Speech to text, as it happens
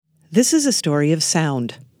This is a story of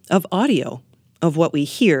sound, of audio, of what we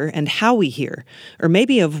hear and how we hear, or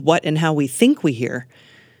maybe of what and how we think we hear.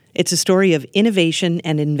 It's a story of innovation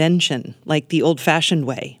and invention, like the old-fashioned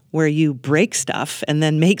way, where you break stuff and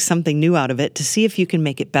then make something new out of it to see if you can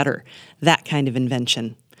make it better. That kind of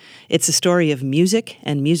invention. It's a story of music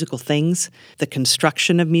and musical things, the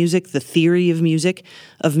construction of music, the theory of music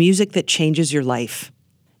that changes your life.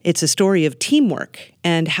 It's a story of teamwork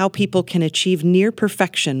and how people can achieve near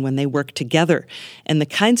perfection when they work together, and the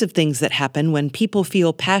kinds of things that happen when people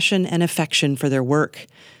feel passion and affection for their work.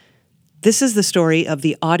 This is the story of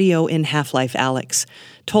the audio in Half-Life Alyx,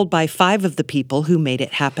 told by 5 of the people who made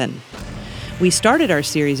it happen. We started our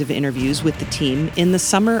series of interviews with the team in the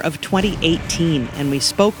summer of 2018, and we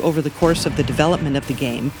spoke over the course of the development of the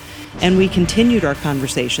game, and we continued our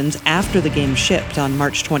conversations after the game shipped on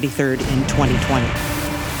March 23rd in 2020.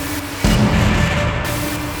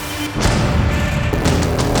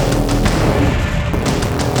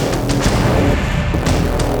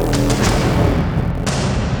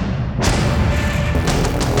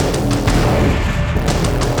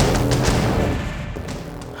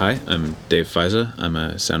 Hi, I'm Dave Fiza. I'm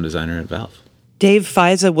a sound designer at Valve. Dave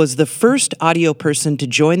Fiza was the first audio person to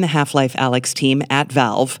join the Half-Life Alyx team at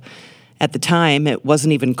Valve. At the time, it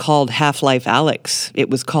wasn't even called Half-Life Alyx. It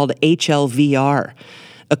was called HLVR.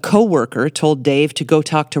 A coworker told Dave to go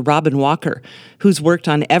talk to Robin Walker, who's worked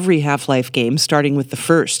on every Half-Life game, starting with the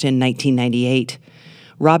first in 1998.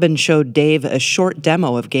 Robin showed Dave a short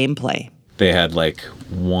demo of gameplay. They had like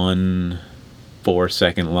 1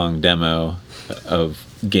 4-second long demo of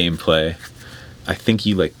gameplay. I think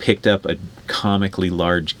you picked up a comically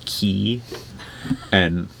large key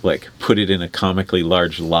and put it in a comically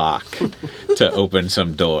large lock to open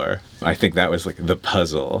some door. I think that was the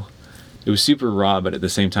puzzle. It was super raw, but at the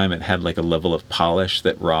same time it had a level of polish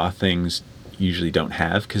that raw things usually don't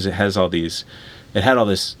have, because it had all this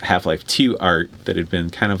Half-Life 2 art that had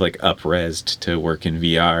been kind of up-resed to work in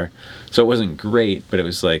VR. So it wasn't great, but it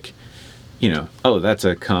was oh, that's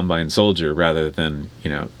a Combine soldier rather than,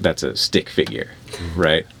 that's a stick figure,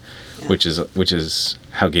 right? Yeah. Which is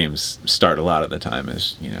how games start a lot of the time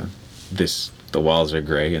is, the walls are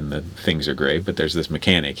gray and the things are gray, but there's this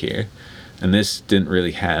mechanic here. And this didn't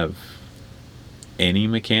really have any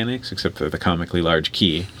mechanics except for the comically large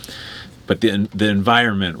key. But the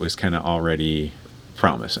environment was kind of already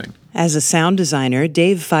promising. As a sound designer,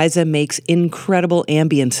 Dave Fiza makes incredible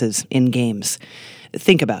ambiences in games.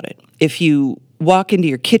 Think about it. If you walk into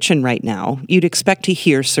your kitchen right now, you'd expect to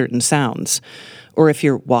hear certain sounds. Or if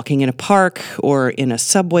you're walking in a park or in a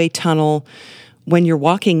subway tunnel, when you're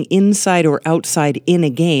walking inside or outside in a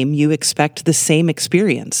game, you expect the same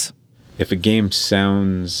experience. If a game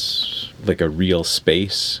sounds like a real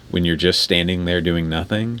space when you're just standing there doing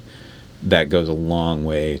nothing, that goes a long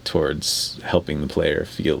way towards helping the player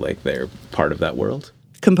feel like they're part of that world.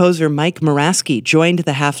 Composer Mike Moraski joined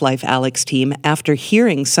the Half-Life Alyx team after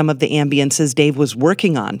hearing some of the ambiences Dave was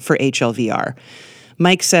working on for HLVR.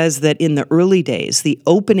 Mike says that in the early days, the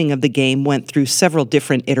opening of the game went through several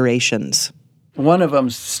different iterations. One of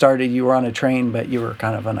them started, you were on a train, but you were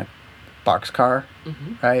kind of on a boxcar,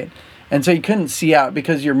 right? And so you couldn't see out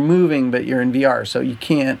because you're moving, but you're in VR, so you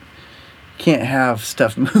can't have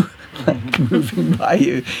stuff moving by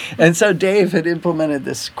you. And so Dave had implemented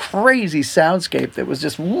this crazy soundscape that was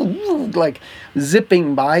just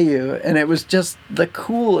zipping by you, and it was just the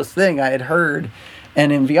coolest thing I had heard.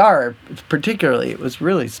 And in VR particularly, it was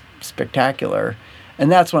really spectacular.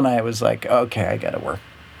 And that's when I was like, okay, I gotta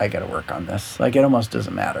work on this. It almost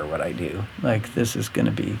doesn't matter what I do. This is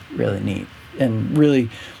gonna be really neat. And really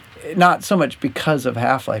not so much because of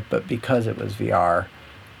Half-Life, but because it was VR.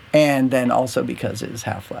 And then also because it is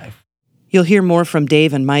Half-Life. You'll hear more from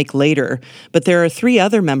Dave and Mike later, but there are 3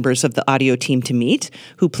 other members of the audio team to meet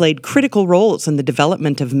who played critical roles in the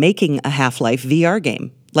development of making a Half-Life VR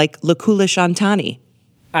game, like Lakula Shantani.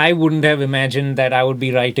 I wouldn't have imagined that I would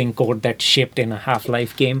be writing code that shipped in a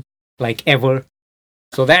Half-Life game, ever.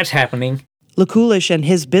 So that's happening. Lakulish and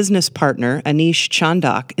his business partner, Anish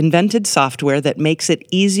Chandak, invented software that makes it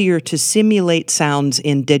easier to simulate sounds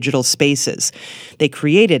in digital spaces. They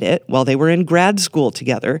created it while they were in grad school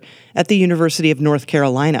together at the University of North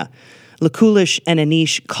Carolina. Lakulish and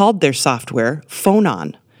Anish called their software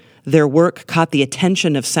Phonon. Their work caught the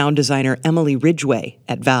attention of sound designer Emily Ridgway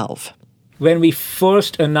at Valve. When we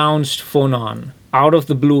first announced Phonon, out of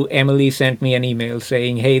the blue, Emily sent me an email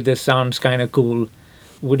saying, hey, this sounds kind of cool.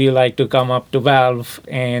 Would you like to come up to Valve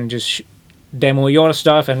and just demo your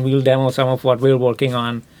stuff, and we'll demo some of what we're working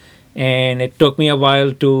on? And it took me a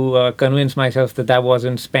while to convince myself that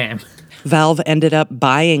wasn't spam. Valve ended up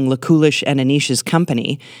buying Lekulish and Anish's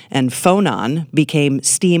company, and Phonon became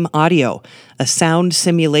Steam Audio, a sound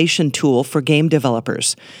simulation tool for game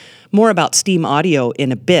developers. More about Steam Audio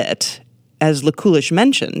in a bit. As Lekulish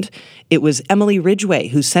mentioned, it was Emily Ridgway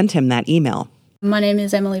who sent him that email. My name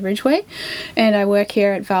is Emily Ridgway, and I work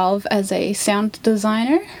here at Valve as a sound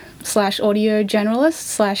designer / audio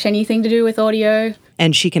generalist / anything to do with audio.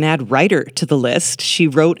 And she can add writer to the list. She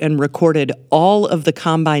wrote and recorded all of the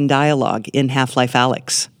Combine dialogue in Half-Life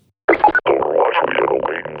Alyx.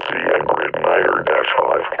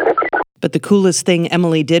 But the coolest thing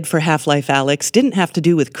Emily did for Half-Life Alyx didn't have to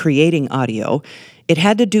do with creating audio. It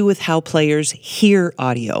had to do with how players hear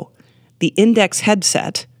audio. The Index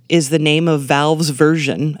headset is the name of Valve's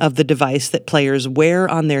version of the device that players wear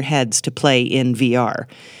on their heads to play in VR.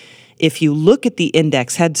 If you look at the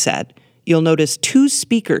Index headset, you'll notice two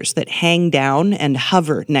speakers that hang down and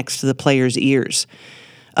hover next to the player's ears.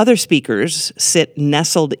 Other speakers sit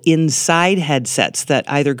nestled inside headsets that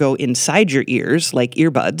either go inside your ears, like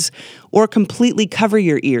earbuds, or completely cover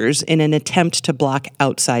your ears in an attempt to block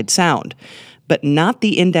outside sound, but not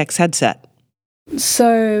the Index headset.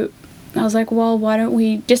 So I was like, well, why don't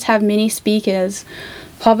we just have mini speakers,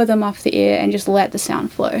 hover them off the ear, and just let the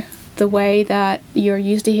sound flow the way that you're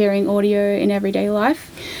used to hearing audio in everyday life.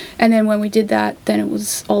 And then when we did that, then it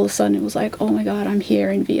was all of a sudden it was like, oh my God, I'm here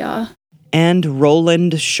in VR. And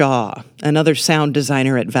Roland Shaw, another sound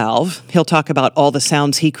designer at Valve. He'll talk about all the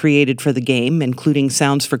sounds he created for the game, including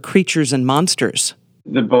sounds for creatures and monsters.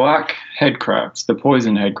 The black headcrabs, the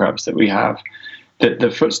poison headcrabs that we have,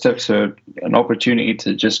 the footsteps are an opportunity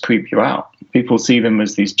to just creep you out. People see them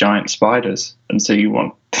as these giant spiders, and so you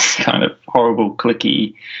want this kind of horrible,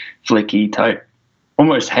 clicky, flicky type,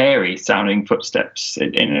 almost hairy sounding footsteps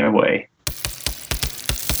in a way.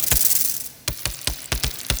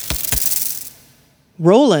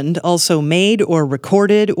 Roland also made or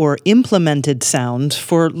recorded or implemented sounds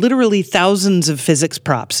for literally thousands of physics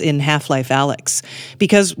props in Half-Life Alyx.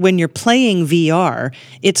 Because when you're playing VR,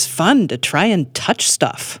 it's fun to try and touch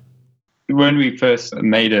stuff. When we first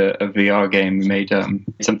made a VR game, we made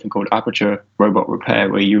something called Aperture Robot Repair,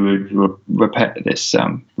 where you would repair this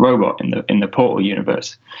robot in the Portal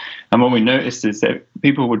universe. And what we noticed is that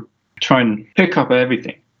people would try and pick up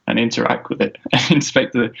everything and interact with it and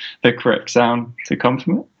inspect the correct sound to come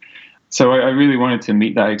from it. So I really wanted to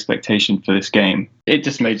meet that expectation for this game. It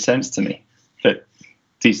just made sense to me that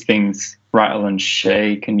these things rattle and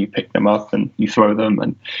shake and you pick them up and you throw them.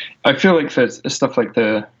 And I feel like for stuff like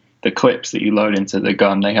the clips that you load into the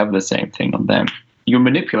gun, they have the same thing on them. You're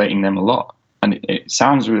manipulating them a lot. And it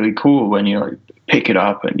sounds really cool when you like pick it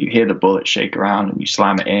up and you hear the bullet shake around and you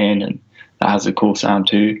slam it in, and that has a cool sound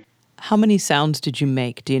too. How many sounds did you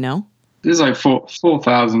make? Do you know? There's like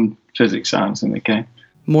 4,000 physics sounds in the game.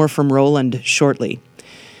 More from Roland shortly.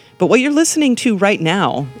 But what you're listening to right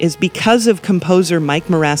now is because of composer Mike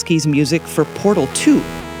Moraski's music for Portal 2.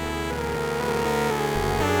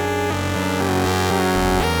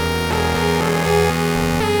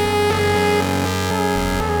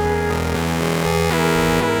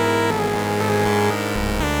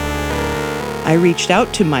 I reached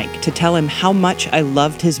out to Mike to tell him how much I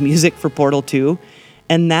loved his music for Portal 2,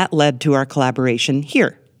 and that led to our collaboration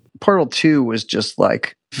here. Portal 2 was just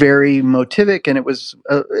like very motivic, and it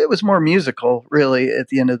was more musical, really, at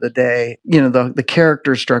the end of the day. You know, the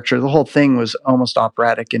character structure, the whole thing was almost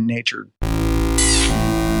operatic in nature.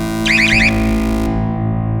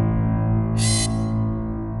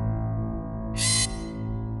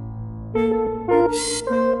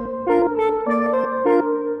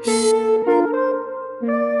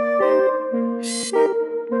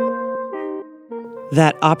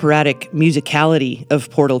 That operatic musicality of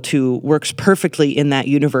Portal 2 works perfectly in that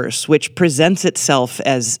universe, which presents itself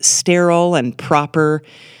as sterile and proper,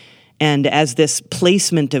 and as this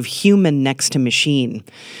placement of human next to machine.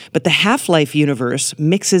 But the Half-Life universe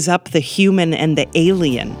mixes up the human and the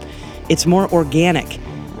alien. It's more organic,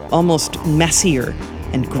 almost messier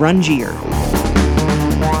and grungier.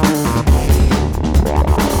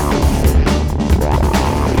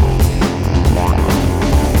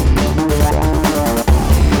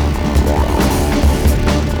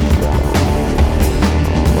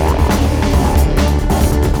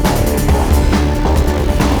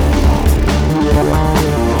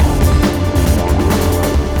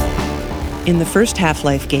 In the first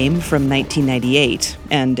Half-Life game from 1998,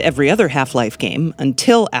 and every other Half-Life game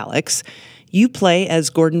until Alyx, you play as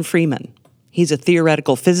Gordon Freeman. He's a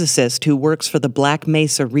theoretical physicist who works for the Black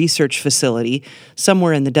Mesa Research Facility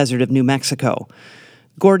somewhere in the desert of New Mexico.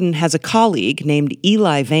 Gordon has a colleague named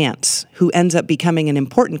Eli Vance, who ends up becoming an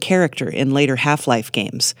important character in later Half-Life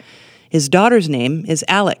games. His daughter's name is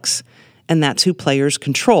Alex, and that's who players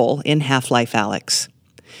control in Half-Life Alyx.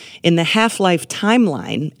 In the Half-Life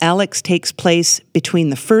timeline, Alyx takes place between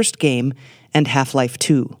the first game and Half-Life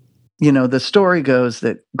 2. The story goes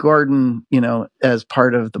that Gordon, as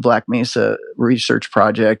part of the Black Mesa research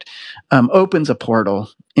project, opens a portal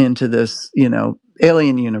into this,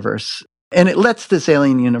 alien universe. And it lets this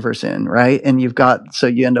alien universe in, right? And you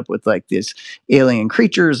end up with like these alien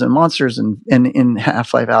creatures and monsters and in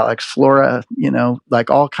Half-Life Alyx, flora, like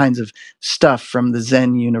all kinds of stuff from the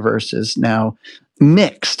Zen universe is now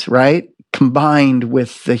mixed, right? Combined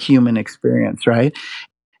with the human experience, right?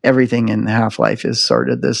 Everything in Half-Life is sort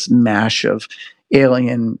of this mash of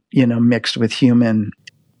alien, mixed with human.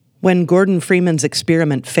 When Gordon Freeman's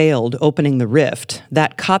experiment failed, opening the rift,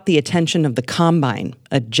 that caught the attention of the Combine,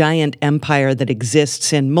 a giant empire that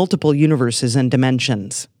exists in multiple universes and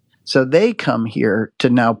dimensions. So they come here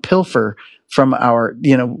to now pilfer from our,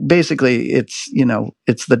 basically it's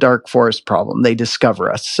the Dark Forest problem. They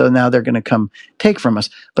discover us. So now they're going to come take from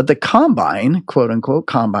us. But the Combine, quote unquote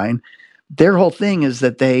Combine, their whole thing is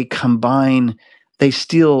that they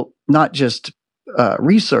steal not just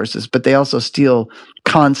resources, but they also steal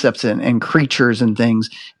concepts and creatures and things,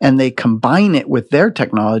 and they combine it with their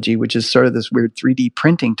technology, which is sort of this weird 3D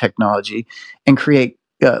printing technology, and create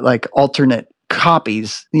like alternate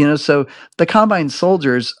copies. So the Combine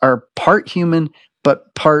soldiers are part human,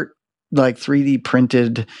 but part like 3D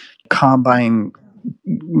printed Combine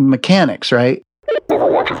mechanics, right?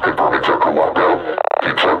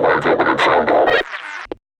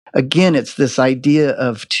 Again, it's this idea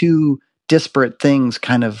of two disparate things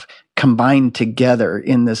kind of combined together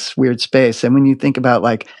in this weird space. And when you think about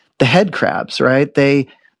like the head crabs, right? They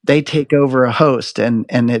take over a host and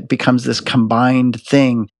it becomes this combined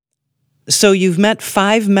thing. So you've met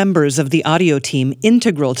 5 members of the audio team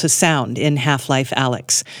integral to sound in Half-Life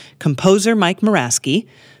Alyx. Composer Mike Moraski,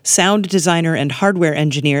 sound designer and hardware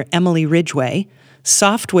engineer Emily Ridgway,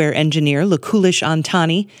 software engineer Lukulish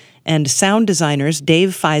Antani, and sound designers Dave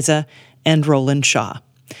Faiza and Roland Shaw.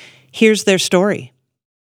 Here's their story.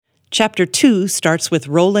 Chapter 2 starts with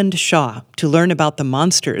Roland Shaw to learn about the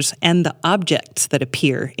monsters and the objects that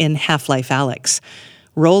appear in Half-Life Alyx.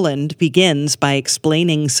 Roland begins by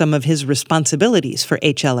explaining some of his responsibilities for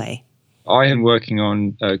HLA. I am working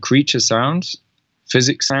on creature sounds,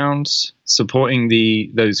 physics sounds, supporting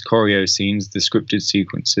those choreo scenes, the scripted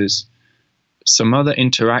sequences, some other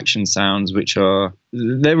interaction sounds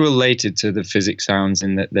they're related to the physics sounds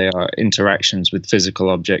in that they are interactions with physical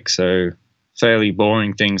objects. So fairly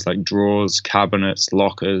boring things like drawers, cabinets,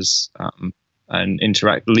 lockers, and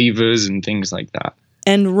interact levers and things like that.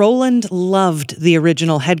 And Roland loved the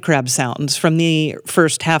original headcrab sounds from the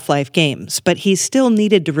first Half-Life games, but he still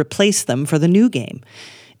needed to replace them for the new game.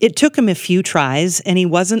 It took him a few tries, and he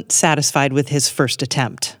wasn't satisfied with his first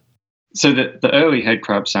attempt. So the early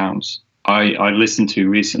headcrab sounds I listened to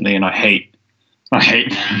recently, and I hate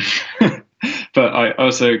them. But I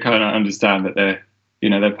also kind of understand that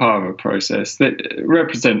they're part of a process that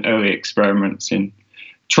represent early experiments in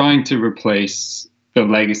trying to replace the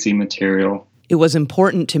legacy material. It was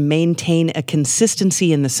important to maintain a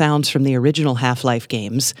consistency in the sounds from the original Half-Life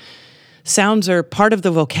games. Sounds are part of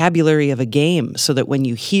the vocabulary of a game, so that when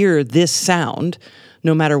you hear this sound,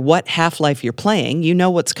 no matter what Half-Life you're playing, you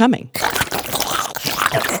know what's coming.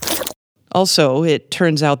 Also, it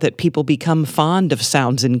turns out that people become fond of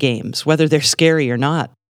sounds in games, whether they're scary or not.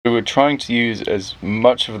 We were trying to use as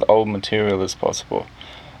much of the old material as possible,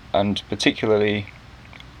 and particularly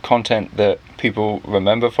content that people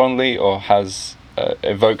remember fondly or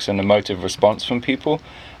evokes an emotive response from people.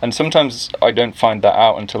 And sometimes I don't find that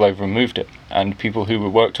out until I've removed it. And people who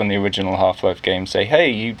worked on the original Half-Life game say, hey,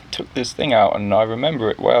 you took this thing out and I remember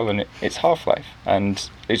it well, and it's Half-Life. And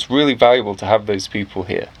it's really valuable to have those people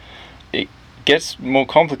here. It gets more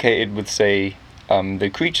complicated with, say,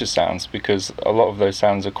 the creature sounds, because a lot of those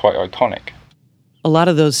sounds are quite iconic. A lot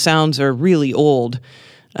of those sounds are really old.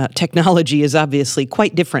 Technology is obviously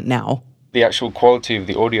quite different now. The actual quality of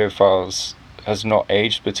the audio files has not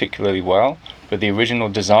aged particularly well, but the original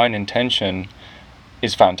design intention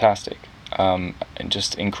is fantastic, and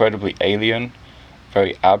just incredibly alien,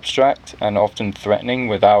 very abstract, and often threatening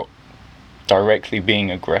without directly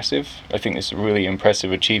being aggressive. I think it's a really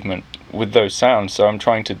impressive achievement with those sounds. So I'm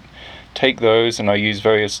trying to take those, and I use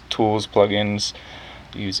various tools, plugins,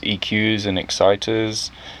 use EQs and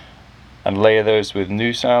exciters, and layer those with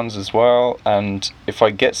new sounds as well. And if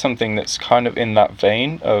I get something that's kind of in that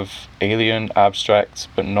vein of alien, abstract,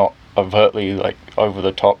 but not overtly like over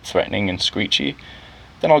the top, threatening and screechy,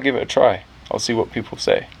 then I'll give it a try. I'll see what people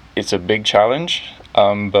say. It's a big challenge,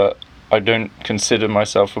 but I don't consider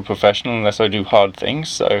myself a professional unless I do hard things,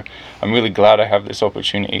 so I'm really glad I have this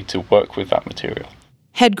opportunity to work with that material.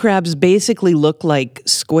 Head crabs basically look like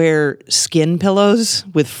square skin pillows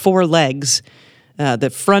with 4 legs, the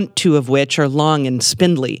front 2 of which are long and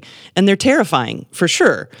spindly, and they're terrifying, for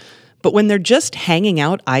sure. But when they're just hanging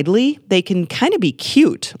out idly, they can kind of be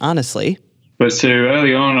cute, honestly. But so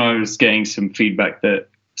early on, I was getting some feedback that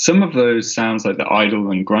some of those sounds, like the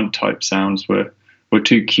idle and grunt type sounds, were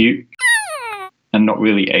too cute and not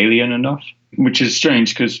really alien enough, which is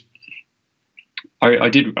strange because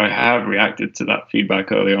I have reacted to that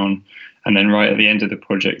feedback early on. And then right at the end of the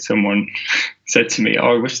project, someone said to me,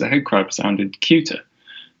 "Oh, I wish the head crab sounded cuter."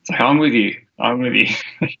 It's like, I'm with you.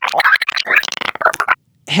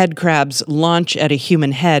 Head crabs launch at a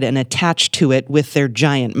human head and attach to it with their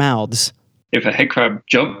giant mouths. If a head crab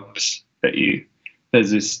jumps at you,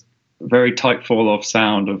 there's this very tight fall-off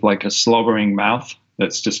sound of like a slobbering mouth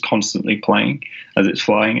that's just constantly playing as it's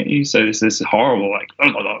flying at you. So there's this horrible, like,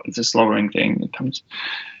 it's a slobbering thing that comes.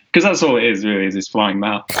 Because that's all it is, really, is this flying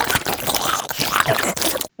mouth.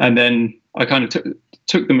 And then I kind of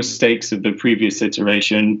took the mistakes of the previous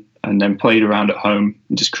iteration and then played around at home,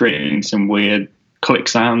 just creating some weird click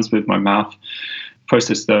sounds with my mouth,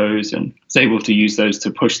 processed those, and was able to use those to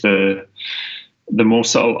push the more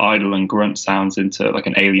subtle idle and grunt sounds into like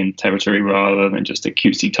an alien territory rather than just a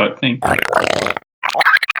cutesy type thing.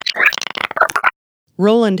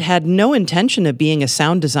 Roland had no intention of being a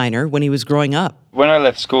sound designer when he was growing up. When I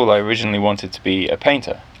left school, I originally wanted to be a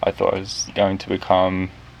painter. I thought I was going to become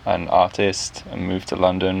an artist and move to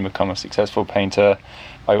London, become a successful painter.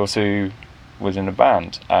 I also was in a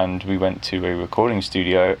band, and we went to a recording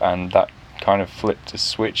studio, and that kind of flipped a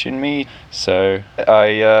switch in me. So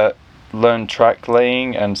I learned track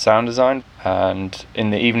laying and sound design, and in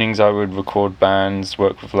the evenings I would record bands,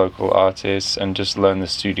 work with local artists, and just learn the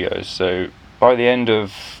studios. So by the end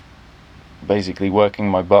of basically working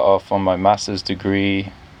my butt off on my master's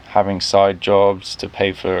degree, having side jobs to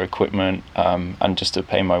pay for equipment, and just to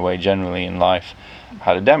pay my way generally in life, I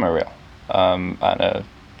had a demo reel and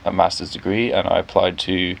a master's degree, and I applied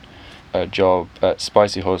to a job at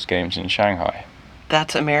Spicy Horse Games in Shanghai.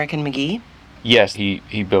 That's American McGee? Yes,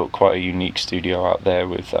 he built quite a unique studio out there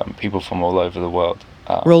with people from all over the world.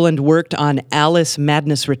 Roland worked on Alice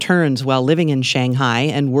Madness Returns while living in Shanghai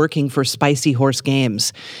and working for Spicy Horse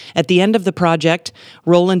Games. At the end of the project,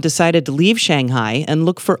 Roland decided to leave Shanghai and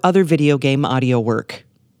look for other video game audio work.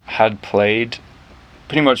 Had played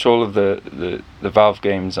pretty much all of the Valve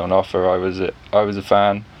games on offer. I was a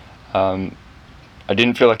fan. I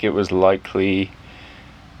didn't feel like it was likely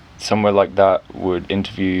somewhere like that would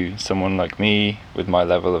interview someone like me with my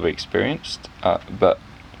level of experience, but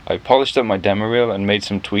I polished up my demo reel and made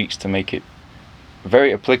some tweaks to make it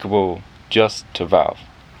very applicable just to Valve.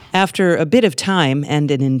 After a bit of time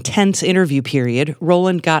and an intense interview period,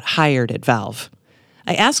 Roland got hired at Valve.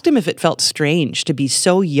 I asked him if it felt strange to be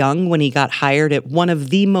so young when he got hired at one of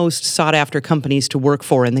the most sought-after companies to work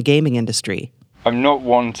for in the gaming industry. I'm not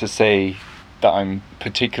one to say that I'm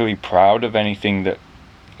particularly proud of anything that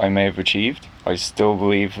I may have achieved. I still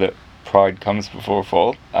believe that pride comes before a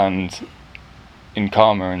fall, and in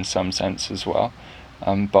karma in some sense as well.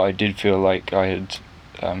 But I did feel like I had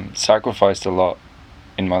sacrificed a lot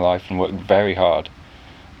in my life and worked very hard,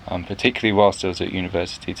 particularly whilst I was at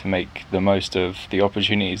university, to make the most of the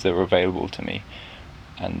opportunities that were available to me.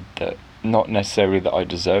 And that not necessarily that I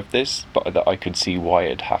deserved this, but that I could see why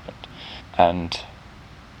it happened. And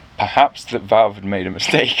perhaps that Valve had made a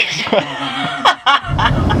mistake as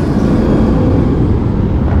well.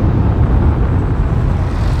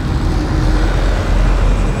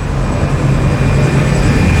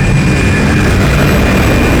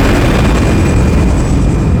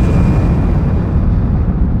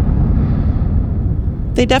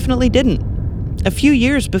 They definitely didn't. A few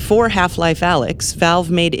years before Half-Life Alyx,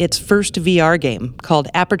 Valve made its first VR game called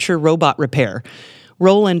Aperture Robot Repair.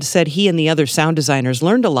 Roland said he and the other sound designers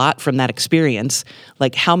learned a lot from that experience,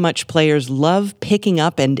 like how much players love picking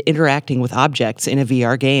up and interacting with objects in a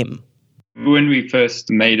VR game. When we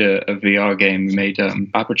first made a VR game, we made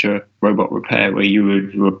Aperture Robot Repair, where you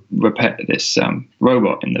would repair this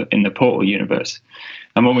robot in the Portal universe.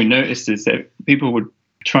 And what we noticed is that people would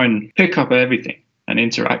try and pick up everything and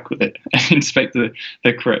interact with it and inspect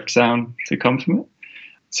the correct sound to come from it.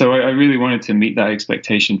 So I really wanted to meet that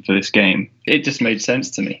expectation for this game. It just made sense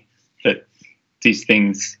to me that these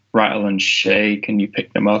things rattle and shake and you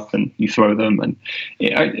pick them up and you throw them. And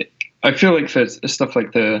I feel like for stuff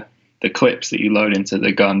like the clips that you load into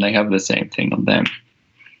the gun, they have the same thing on them.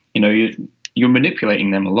 You know, you're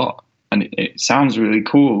manipulating them a lot. And it sounds really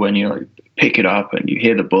cool when you're like pick it up and you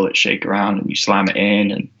hear the bullet shake around and you slam it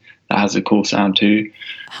in, and that has a cool sound too.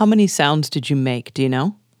 How many sounds did you make? Do you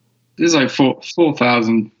know? There's like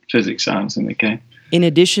 4,000 physics sounds in the game. In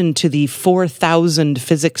addition to the 4,000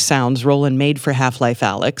 physics sounds Roland made for Half-Life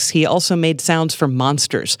Alyx, he also made sounds for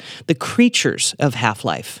monsters, the creatures of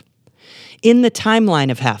Half-Life. In the timeline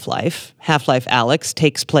of Half-Life, Half-Life Alyx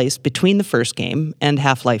takes place between the first game and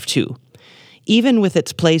Half-Life 2. Even with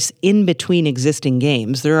its place in between existing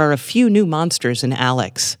games, there are a few new monsters in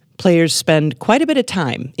Alyx. Players spend quite a bit of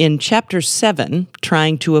time in Chapter 7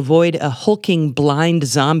 trying to avoid a hulking blind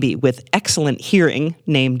zombie with excellent hearing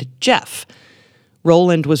named Jeff.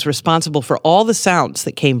 Roland was responsible for all the sounds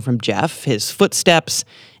that came from Jeff, his footsteps,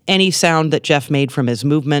 any sound that Jeff made from his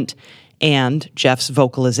movement, and Jeff's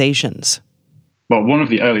vocalizations. Well, one of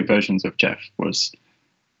the early versions of Jeff was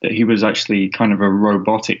that he was actually kind of a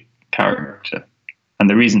robotic character. And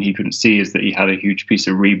the reason he couldn't see is that he had a huge piece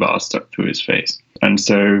of rebar stuck through his face. And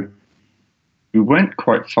so we went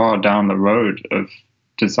quite far down the road of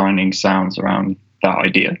designing sounds around that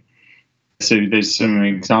idea. So there's some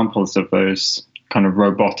examples of those kind of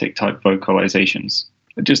robotic type vocalizations,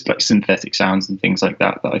 just like synthetic sounds and things like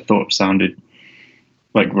that I thought sounded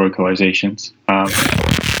like vocalizations.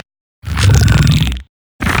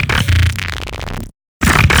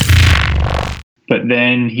 But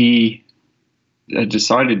then he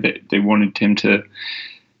decided that they wanted him to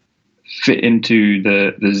fit into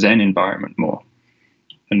the Zen environment more.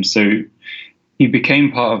 And so he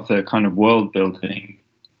became part of the kind of world building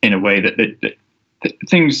in a way that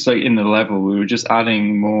things like in the level, we were just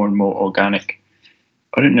adding more and more organic.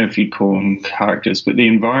 I don't know if you'd call them characters, but the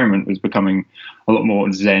environment was becoming a lot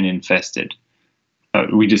more Zen infested.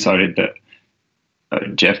 We decided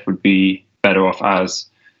that Jeff would be better off as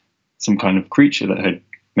some kind of creature that had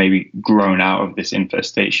maybe grown out of this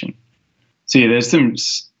infestation. So yeah, there's some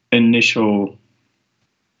initial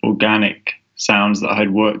organic sounds that I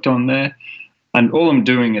had worked on there. And all I'm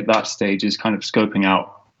doing at that stage is kind of scoping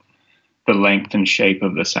out the length and shape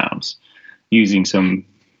of the sounds, using some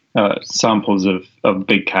samples of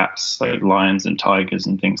big cats, like lions and tigers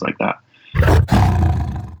and things like that.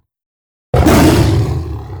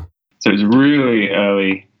 So it's really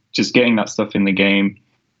early, just getting that stuff in the game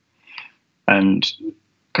and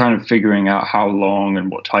kind of figuring out how long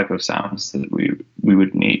and what type of sounds that we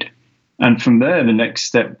would need. And from there, the next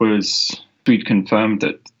step was we'd confirmed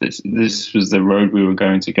that this was the road we were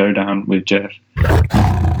going to go down with Jeff.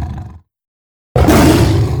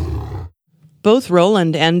 Both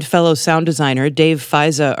Roland and fellow sound designer Dave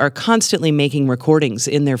Faiza are constantly making recordings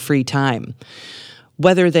in their free time.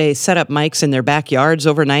 Whether they set up mics in their backyards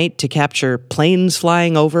overnight to capture planes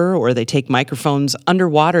flying over, or they take microphones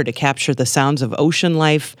underwater to capture the sounds of ocean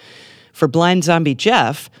life, for Blind Zombie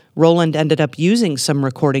Jeff, Roland ended up using some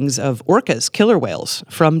recordings of orcas, killer whales,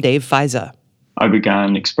 from Dave Faiza. I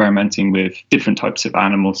began experimenting with different types of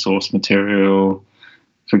animal source material.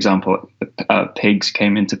 For example, pigs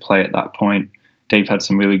came into play at that point. Dave had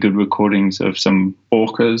some really good recordings of some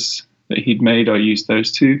orcas that he'd made. I used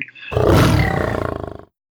those too.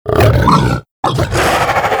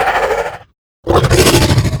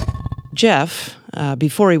 Jeff,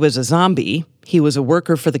 before he was a zombie, he was a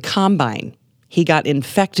worker for the Combine. He got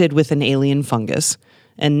infected with an alien fungus,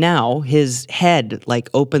 and now his head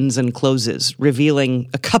opens and closes, revealing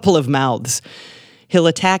a couple of mouths. He'll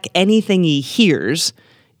attack anything he hears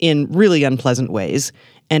in really unpleasant ways,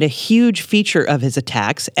 and a huge feature of his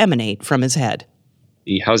attacks emanate from his head.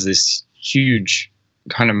 He has this huge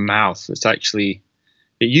kind of mouth that's actually,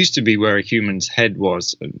 it used to be where a human's head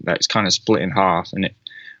was, that's kind of split in half, and it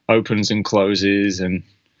opens and closes, and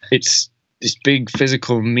it's this big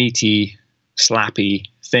physical, meaty, slappy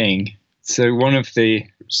thing. So one of the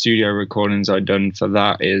studio recordings I'd done for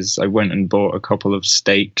that is I went and bought a couple of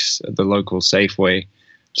steaks at the local Safeway.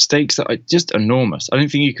 Steaks that are just enormous. I don't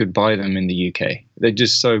think you could buy them in the UK. They're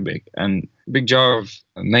just so big. And a big jar of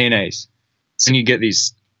mayonnaise. And you get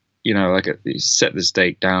these, you set the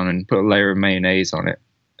steak down and put a layer of mayonnaise on it.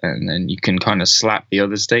 And then you can kind of slap the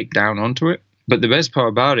other steak down onto it. But the best part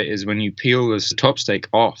about it is when you peel this top steak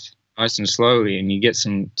off nice and slowly, and you get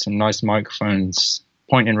some nice microphones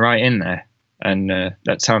pointing right in there. And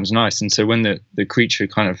that sounds nice. And so when the creature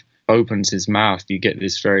kind of opens his mouth, you get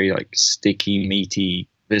this very sticky, meaty,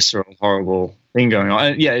 visceral, horrible thing going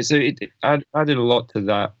on. So it added a lot to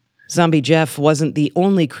that. Zombie Jeff wasn't the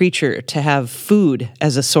only creature to have food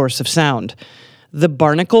as a source of sound. The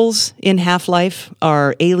barnacles in Half-Life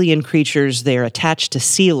are alien creatures. They're attached to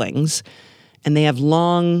ceilings, and they have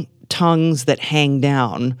long tongues that hang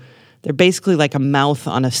down. They're basically like a mouth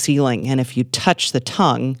on a ceiling, and if you touch the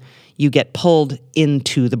tongue, You get pulled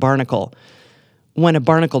into the barnacle. When a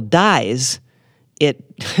barnacle dies, it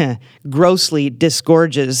grossly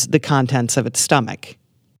disgorges the contents of its stomach.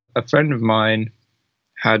 A friend of mine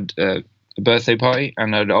had a birthday party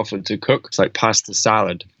and had offered to cook. It's like pasta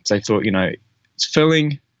salad. So I thought, it's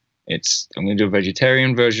filling. I'm going to do a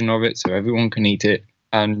vegetarian version of it so everyone can eat it.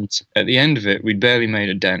 And at the end of it, we'd barely made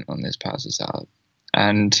a dent on this pasta salad.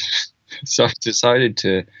 And so I decided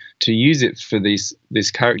to use it for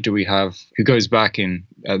this character we have who goes back in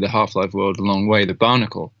the Half-Life world a long way, the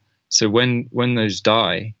barnacle. So when those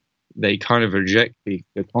die, they kind of eject the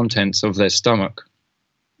contents of their stomach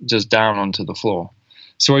just down onto the floor.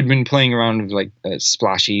 So I'd been playing around with like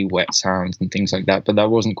splashy, wet sounds and things like that, but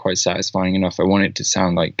that wasn't quite satisfying enough. I wanted it to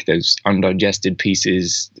sound like those undigested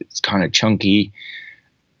pieces. It's kind of chunky.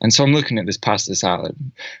 And so I'm looking at this pasta salad,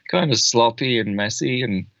 kind of sloppy and messy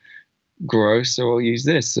and gross, so I'll use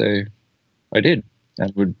this. So I did. I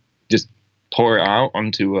would just pour it out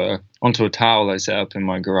onto a towel I set up in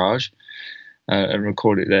my garage and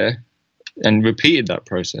record it there and repeated that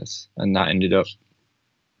process. And that ended up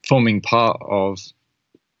forming part of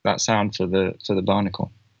that sound for the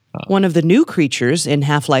barnacle. One of the new creatures in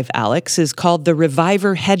Half-Life Alyx is called the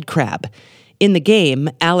Reviver Headcrab. In the game,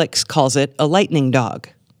 Alyx calls it a lightning dog.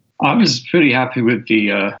 I was pretty happy with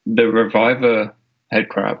the Reviver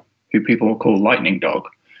Headcrab, who people call Lightning Dog.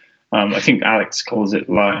 I think Alyx calls it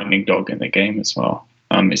Lightning Dog in the game as well.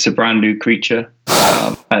 It's a brand new creature,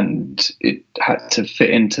 and it had to fit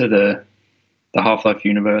into the Half-Life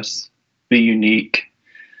universe, be unique,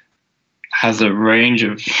 has a range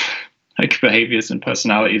of like behaviors and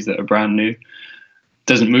personalities that are brand new,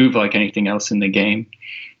 doesn't move like anything else in the game,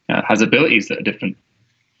 has abilities that are different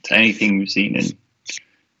to anything we've seen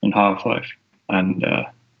in Half-Life, and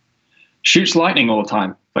shoots lightning all the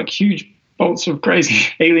time, like huge bolts of crazy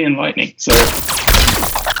alien lightning. So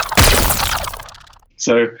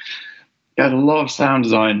he had a lot of sound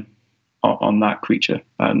design on that creature,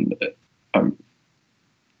 and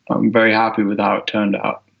I'm very happy with how it turned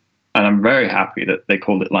out. And I'm very happy that they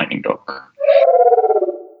called it Lightning Dog.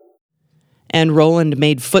 And Roland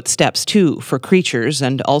made footsteps, too, for creatures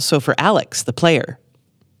and also for Alyx, the player.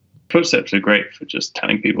 Footsteps are great for just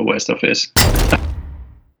telling people where stuff is.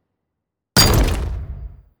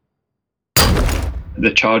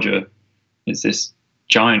 The Charger is this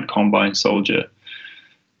giant Combine soldier,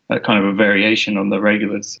 kind of a variation on the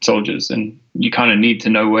regular soldiers, and you kind of need to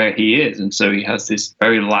know where he is. And so he has this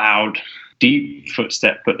very loud, deep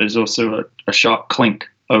footstep, but there's also a sharp clink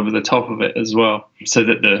over the top of it as well, so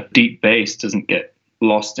that the deep bass doesn't get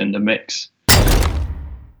lost in the mix.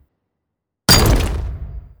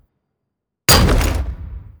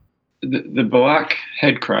 The black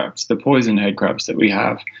headcrabs, the poison headcrabs that we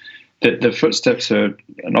have, the footsteps are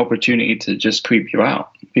an opportunity to just creep you out.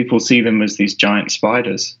 People see them as these giant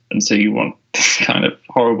spiders, and so you want this kind of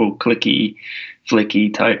horrible, clicky,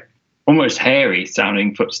 flicky type, almost hairy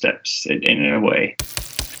sounding footsteps in a way.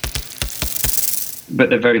 But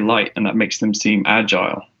they're very light, and that makes them seem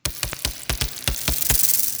agile.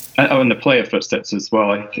 And the player footsteps as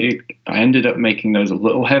well. I think I ended up making those a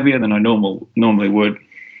little heavier than I normally would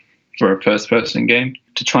for a first-person game,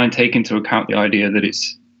 to try and take into account the idea that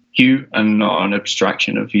it's you and not an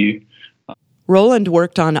abstraction of you. Roland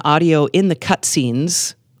worked on audio in the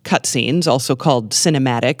cutscenes, also called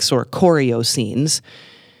cinematics or choreo scenes.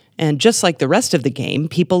 And just like the rest of the game,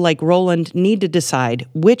 people like Roland need to decide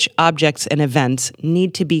which objects and events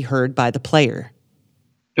need to be heard by the player.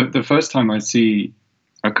 The first time I see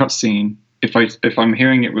a cutscene, if I'm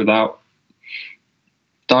hearing it without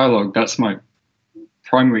dialogue, that's my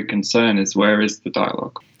primary concern, is where is the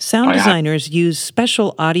dialogue? Sound designers use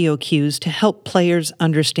special audio cues to help players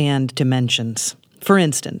understand dimensions. For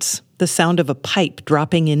instance, the sound of a pipe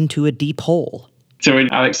dropping into a deep hole. So when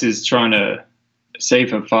Alyx is trying to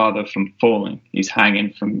save her father from falling, he's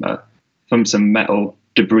hanging from some metal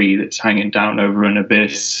debris that's hanging down over an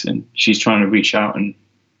abyss, and she's trying to reach out, and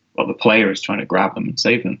the player is trying to grab them and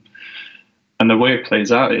save them. And the way it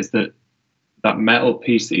plays out is that metal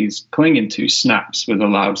piece that he's clinging to snaps with a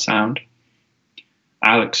loud sound.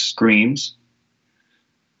 Alyx screams,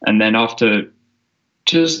 and then after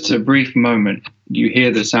just a brief moment, you hear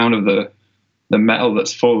the sound of the metal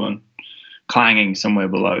that's fallen clanging somewhere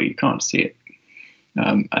below. You can't see it.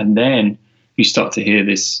 And then you start to hear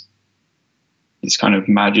this kind of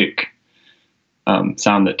magic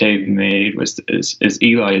sound that Dave made as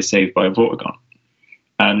Eli is saved by a Vortigaunt.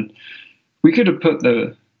 And we could have put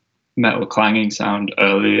the metal clanging sound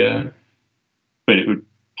earlier, but it would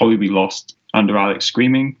probably be lost under Alyx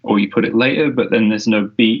screaming, or you put it later, but then there's no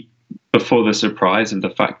beat before the surprise of the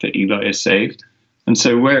fact that Eli is saved. And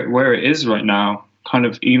so where it is right now kind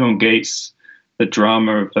of elongates the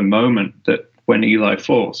drama of the moment that when Eli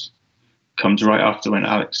falls comes right after when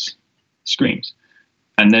Alex screams.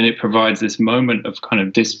 And then it provides this moment of kind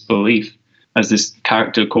of disbelief as this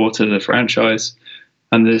character core to the franchise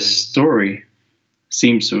and this story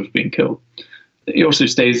seems to have been killed. It also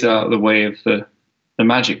stays out of the way of the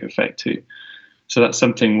magic effect too. So that's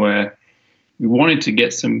something where we wanted to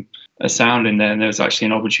get a sound in there, and there was actually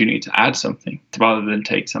an opportunity to add something rather than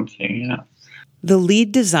take something out. The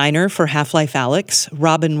lead designer for Half-Life Alyx,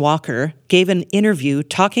 Robin Walker, gave an interview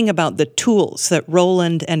talking about the tools that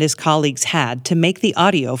Roland and his colleagues had to make the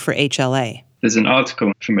audio for HLA. There's an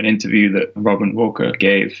article from an interview that Robin Walker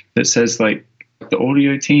gave that says, like, the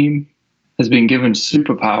audio team has been given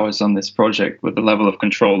superpowers on this project with the level of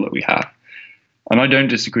control that we have. And I don't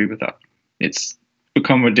disagree with that. It's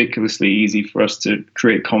become ridiculously easy for us to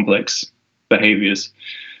create complex behaviors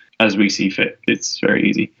as we see fit. It's very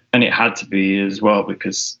easy. And it had to be as well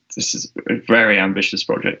because this is a very ambitious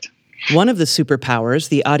project. One of the superpowers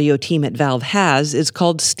the audio team at Valve has is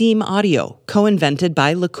called Steam Audio, co-invented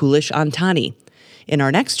by Lakulish Antani. In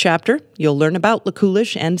our next chapter, you'll learn about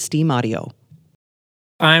Lakulish and Steam Audio.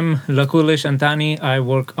 I'm Lakulish Antani. I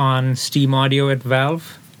work on Steam Audio at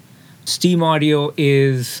Valve. Steam Audio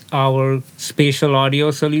is our spatial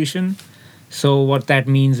audio solution. So what that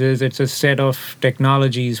means is it's a set of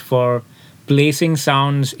technologies for placing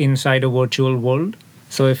sounds inside a virtual world.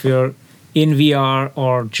 So if you're in VR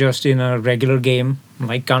or just in a regular game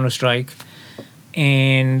like Counter-Strike,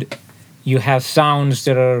 and you have sounds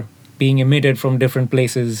that are being emitted from different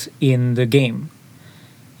places in the game,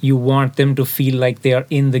 you want them to feel like they are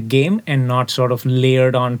in the game and not sort of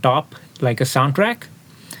layered on top like a soundtrack.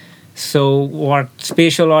 So what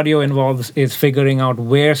spatial audio involves is figuring out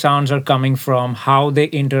where sounds are coming from, how they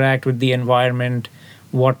interact with the environment,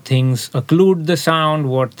 what things occlude the sound,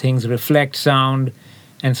 what things reflect sound,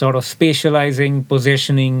 and sort of spatializing,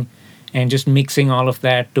 positioning, and just mixing all of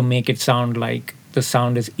that to make it sound like the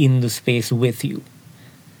sound is in the space with you.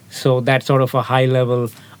 So that's sort of a high-level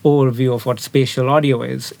overview of what spatial audio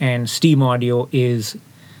is. And Steam Audio is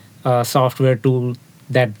a software tool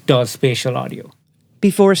that does spatial audio.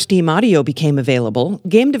 Before Steam Audio became available,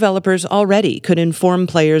 game developers already could inform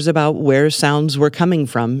players about where sounds were coming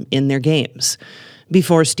from in their games.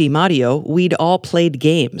 Before Steam Audio, we'd all played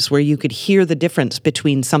games where you could hear the difference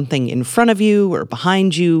between something in front of you or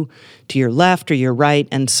behind you, to your left or your right,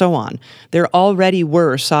 and so on. There already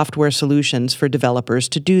were software solutions for developers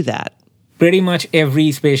to do that. Pretty much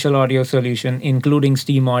every spatial audio solution, including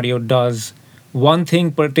Steam Audio, does one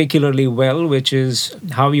thing particularly well, which is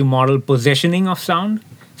how you model positioning of sound.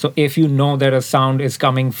 So if you know that a sound is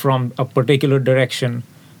coming from a particular direction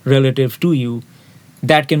relative to you,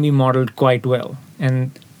 that can be modeled quite well.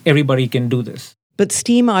 And everybody can do this. But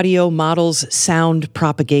Steam Audio models sound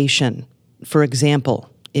propagation. For example,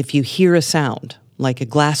 if you hear a sound, like a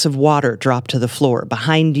glass of water drop to the floor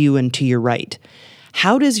behind you and to your right,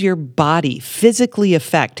 how does your body physically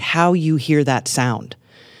affect how you hear that sound?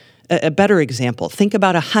 A better example, think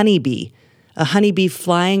about a honeybee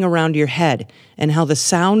flying around your head and how the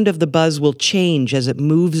sound of the buzz will change as it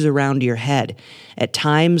moves around your head. At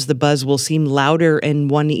times, the buzz will seem louder in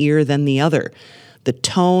one ear than the other. The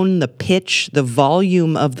tone, the pitch, the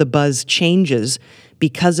volume of the buzz changes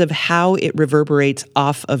because of how it reverberates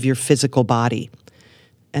off of your physical body.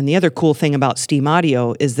 And the other cool thing about Steam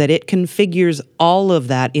Audio is that it configures all of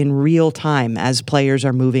that in real time as players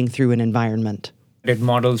are moving through an environment. It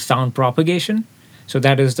models sound propagation. So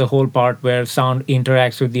that is the whole part where sound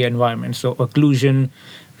interacts with the environment. So occlusion,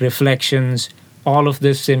 reflections, all of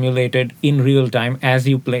this simulated in real time as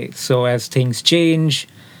you play. So as things change,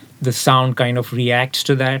 the sound kind of reacts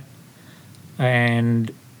to that.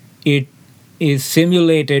 And it is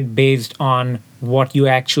simulated based on what you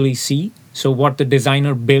actually see. So what the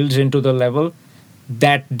designer builds into the level,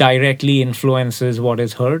 that directly influences what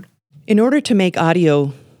is heard. In order to make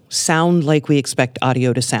audio sound like we expect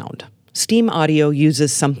audio to sound, Steam Audio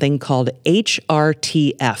uses something called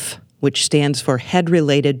HRTF, which stands for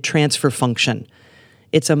Head-Related Transfer Function.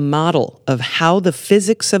 It's a model of how the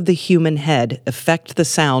physics of the human head affect the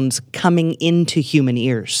sounds coming into human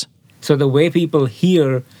ears. So the way people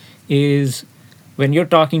hear is when you're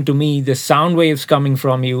talking to me, the sound waves coming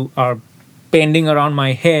from you are bending around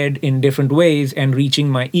my head in different ways and reaching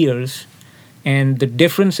my ears. And the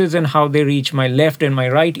differences in how they reach my left and my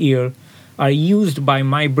right ear are used by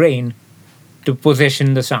my brain to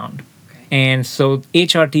position the sound. Okay. And so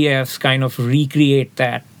HRTFs kind of recreate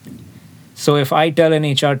that. So if I tell an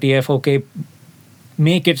HRTF, okay,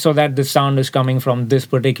 make it so that the sound is coming from this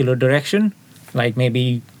particular direction, like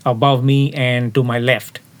maybe above me and to my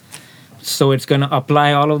left. So it's going to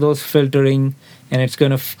apply all of those filtering, and it's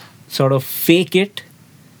going to sort of fake it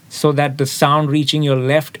so that the sound reaching your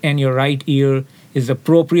left and your right ear is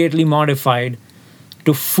appropriately modified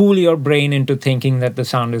to fool your brain into thinking that the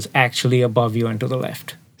sound is actually above you and to the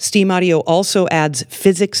left. Steam Audio also adds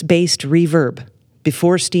physics-based reverb.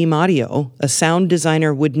 Before Steam Audio, a sound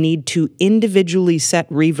designer would need to individually set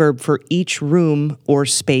reverb for each room or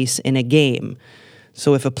space in a game.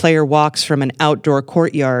 So if a player walks from an outdoor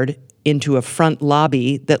courtyard into a front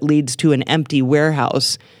lobby that leads to an empty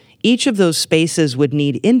warehouse, each of those spaces would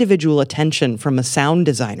need individual attention from a sound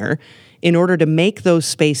designer in order to make those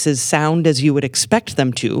spaces sound as you would expect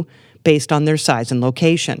them to, based on their size and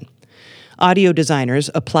location. Audio designers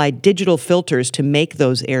apply digital filters to make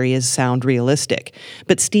those areas sound realistic,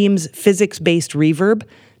 but Steam's physics-based reverb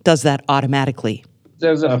does that automatically.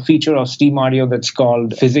 There's a feature of Steam Audio that's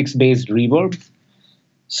called physics-based reverb.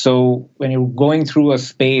 So when you're going through a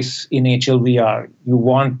space in HLVR, you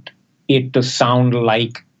want it to sound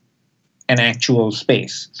like an actual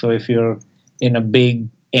space. So if you're in a big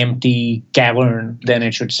empty cavern, then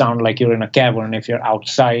it should sound like you're in a cavern. If you're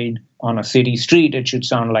outside on a city street, it should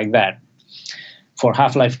sound like that. For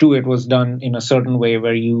Half-Life 2, it was done in a certain way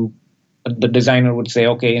where the designer would say,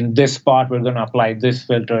 okay, in this spot, we're going to apply this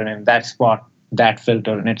filter, and in that spot, that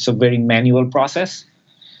filter. And it's a very manual process.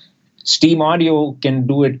 Steam Audio can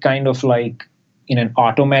do it kind of like in an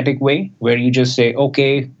automatic way, where you just say,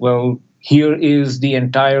 okay, well, here is the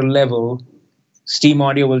entire level. Steam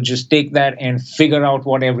Audio will just take that and figure out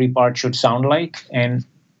what every part should sound like, and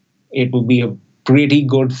it will be a pretty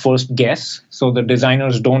good first guess, so the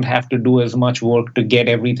designers don't have to do as much work to get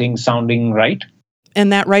everything sounding right.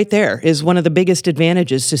 And that right there is one of the biggest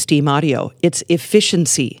advantages to Steam Audio. It's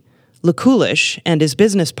efficiency. Lukulish and his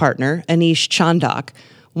business partner, Anish Chandak,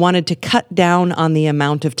 wanted to cut down on the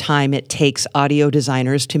amount of time it takes audio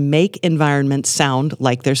designers to make environments sound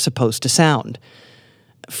like they're supposed to sound.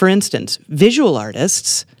 For instance, visual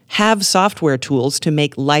artists have software tools to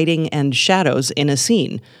make lighting and shadows in a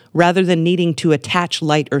scene, rather than needing to attach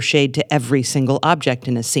light or shade to every single object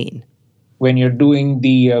in a scene. When you're doing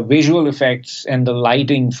the visual effects and the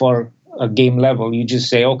lighting for a game level, you just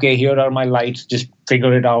say, okay, here are my lights, just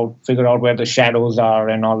figure out where the shadows are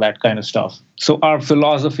and all that kind of stuff. So our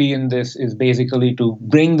philosophy in this is basically to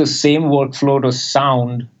bring the same workflow to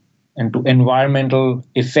sound and to environmental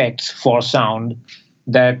effects for sound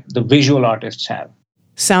that the visual artists have.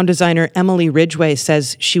 Sound designer Emily Ridgway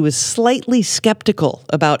says she was slightly skeptical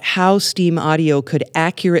about how Steam Audio could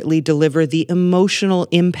accurately deliver the emotional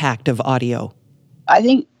impact of audio. I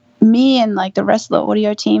think me and the rest of the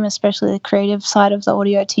audio team, especially the creative side of the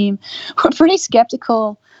audio team, were pretty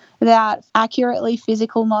skeptical that accurately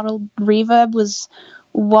physical modeled reverb was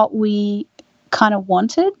what we kind of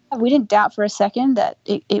wanted. We didn't doubt for a second that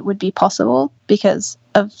it would be possible because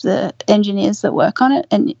of the engineers that work on it,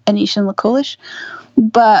 and Anish and Lukulish.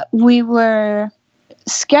 But we were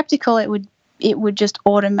skeptical it would just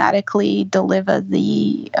automatically deliver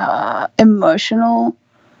the emotional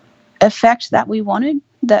effect that we wanted,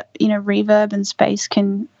 that reverb and space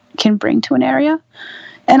can bring to an area.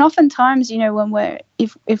 And oftentimes, when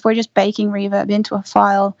if we're just baking reverb into a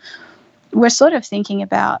file, we're sort of thinking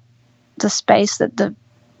about the space that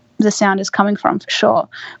the sound is coming from, for sure.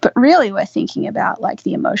 But really, we're thinking about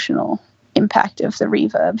the emotional impact of the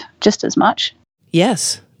reverb just as much.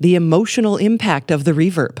 Yes, the emotional impact of the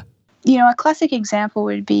reverb. A classic example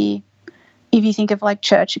would be if you think of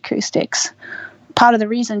church acoustics. Part of the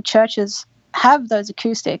reason churches have those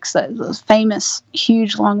acoustics, those famous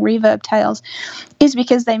huge long reverb tails, is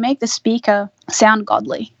because they make the speaker sound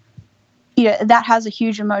godly. That has a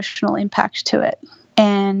huge emotional impact to it.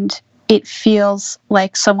 And it feels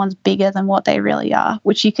like someone's bigger than what they really are,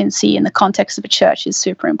 which you can see in the context of a church is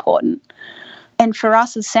super important. And for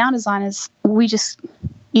us as sound designers, we just,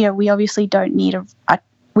 we obviously don't need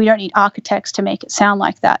we don't need architects to make it sound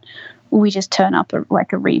like that. We just turn up a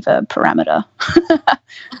reverb parameter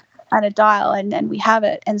and a dial, and then we have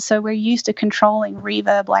it. And so we're used to controlling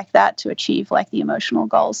reverb like that to achieve the emotional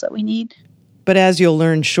goals that we need. But as you'll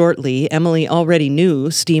learn shortly, Emily already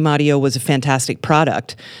knew Steam Audio was a fantastic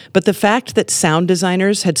product. But the fact that sound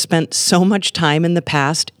designers had spent so much time in the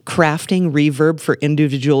past crafting reverb for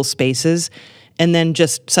individual spaces and then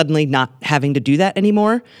just suddenly not having to do that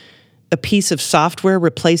anymore, a piece of software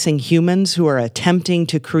replacing humans who are attempting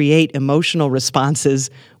to create emotional responses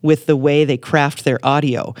with the way they craft their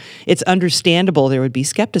audio, it's understandable there would be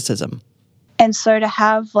skepticism. And so to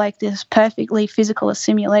have like this perfectly physical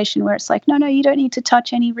simulation where it's like, no, you don't need to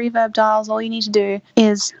touch any reverb dials. All you need to do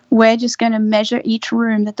is we're just going to measure each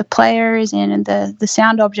room that the player is in and the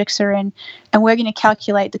sound objects are in, and we're going to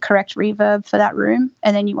calculate the correct reverb for that room,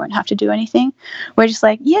 and then you won't have to do anything. We're just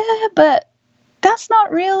like, yeah, but that's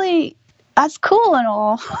not really, that's cool and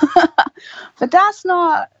all, but that's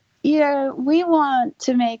not, we want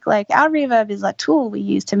to make, like, our reverb is a tool we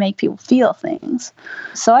use to make people feel things.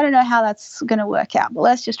 So I don't know how that's going to work out, but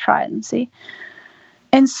let's just try it and see.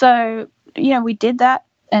 And so, we did that,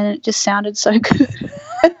 and it just sounded so good.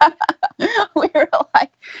 We were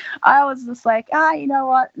like, I was just like, you know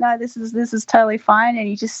what? No, this is totally fine. And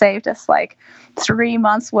he just saved us like 3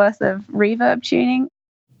 months worth of reverb tuning.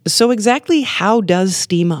 So exactly how does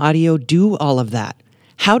Steam Audio do all of that?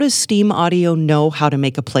 How does Steam Audio know how to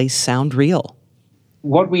make a place sound real?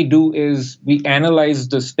 What we do is we analyze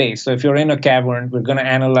the space. So if you're in a cavern, we're going to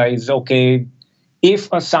analyze, okay, if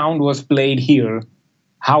a sound was played here,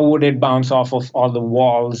 how would it bounce off of all the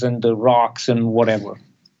walls and the rocks and whatever?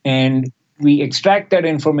 And we extract that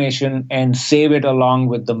information and save it along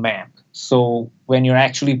with the map. So when you're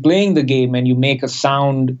actually playing the game and you make a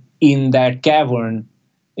sound in that cavern,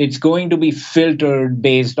 it's going to be filtered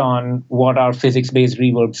based on what our physics-based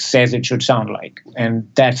reverb says it should sound like. And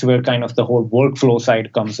that's where kind of the whole workflow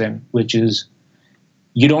side comes in, which is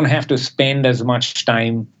you don't have to spend as much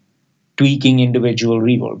time tweaking individual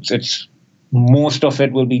reverbs. It's most of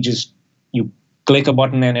it will be just you click a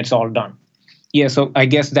button and it's all done. Yeah, so I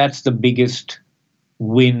guess that's the biggest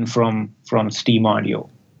win from Steam Audio.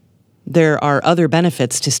 There are other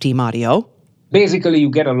benefits to Steam Audio. Basically, you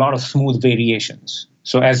get a lot of smooth variations.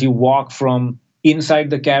 So as you walk from inside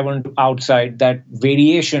the cavern to outside, that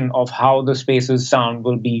variation of how the spaces sound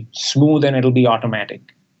will be smooth and it'll be automatic.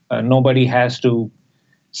 Nobody has to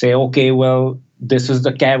say, okay, well, this is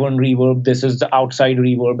the cavern reverb, this is the outside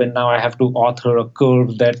reverb, and now I have to author a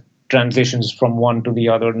curve that transitions from one to the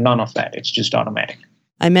other. None of that. It's just automatic.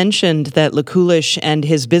 I mentioned that Lukulish and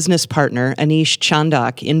his business partner, Anish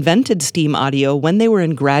Chandak, invented Steam Audio when they were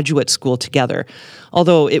in graduate school together,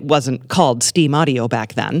 although it wasn't called Steam Audio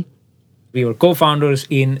back then. We were co-founders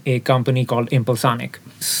in a company called Impulsonic.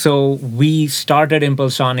 So we started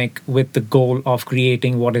Impulsonic with the goal of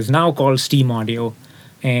creating what is now called Steam Audio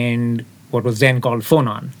and what was then called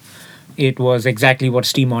Phonon. It was exactly what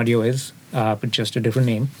Steam Audio is, but just a different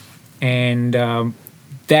name. And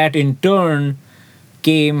that in turn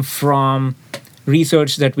came from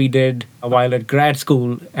research that we did while at grad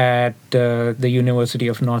school at the University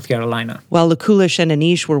of North Carolina. While Lukulish and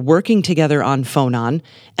Anish were working together on Phonon,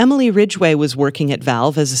 Emily Ridgway was working at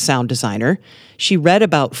Valve as a sound designer. She read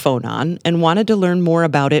about Phonon and wanted to learn more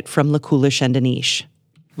about it from Lukulish and Anish.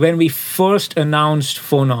 When we first announced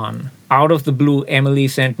Phonon, out of the blue, Emily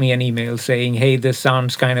sent me an email saying, hey, this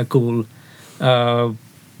sounds kind of cool.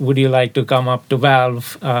 Would you like to come up to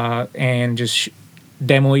Valve and just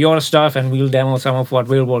demo your stuff, and we'll demo some of what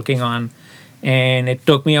we're working on. And it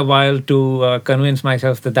took me a while to convince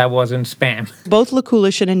myself that wasn't spam. Both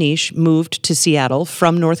Lukulish and Anish moved to Seattle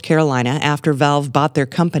from North Carolina after Valve bought their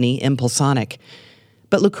company, Impulsonic.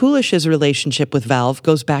 But Lukulish's relationship with Valve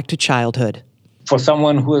goes back to childhood. For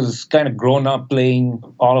someone who has kind of grown up playing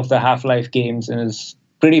all of the Half-Life games and is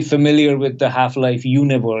pretty familiar with the Half-Life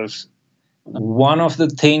universe, one of the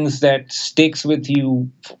things that sticks with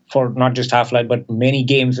you for not just Half-Life, but many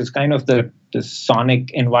games is kind of the sonic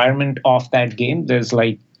environment of that game. There's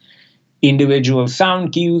like individual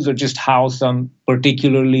sound cues or just how some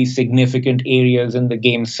particularly significant areas in the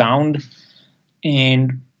game sound.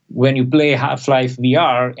 And when you play Half-Life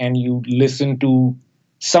VR and you listen to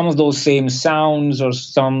some of those same sounds or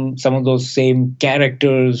some of those same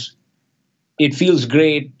characters, it feels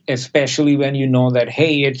great, especially when you know that,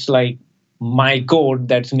 hey, it's like my code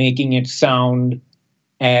that's making it sound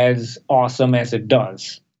as awesome as it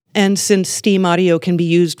does. And since Steam Audio can be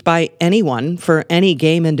used by anyone for any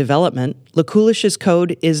game in development, Lukulish's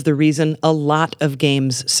code is the reason a lot of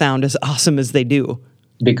games sound as awesome as they do.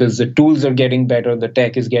 Because the tools are getting better, the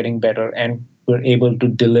tech is getting better, and we're able to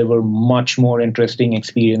deliver much more interesting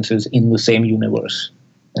experiences in the same universe.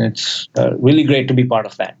 And it's really great to be part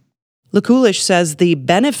of that. Lukulish says the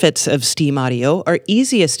benefits of Steam Audio are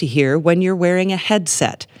easiest to hear when you're wearing a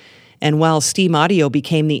headset. And while Steam Audio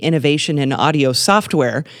became the innovation in audio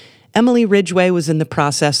software, Emily Ridgway was in the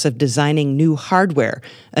process of designing new hardware,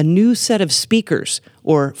 a new set of speakers,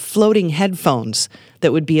 or floating headphones,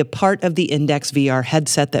 that would be a part of the Index VR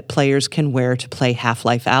headset that players can wear to play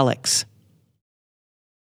Half-Life Alyx.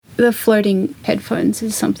 The floating headphones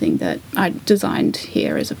is something that I designed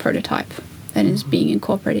here as a prototype and is being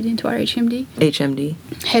incorporated into our HMD. HMD?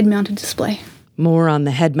 Head-mounted display. More on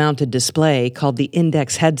the head-mounted display called the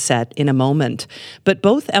Index headset in a moment. But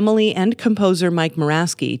both Emily and composer Mike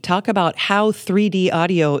Moraski talk about how 3D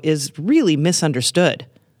audio is really misunderstood.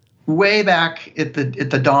 Way back at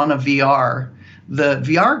the dawn of VR, the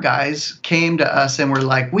VR guys came to us and were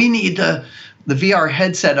like, we need the VR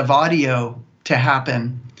headset of audio to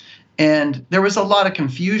happen. And there was a lot of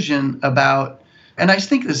confusion about, and I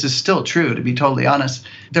think this is still true, to be totally honest,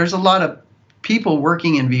 there's a lot of people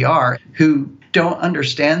working in VR who don't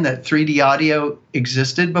understand that 3D audio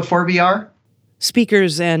existed before VR.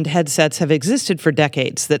 Speakers and headsets have existed for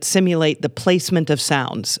decades that simulate the placement of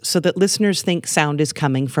sounds so that listeners think sound is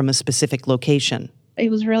coming from a specific location. It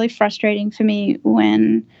was really frustrating for me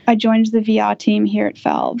when I joined the VR team here at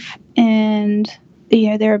Valve. And,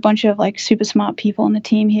 there are a bunch of super smart people on the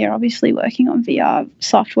team here, obviously working on VR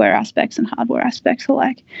software aspects and hardware aspects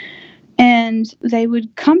alike. And they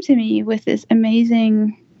would come to me with this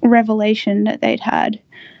amazing revelation that they'd had,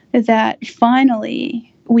 that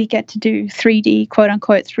finally we get to do 3D, quote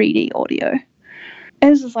unquote, 3D audio.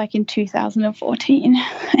 And this was in 2014.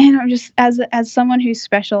 And I'm just, as someone who's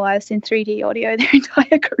specialized in 3D audio their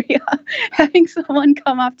entire career, having someone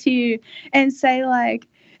come up to you and say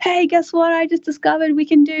hey, guess what? I just discovered we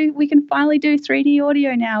can finally do 3D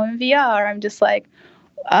audio now in VR. I'm just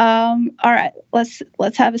all right,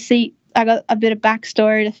 let's have a seat. I got a bit of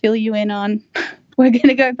backstory to fill you in on. We're going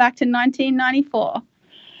to go back to 1994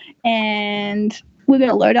 and we're going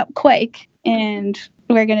to load up Quake and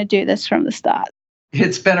we're going to do this from the start.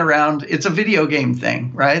 It's been around. It's a video game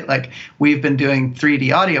thing, right? We've been doing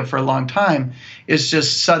 3D audio for a long time. It's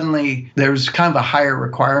just suddenly there's kind of a higher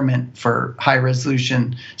requirement for high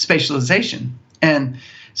resolution spatialization. And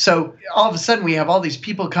so all of a sudden we have all these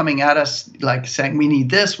people coming at us saying, we need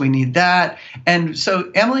this, we need that. And so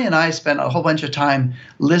Emily and I spent a whole bunch of time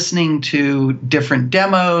listening to different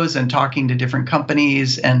demos and talking to different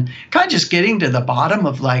companies and kind of just getting to the bottom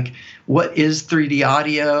of what is 3D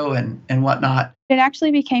audio and whatnot. It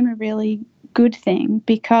actually became a really good thing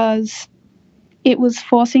because it was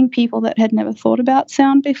forcing people that had never thought about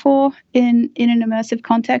sound before in an immersive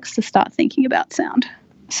context to start thinking about sound.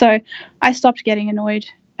 So I stopped getting annoyed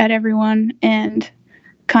at everyone and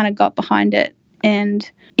kind of got behind it and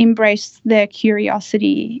embraced their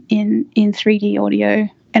curiosity in 3D audio.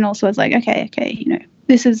 And also was okay,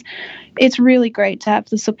 it's really great to have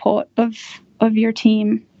the support of your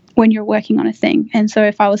team when you're working on a thing. And so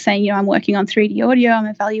if I was saying, I'm working on 3D audio, I'm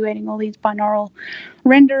evaluating all these binaural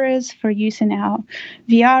renderers for use in our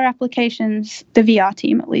VR applications, the VR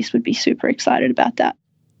team at least would be super excited about that.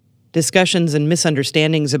 Discussions and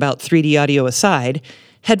misunderstandings about 3D audio aside,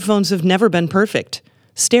 headphones have never been perfect.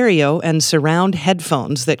 Stereo and surround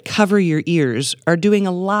headphones that cover your ears are doing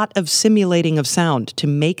a lot of simulating of sound to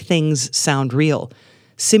make things sound real.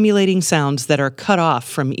 Simulating sounds that are cut off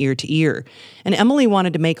from ear to ear. And Emily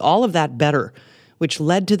wanted to make all of that better, which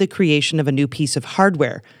led to the creation of a new piece of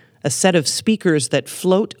hardware, a set of speakers that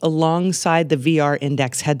float alongside the VR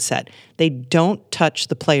Index headset. They don't touch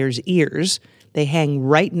the player's ears. They hang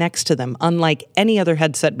right next to them, unlike any other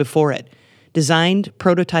headset before it. Designed,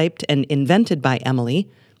 prototyped, and invented by Emily,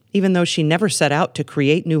 even though she never set out to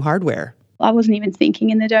create new hardware. I wasn't even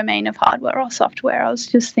thinking in the domain of hardware or software. I was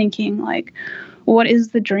just thinking what is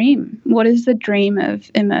the dream? What is the dream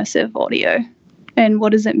of immersive audio? And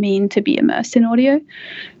what does it mean to be immersed in audio?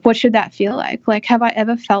 What should that feel like? Have I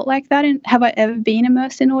ever felt like that? And have I ever been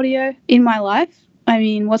immersed in audio in my life?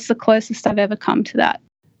 What's the closest I've ever come to that?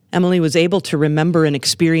 Emily was able to remember an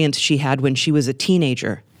experience she had when she was a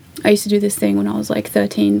teenager. I used to do this thing when I was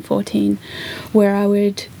 13, 14, where I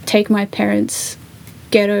would take my parents'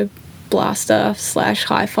 ghetto blaster /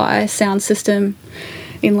 hi-fi sound system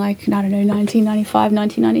in 1995,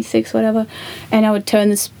 1996, whatever, and I would turn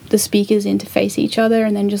the speakers in to face each other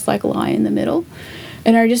and then just lie in the middle.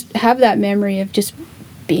 And I just have that memory of just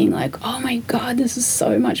being oh my God, this is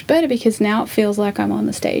so much better, because now it feels like I'm on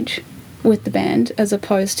the stage with the band as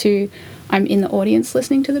opposed to I'm in the audience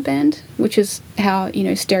listening to the band, which is how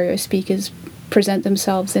stereo speakers present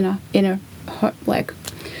themselves in a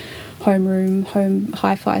homeroom, home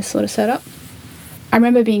hi-fi sort of setup. I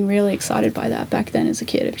remember being really excited by that back then as a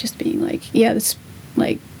kid, of just being this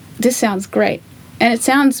sounds great, and it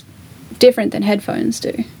sounds different than headphones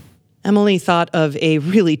do. Emily thought of a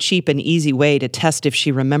really cheap and easy way to test if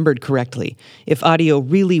she remembered correctly, if audio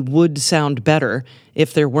really would sound better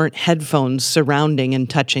if there weren't headphones surrounding and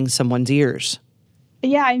touching someone's ears.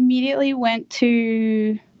 Yeah, I immediately went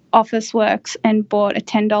to Officeworks and bought a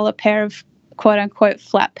 $10 pair of quote-unquote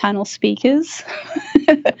flat panel speakers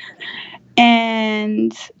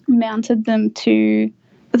and mounted them to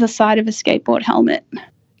the side of a skateboard helmet.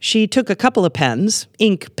 She took a couple of pens,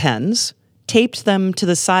 ink pens, taped them to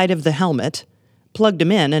the side of the helmet, plugged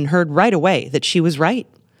them in, and heard right away that she was right.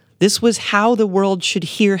 This was how the world should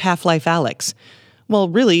hear Half-Life Alyx. Well,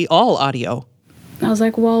 really, all audio. I was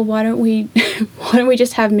like, well, why don't we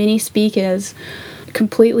just have mini speakers,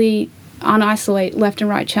 completely unisolate left and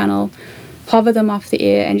right channel, hover them off the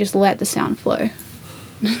ear, and just let the sound flow.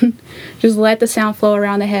 Just let the sound flow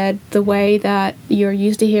around the head the way that you're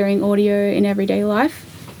used to hearing audio in everyday life.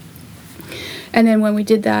 And then when we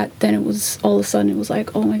did that, then it was all of a sudden it was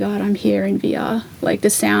like, oh my God, I'm here in VR. Like the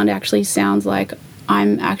sound actually sounds like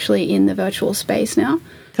I'm actually in the virtual space now.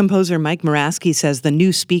 Composer Mike Moraski says the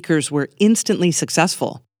new speakers were instantly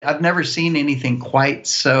successful. I've never seen anything quite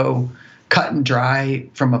so cut and dry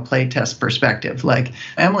from a playtest perspective. Like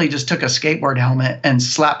Emily just took a skateboard helmet and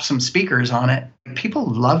slapped some speakers on it. People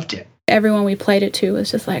loved it. Everyone we played it to was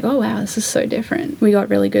just like, oh wow, this is so different. We got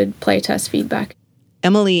really good playtest feedback.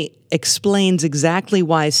 Emily explains exactly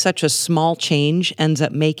why such a small change ends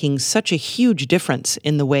up making such a huge difference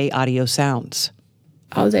in the way audio sounds.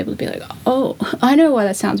 I was able to be like, oh, I know why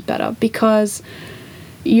that sounds better, because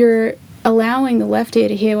you're allowing the left ear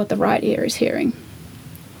to hear what the right ear is hearing.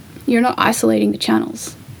 You're not isolating the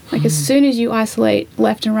channels. Like as soon as you isolate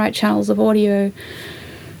left and right channels of audio,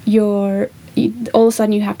 all of a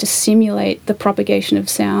sudden you have to simulate the propagation of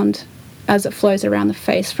sound as it flows around the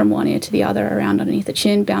face from one ear to the other, around underneath the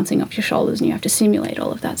chin, bouncing off your shoulders, and you have to simulate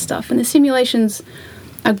all of that stuff. And the simulations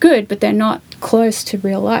are good, but they're not close to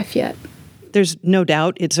real life yet. There's no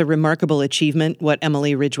doubt it's a remarkable achievement what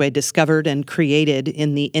Emily Ridgway discovered and created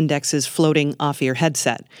in the Index's floating off-ear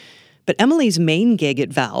headset. But Emily's main gig at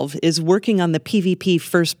Valve is working on the PvP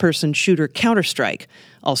first-person shooter Counter-Strike,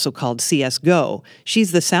 also called CSGO.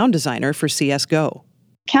 She's the sound designer for CSGO.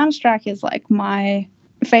 Counter-Strike is like my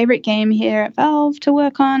favorite game here at Valve to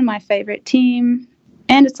work on, my favorite team,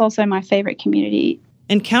 and it's also my favorite community.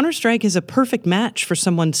 And Counter-Strike is a perfect match for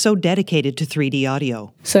someone so dedicated to 3D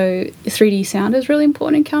audio. So 3D sound is really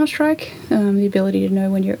important in Counter-Strike, the ability to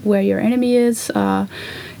know where your enemy is,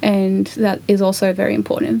 and that is also very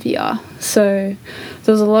important in VR. So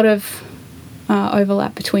there's a lot of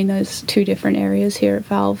overlap between those two different areas here at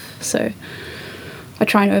Valve. So I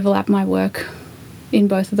try and overlap my work in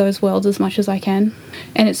both of those worlds as much as I can.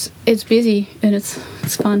 And it's busy and it's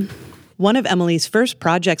fun. One of Emily's first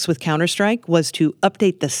projects with Counter-Strike was to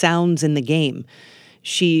update the sounds in the game.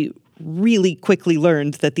 She really quickly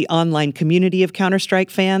learned that the online community of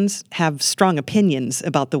Counter-Strike fans have strong opinions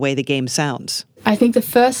about the way the game sounds. I think the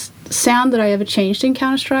first sound that I ever changed in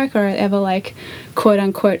Counter-Strike, or I ever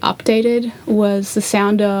quote-unquote updated, was the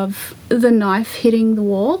sound of the knife hitting the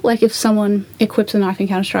wall. Like if someone equips a knife in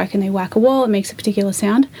Counter-Strike and they whack a wall, it makes a particular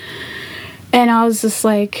sound. And I was just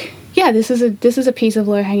like, yeah, this is a piece of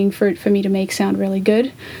low-hanging fruit for me to make sound really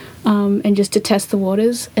good, and just to test the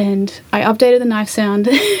waters. And I updated the knife sound,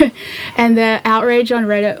 and the outrage on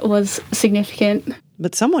Reddit was significant.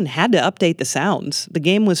 But someone had to update the sounds. The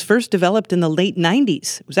game was first developed in the late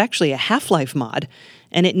 90s. It was actually a Half-Life mod,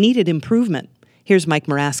 and it needed improvement. Here's Mike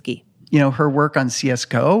Moraski. You know, her work on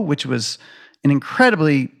CSGO, which was an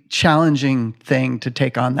incredibly challenging thing to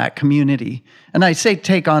take on that community. And I say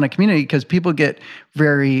take on a community because people get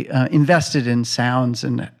very invested in sounds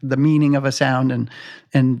and the meaning of a sound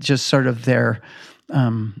and just sort of their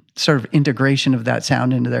sort of integration of that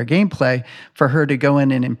sound into their gameplay. For her to go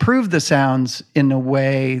in and improve the sounds in a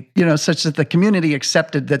way, you know, such that the community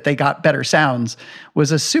accepted that they got better sounds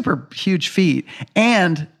was a super huge feat.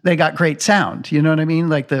 And they got great sound. You know what I mean?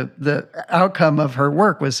 Like the outcome of her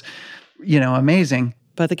work was, you know, amazing.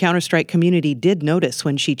 But the Counter-Strike community did notice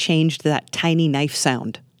when she changed that tiny knife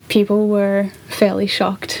sound. People were fairly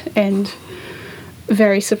shocked and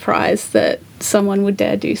very surprised that someone would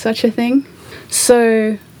dare do such a thing.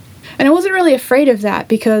 So, and I wasn't really afraid of that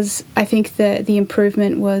because I think that the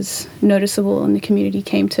improvement was noticeable and the community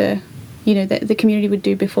came to, you know, the community would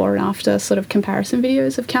do before and after sort of comparison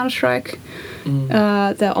videos of Counter-Strike,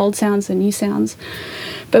 the old sounds and new sounds.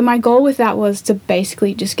 But my goal with that was to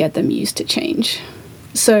basically just get them used to change.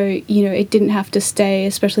 So, you know, it didn't have to stay,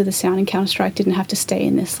 especially the sound in Counter-Strike didn't have to stay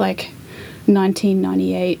in this like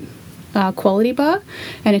 1998 quality bar,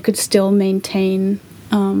 and it could still maintain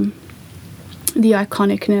the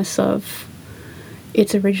iconicness of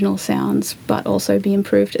its original sounds, but also be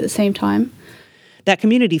improved at the same time. That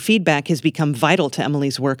community feedback has become vital to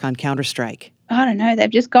Emily's work on Counter-Strike. I don't know, they've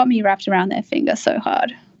just got me wrapped around their finger so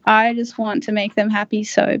hard. I just want to make them happy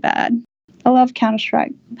so bad. I love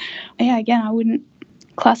Counter-Strike. Yeah, again, I wouldn't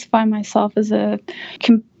classify myself as a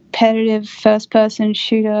competitive first-person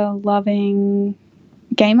shooter loving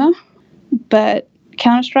gamer, but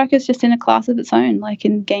Counter-Strike is just in a class of its own, like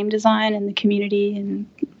in game design and the community, and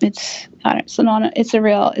it's an honor. It's a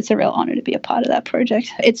real honor to be a part of that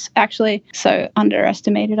project. It's actually so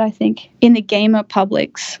underestimated, I think, in the gamer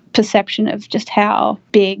public's perception of just how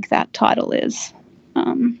big that title is.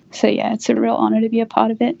 So yeah, it's a real honor to be a part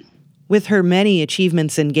of it. With her many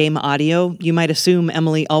achievements in game audio, you might assume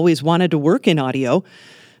Emily always wanted to work in audio.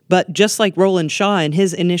 But just like Roland Shaw and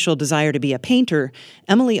his initial desire to be a painter,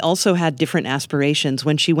 Emily also had different aspirations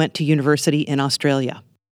when she went to university in Australia.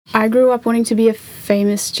 I grew up wanting to be a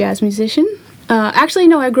famous jazz musician. I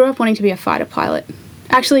grew up wanting to be a fighter pilot.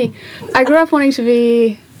 Actually, I grew up wanting to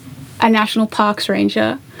be a national parks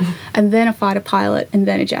ranger, and then a fighter pilot, and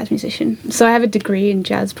then a jazz musician. So I have a degree in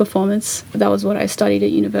jazz performance. That was what I studied at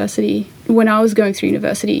university. When I was going through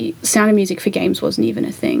university, sound and music for games wasn't even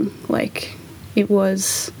a thing. Like, it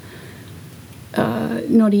was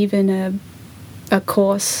not even a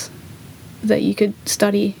course that you could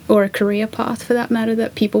study, or a career path for that matter,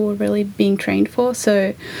 that people were really being trained for.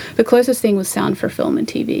 So the closest thing was sound for film and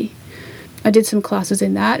TV. I did some classes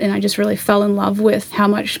in that, and I just really fell in love with how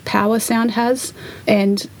much power sound has.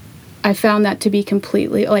 And I found that to be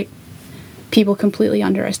people completely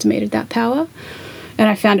underestimated that power. And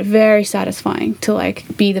I found it very satisfying to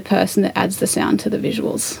be the person that adds the sound to the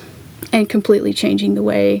visuals, and completely changing the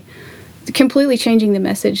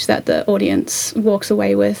message that the audience walks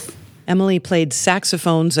away with. Emily played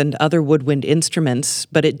saxophones and other woodwind instruments,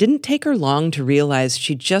 but it didn't take her long to realize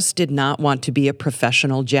she just did not want to be a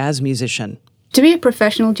professional jazz musician. To be a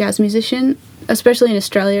professional jazz musician, especially in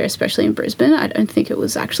Australia, especially in Brisbane, I don't think it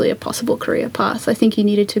was actually a possible career path. I think you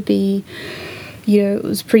needed to be, it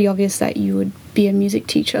was pretty obvious that you would be a music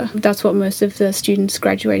teacher. That's what most of the students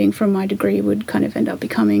graduating from my degree would kind of end up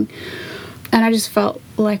becoming. And I just felt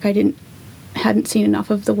like I hadn't seen enough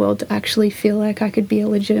of the world to actually feel like I could be a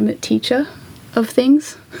legitimate teacher of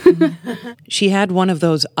things. She had one of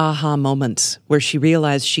those aha moments where she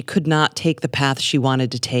realized she could not take the path she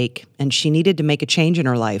wanted to take, and she needed to make a change in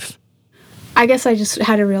her life. I guess I just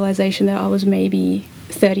had a realization that I was maybe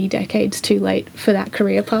 30 decades too late for that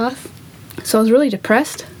career path. So I was really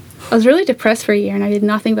depressed. I was really depressed for a year, and I did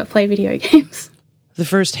nothing but play video games. The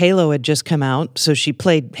first Halo had just come out, so she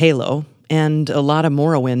played Halo and a lot of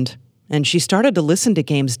Morrowind. And she started to listen to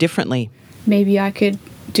games differently. Maybe I could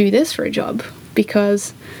do this for a job,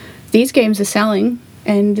 because these games are selling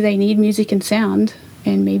and they need music and sound,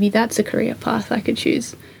 and maybe that's a career path I could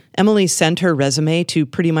choose. Emily sent her resume to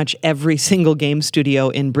pretty much every single game studio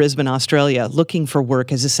in Brisbane, Australia, looking for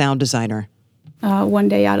work as a sound designer. One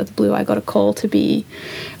day out of the blue, I got a call to be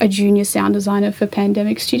a junior sound designer for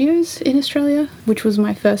Pandemic Studios in Australia, which was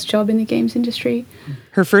my first job in the games industry.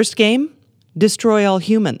 Her first game, Destroy All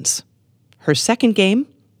Humans. Her second game,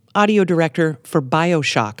 audio director for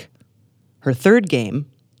BioShock. Her third game,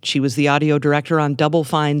 she was the audio director on Double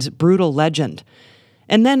Fine's Brutal Legend.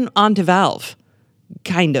 And then on to Valve.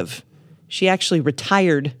 Kind of. She actually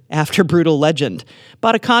retired after Brutal Legend,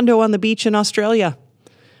 bought a condo on the beach in Australia.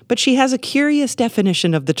 But she has a curious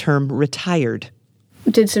definition of the term retired.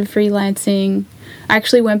 Did some freelancing. I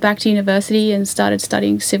actually went back to university and started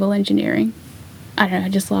studying civil engineering. I don't know, I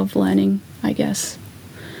just love learning, I guess.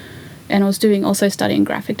 And I was also studying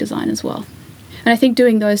graphic design as well. And I think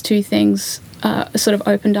doing those two things sort of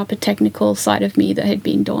opened up a technical side of me that had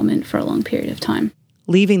been dormant for a long period of time.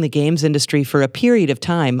 Leaving the games industry for a period of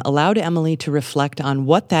time allowed Emily to reflect on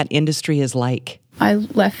what that industry is like. I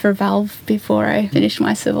left for Valve before I finished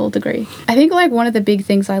my civil degree. I think one of the big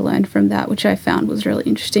things I learned from that, which I found was really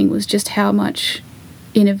interesting, was just how much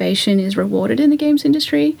innovation is rewarded in the games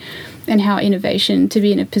industry, and how innovation, to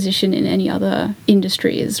be in a position in any other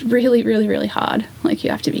industry, is really, really, really hard. You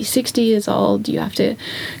have to be 60 years old, you have to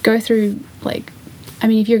go through,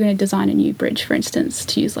 if you're going to design a new bridge, for instance,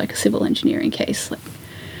 to use a civil engineering case,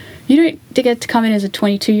 you don't get to come in as a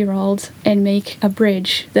 22-year-old and make a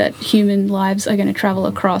bridge that human lives are going to travel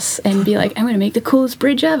across and be like, I'm going to make the coolest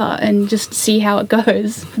bridge ever, and just see how it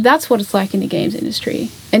goes. That's what it's like in the games industry.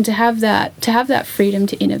 And to have that freedom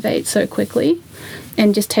to innovate so quickly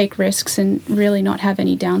and just take risks and really not have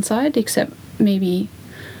any downside, except maybe,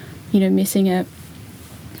 missing a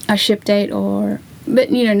ship date but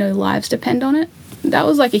no lives depend on it. That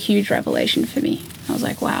was a huge revelation for me. I was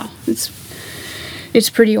like, wow, it's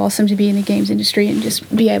pretty awesome to be in the games industry and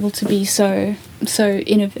just be able to be so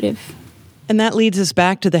innovative. And that leads us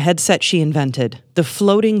back to the headset she invented, the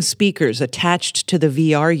floating speakers attached to the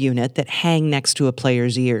VR unit that hang next to a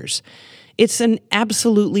player's ears. It's an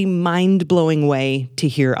absolutely mind-blowing way to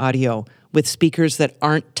hear audio, with speakers that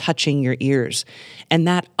aren't touching your ears. And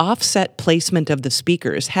that offset placement of the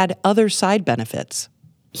speakers had other side benefits.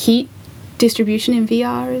 Heat distribution in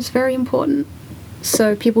VR is very important.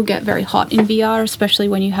 So people get very hot in VR, especially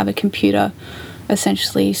when you have a computer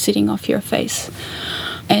essentially sitting off your face.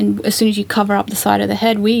 And as soon as you cover up the side of the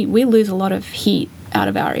head, we lose a lot of heat out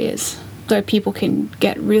of our ears. So people can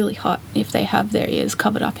get really hot if they have their ears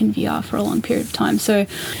covered up in VR for a long period of time. So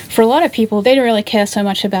for a lot of people, they don't really care so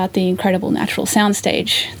much about the incredible natural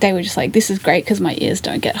soundstage. They were just like, this is great because my ears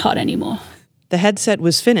don't get hot anymore. The headset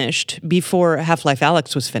was finished before Half-Life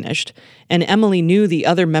Alyx was finished, and Emily knew the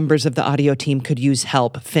other members of the audio team could use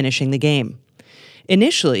help finishing the game.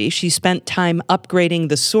 Initially, she spent time upgrading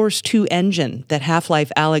the Source 2 engine that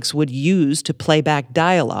Half-Life Alyx would use to play back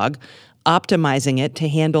dialogue, optimizing it to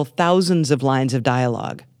handle thousands of lines of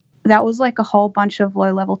dialogue. That was like a whole bunch of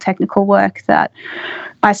low-level technical work that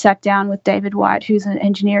I sat down with David White, who's an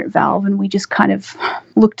engineer at Valve, and we just kind of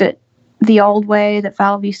looked at the old way that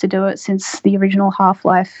Valve used to do it since the original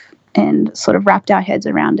Half-Life and sort of wrapped our heads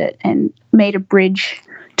around it and made a bridge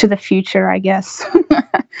to the future, I guess,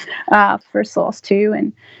 for Source 2.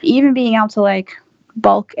 And even being able to like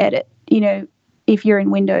bulk edit, if you're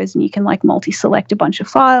in Windows and you can like multi-select a bunch of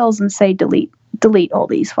files and say delete all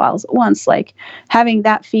these files at once, like having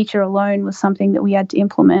that feature alone was something that we had to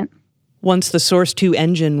implement. Once the Source 2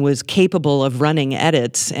 engine was capable of running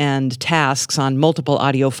edits and tasks on multiple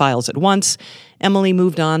audio files at once, Emily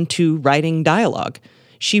moved on to writing dialogue.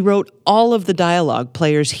 She wrote all of the dialogue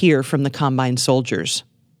players hear from the Combine soldiers.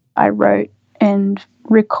 I wrote and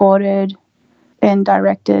recorded and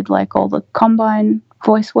directed like all the Combine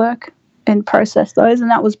voice work and processed those,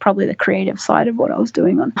 and that was probably the creative side of what I was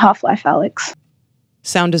doing on Half-Life Alyx.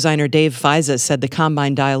 Sound designer Dave Fiza said the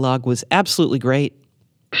Combine dialogue was absolutely great.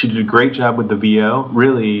 She did a great job with the VO,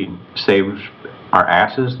 really saved our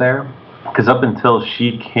asses there. Because up until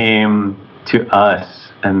she came to us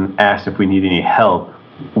and asked if we need any help,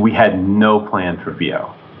 we had no plan for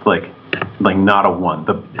VO. Like not a one.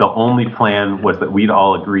 The only plan was that we'd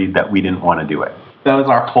all agreed that we didn't want to do it. That was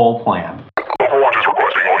our whole plan. Overwatch is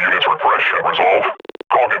requesting all units refresh and resolve.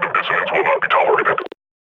 Cognitive dissonance will not be tolerated.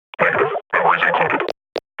 Negative. Memories included.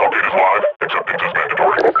 Update is live. Acceptance is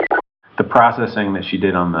mandatory. The processing that she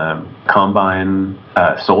did on the Combine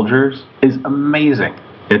soldiers is amazing.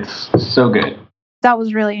 It's so good. That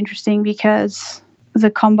was really interesting because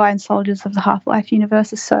the Combine soldiers of the Half-Life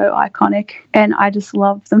universe are so iconic, and I just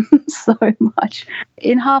love them so much.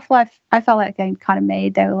 In Half-Life, I felt like they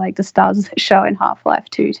were like the stars of the show in Half-Life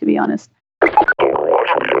 2, to be honest.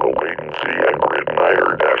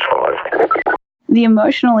 The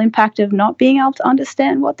emotional impact of not being able to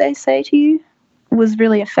understand what they say to you was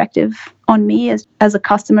really effective on me as a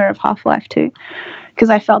customer of Half-Life 2, because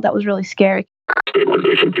I felt that was really scary.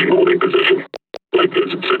 Stabilization team holding position.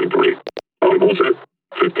 Actives in 7-3. Audible set.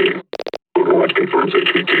 15. Overwatch confirms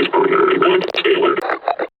HVT is primary 1. Stay alert.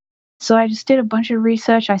 So I just did a bunch of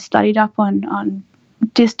research. I studied up on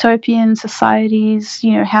dystopian societies,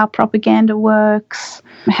 how propaganda works,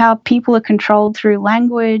 how people are controlled through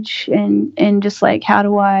language, and just like how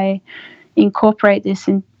do I incorporate this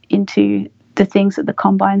into the things that the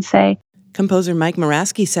Combine say. Composer Mike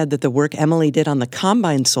Moraski said that the work Emily did on the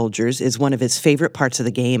Combine soldiers is one of his favorite parts of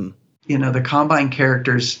the game. The Combine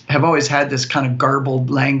characters have always had this kind of garbled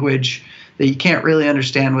language that you can't really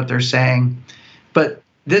understand what they're saying. But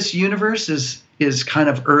this universe is kind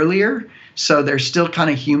of earlier, so they're still kind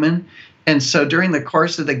of human. And so during the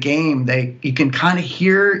course of the game, you can kind of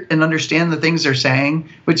hear and understand the things they're saying,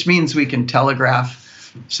 which means we can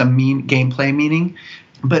telegraph some gameplay meaning.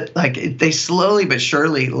 But they slowly but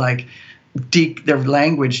surely their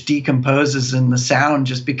language decomposes and the sound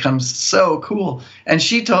just becomes so cool. And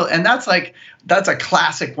that's a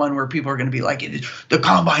classic one where people are going to be like, the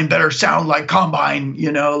Combine better sound like Combine,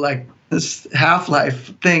 like this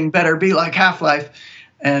Half-Life thing better be like Half-Life.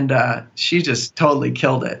 And she just totally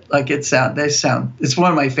killed it. It's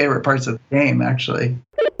one of my favorite parts of the game, actually.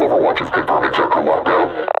 Overwatch is confirming circle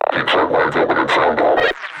lockdown. Keep sight lines open and sound off.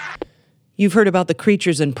 You've heard about the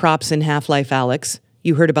creatures and props in Half-Life Alyx.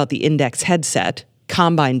 You heard about the Index headset,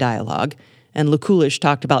 Combine dialogue, and Lukulish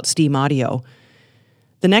talked about Steam Audio.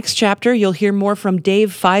 The next chapter, you'll hear more from Dave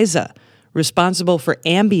Fiza, responsible for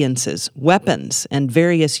ambiences, weapons, and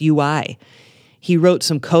various UI. He wrote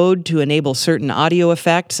some code to enable certain audio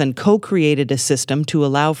effects and co-created a system to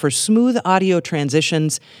allow for smooth audio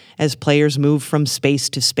transitions as players move from space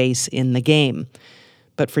to space in the game.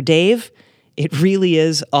 But for Dave, it really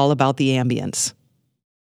is all about the ambience.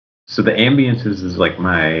 So the ambiences is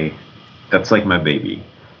that's like my baby.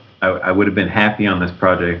 I would have been happy on this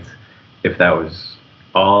project if that was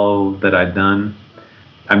all that I'd done.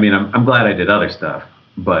 I mean, I'm glad I did other stuff,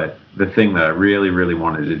 but the thing that I really, really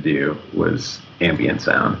wanted to do was ambient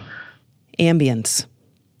sound. Ambience.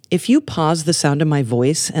 If you pause the sound of my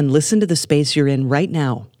voice and listen to the space you're in right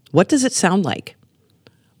now, what does it sound like?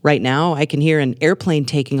 Right now, I can hear an airplane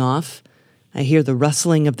taking off. I hear the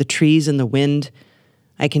rustling of the trees in the wind.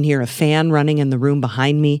 I can hear a fan running in the room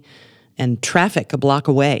behind me and traffic a block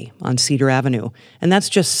away on Cedar Avenue. And that's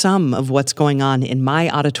just some of what's going on in my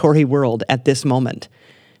auditory world at this moment.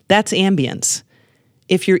 That's ambience.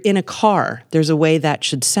 If you're in a car, there's a way that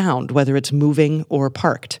should sound, whether it's moving or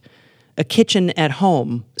parked. A kitchen at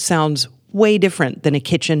home sounds way different than a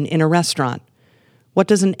kitchen in a restaurant. What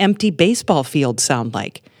does an empty baseball field sound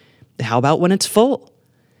like? How about when it's full?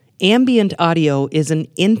 Ambient audio is an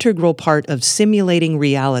integral part of simulating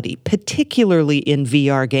reality, particularly in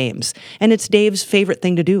VR games, and it's Dave's favorite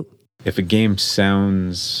thing to do. If a game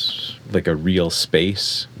sounds like a real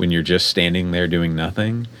space when you're just standing there doing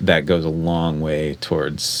nothing, that goes a long way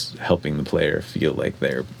towards helping the player feel like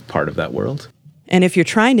they're part of that world. And if you're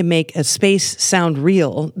trying to make a space sound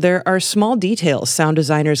real, there are small details sound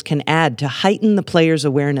designers can add to heighten the player's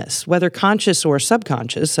awareness, whether conscious or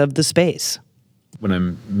subconscious, of the space. When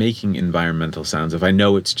I'm making environmental sounds, if I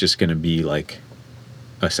know it's just going to be like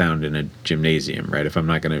a sound in a gymnasium, right? If I'm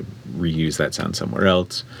not going to reuse that sound somewhere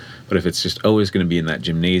else, but if it's just always going to be in that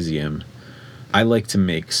gymnasium, I like to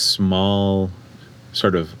make small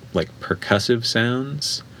sort of like percussive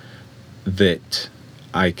sounds that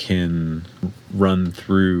I can run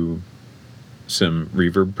through some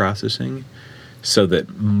reverb processing so that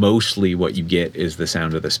mostly what you get is the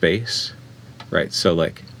sound of the space, right? So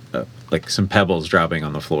like some pebbles dropping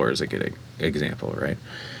on the floor is a good example, right?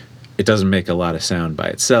 It doesn't make a lot of sound by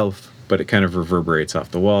itself, but it kind of reverberates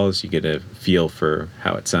off the walls. You get a feel for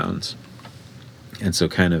how it sounds. And so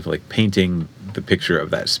kind of like painting the picture of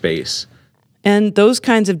that space. And those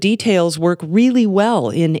kinds of details work really well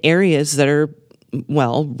in areas that are,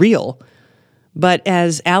 well, real. But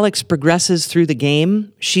as Alex progresses through the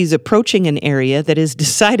game, she's approaching an area that is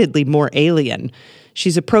decidedly more alien.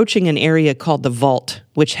 She's approaching an area called the Vault,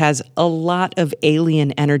 which has a lot of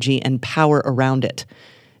alien energy and power around it.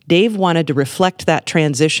 Dave wanted to reflect that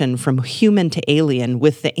transition from human to alien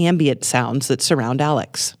with the ambient sounds that surround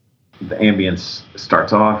Alex. The ambience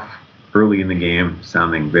starts off early in the game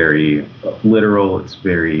sounding very literal. It's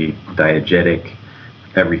very diegetic.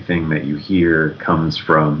 Everything that you hear comes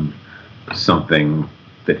from something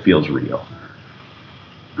that feels real.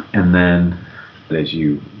 And then as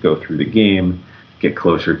you go through the game, get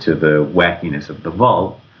closer to the wackiness of the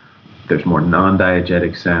vault, there's more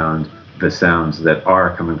non-diegetic sound. The sounds that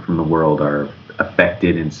are coming from the world are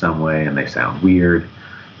affected in some way and they sound weird.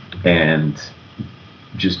 And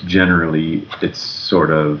just generally, it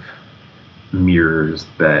sort of mirrors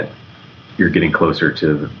that you're getting closer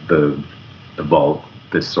to the vault,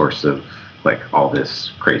 this source of like all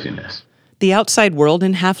this craziness. The outside world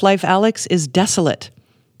in Half-Life Alyx is desolate,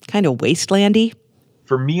 kind of wastelandy.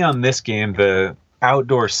 For me on this game, the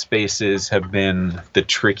outdoor spaces have been the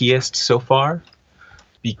trickiest so far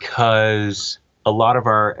because a lot of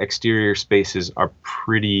our exterior spaces are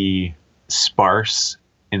pretty sparse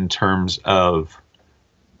in terms of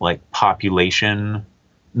like population,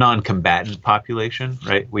 non-combatant population,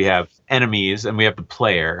 right? We have enemies and we have the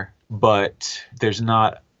player, but there's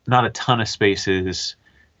not a ton of spaces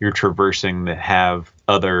you're traversing that have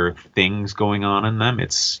other things going on in them.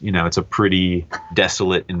 It's, it's a pretty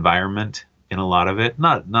desolate environment in a lot of it,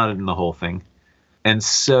 not in the whole thing. And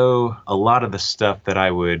so a lot of the stuff that I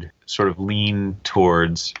would sort of lean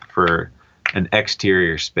towards for an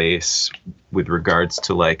exterior space with regards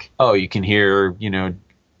to like, oh, you can hear,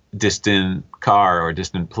 distant car or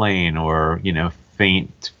distant plane or,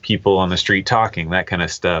 faint people on the street talking, that kind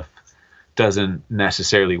of stuff doesn't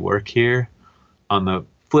necessarily work here. On the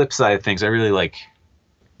flip side of things, I really like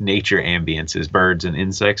nature ambiences, birds and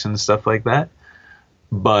insects and stuff like that.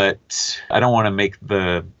 But I don't want to make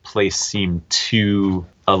the place seem too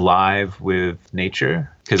alive with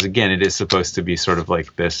nature. Because again, it is supposed to be sort of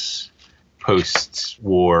like this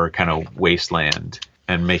post-war kind of wasteland.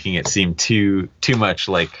 And making it seem too much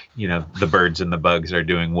like, the birds and the bugs are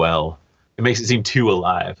doing well. It makes it seem too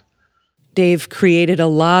alive. Dave created a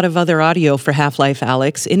lot of other audio for Half-Life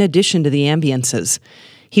Alyx in addition to the ambiences.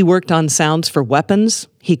 He worked on sounds for weapons.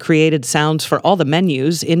 He created sounds for all the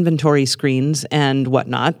menus, inventory screens, and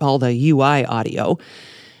whatnot, all the UI audio.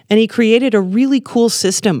 And he created a really cool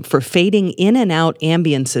system for fading in and out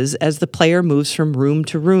ambiences as the player moves from room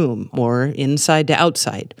to room or inside to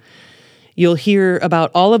outside. You'll hear about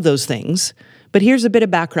all of those things, but here's a bit of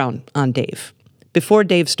background on Dave. Before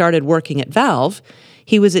Dave started working at Valve,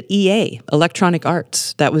 he was at EA, Electronic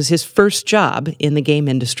Arts. That was his first job in the game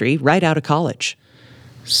industry right out of college.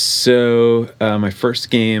 So my first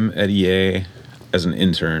game at EA as an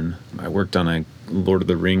intern, I worked on a Lord of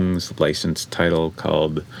the Rings licensed title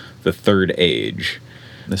called The Third Age.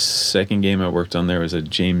 The second game I worked on there was a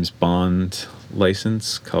James Bond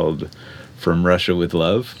license called From Russia with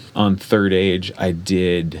Love. On Third Age, I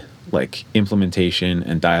did like implementation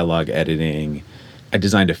and dialogue editing. I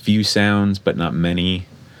designed a few sounds, but not many.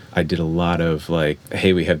 I did a lot of like,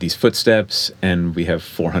 hey, we have these footsteps and we have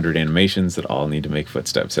 400 animations that all need to make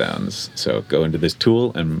footstep sounds. So go into this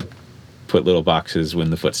tool and put little boxes when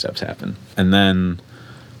the footsteps happen. And then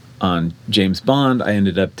on James Bond, I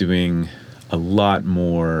ended up doing a lot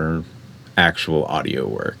more actual audio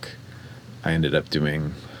work. I ended up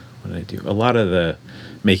doing, what did I do? A lot of the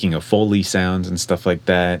making of Foley sounds and stuff like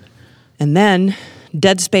that. And then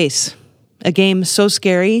Dead Space, a game so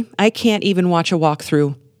scary, I can't even watch a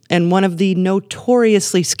walkthrough. And one of the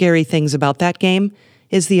notoriously scary things about that game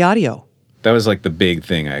is the audio. That was like the big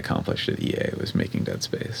thing I accomplished at EA, was making Dead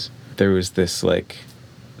Space. There was this like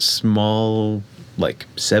small, like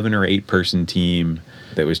 7 or 8 person team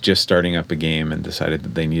that was just starting up a game and decided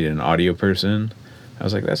that they needed an audio person. I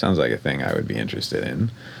was like, that sounds like a thing I would be interested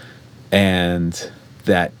in. And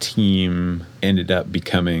that team ended up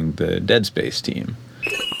becoming the Dead Space team.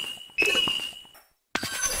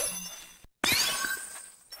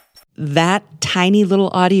 That tiny little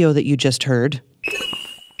audio that you just heard,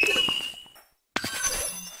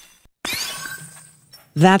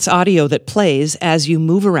 that's audio that plays as you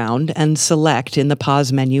move around and select in the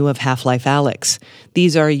pause menu of Half-Life Alyx.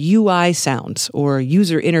 These are UI sounds, or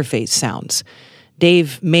user interface sounds.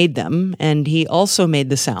 Dave made them, and he also made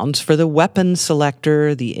the sounds for the weapon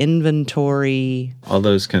selector, the inventory. All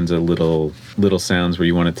those kinds of little sounds where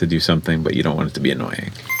you want it to do something, but you don't want it to be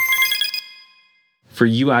annoying. For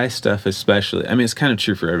UI stuff especially, I mean, it's kind of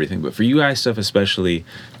true for everything, but for UI stuff especially,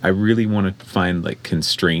 I really want to find like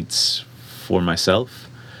constraints for myself.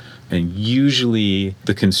 And usually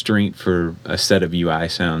the constraint for a set of UI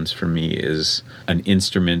sounds for me is an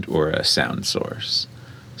instrument or a sound source.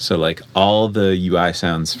 So like all the UI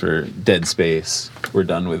sounds for Dead Space were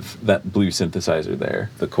done with that blue synthesizer there,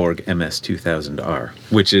 the Korg MS-2000R,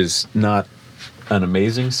 which is not an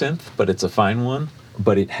amazing synth, but it's a fine one,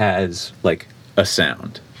 but it has like a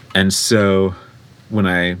sound. And so when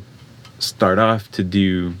I start off to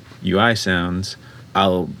do UI sounds,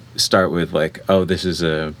 I'll start with like, oh, this is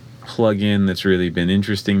a plugin that's really been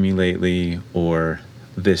interesting me lately, or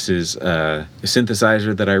this is a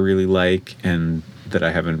synthesizer that I really like and that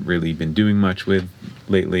I haven't really been doing much with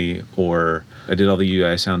lately, or I did all the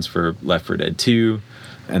UI sounds for Left 4 Dead 2,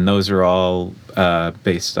 and those are all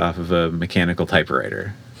based off of a mechanical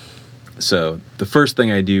typewriter. So the first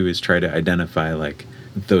thing I do is try to identify like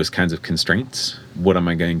those kinds of constraints. What am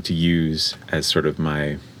I going to use as sort of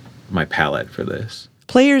my palette for this?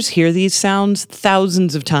 Players hear these sounds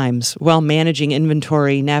thousands of times while managing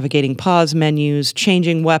inventory, navigating pause menus,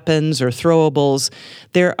 changing weapons or throwables.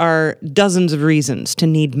 There are dozens of reasons to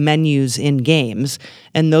need menus in games,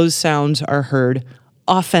 and those sounds are heard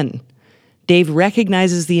often. Dave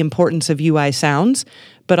recognizes the importance of UI sounds,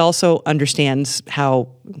 but also understands how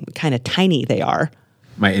kind of tiny they are.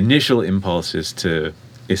 My initial impulse is to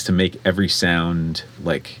make every sound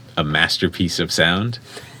like a masterpiece of sound.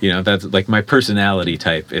 You know, that's like my personality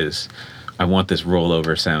type is I want this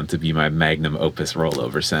rollover sound to be my magnum opus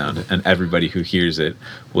rollover sound, and everybody who hears it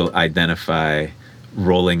will identify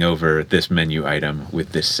rolling over this menu item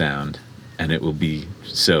with this sound, and it will be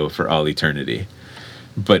so for all eternity.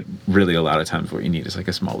 But really a lot of times what you need is like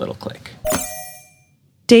a small little click.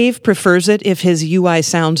 Dave prefers it if his UI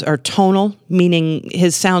sounds are tonal, meaning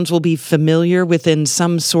his sounds will be familiar within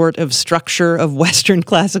some sort of structure of Western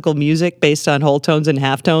classical music based on whole tones and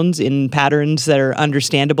halftones in patterns that are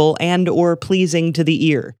understandable and or pleasing to the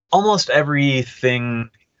ear. Almost everything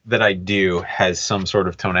that I do has some sort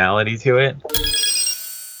of tonality to it.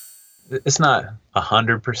 It's not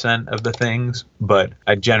 100% of the things, but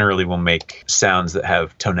I generally will make sounds that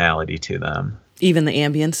have tonality to them. Even the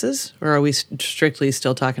ambiences? Or are we strictly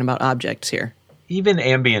still talking about objects here? Even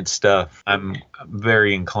ambient stuff, I'm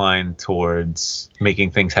very inclined towards making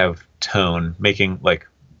things have tone, making like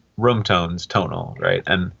room tones tonal, right?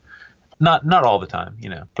 And not all the time, you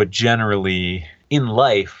know, but generally in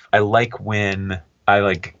life, I like when I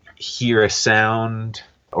like hear a sound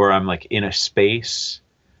or I'm like in a space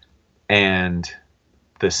and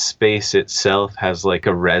the space itself has like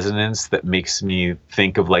a resonance that makes me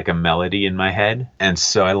think of like a melody in my head. And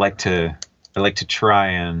so I like to try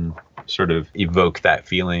and sort of evoke that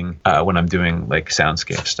feeling when I'm doing like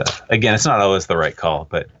soundscape stuff. Again, it's not always the right call,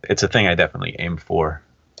 but it's a thing I definitely aim for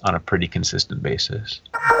on a pretty consistent basis.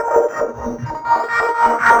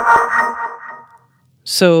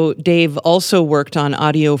 So Dave also worked on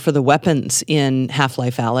audio for the weapons in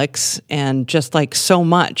Half-Life Alyx, and just like so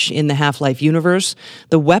much in the Half-Life universe,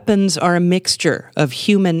 the weapons are a mixture of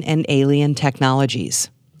human and alien technologies.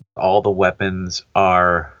 All the weapons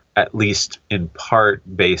are, at least in part,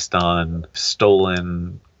 based on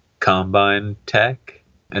stolen Combine tech.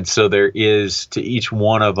 And so there is, to each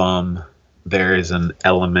one of them, there is an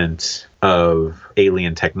element of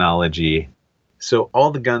alien technology. So all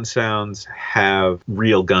the gun sounds have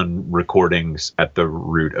real gun recordings at the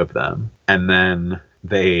root of them. And then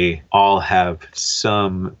they all have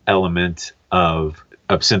some element of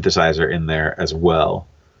synthesizer in there as well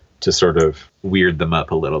to sort of weird them up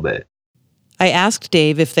a little bit. I asked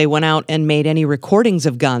Dave if they went out and made any recordings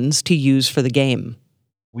of guns to use for the game.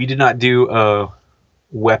 We did not do a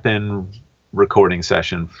weapon recording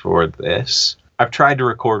session for this. I've tried to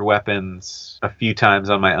record weapons a few times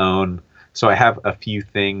on my own. So I have a few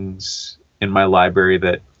things in my library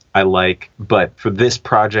that I like, but for this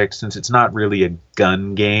project, since it's not really a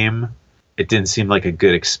gun game, it didn't seem like a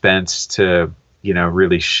good expense to,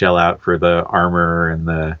 really shell out for the armor and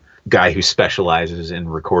the guy who specializes in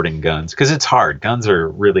recording guns. Because it's hard. Guns are a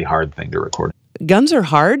really hard thing to record. Guns are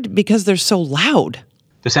hard because they're so loud.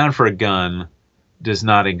 The sound for a gun does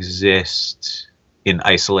not exist in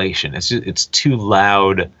isolation. It's too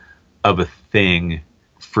loud of a thing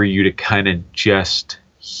for you to kind of just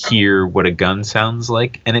hear what a gun sounds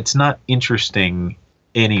like. And it's not interesting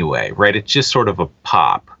anyway, right? It's just sort of a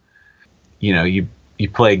pop. You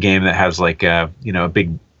play a game that has like a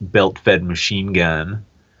big belt-fed machine gun,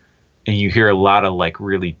 and you hear a lot of like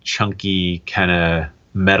really chunky kind of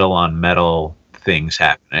metal on metal things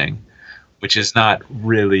happening, which is not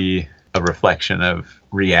really a reflection of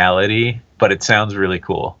reality, but it sounds really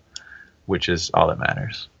cool, which is all that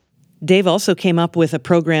matters. Dave also came up with a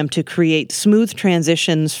program to create smooth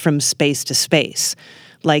transitions from space to space.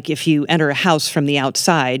 Like if you enter a house from the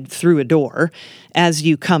outside through a door, as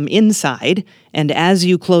you come inside, and as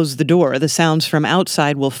you close the door, the sounds from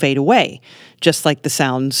outside will fade away, just like the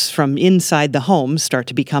sounds from inside the home start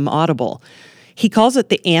to become audible. He calls it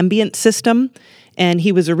the ambient system, and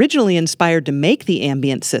he was originally inspired to make the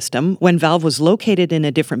ambient system when Valve was located in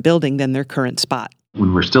a different building than their current spot.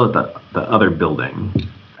 When we're still at the other building,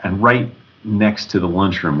 and right next to the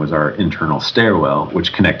lunchroom was our internal stairwell,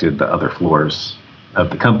 which connected the other floors of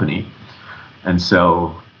the company. And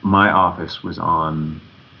so my office was on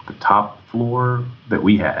the top floor that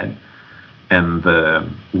we had, and the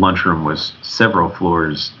lunchroom was several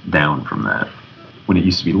floors down from that. When it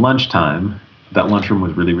used to be lunchtime, that lunchroom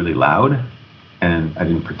was really, really loud, and I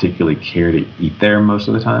didn't particularly care to eat there most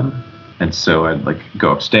of the time. And so I'd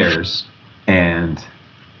go upstairs, and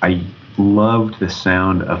I loved the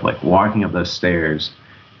sound of walking up those stairs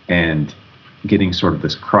and getting sort of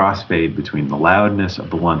this crossfade between the loudness of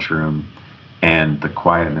the lunchroom and the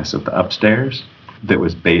quietness of the upstairs that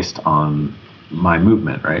was based on my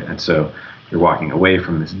movement, right? And so you're walking away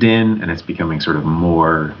from this din, and it's becoming sort of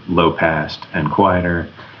more low-passed and quieter,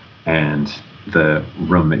 and the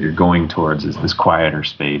room that you're going towards is this quieter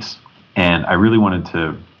space. And I really wanted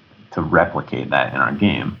to replicate that in our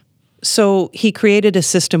game. So he created a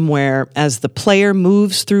system where, as the player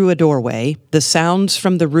moves through a doorway, the sounds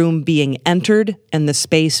from the room being entered and the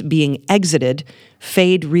space being exited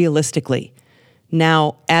fade realistically.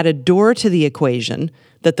 Now, add a door to the equation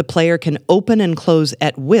that the player can open and close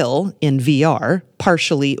at will in VR,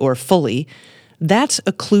 partially or fully. That's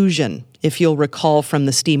occlusion, if you'll recall from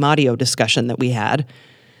the Steam Audio discussion that we had.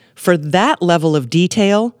 For that level of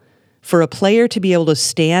detail, for a player to be able to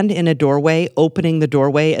stand in a doorway, opening the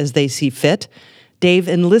doorway as they see fit, Dave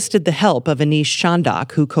enlisted the help of Anish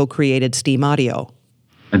Chandak, who co-created Steam Audio.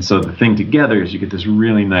 And so the thing together is you get this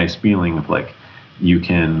really nice feeling of you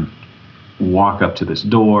can walk up to this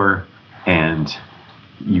door and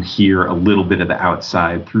you hear a little bit of the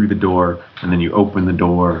outside through the door, and then you open the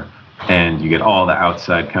door and you get all the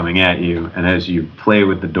outside coming at you. And as you play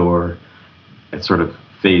with the door, it sort of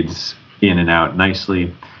fades in and out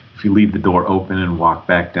nicely. If you leave the door open and walk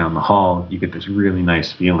back down the hall, you get this really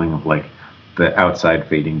nice feeling of the outside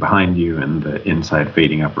fading behind you and the inside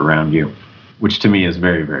fading up around you, which to me is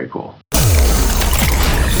very, very cool.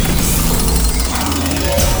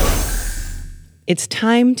 It's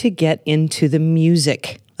time to get into the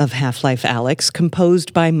music of Half-Life Alyx,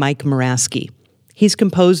 composed by Mike Muraski. He's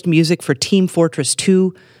composed music for Team Fortress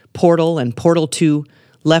 2, Portal and Portal 2,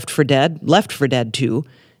 Left 4 Dead 2,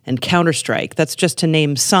 and Counter-Strike. That's just to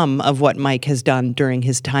name some of what Mike has done during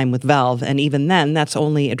his time with Valve, and even then, that's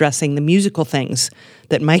only addressing the musical things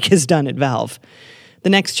that Mike has done at Valve. The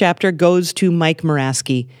next chapter goes to Mike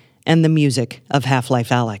Muraski and the music of Half-Life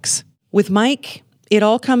Alyx. With Mike, it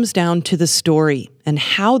all comes down to the story and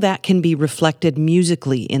how that can be reflected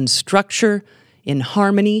musically in structure, in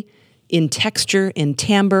harmony, in texture, in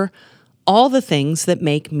timbre, all the things that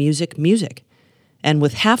make music music. And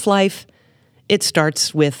with Half-Life, it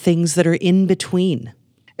starts with things that are in between.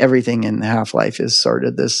 Everything in Half-Life is sort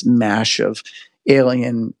of this mash of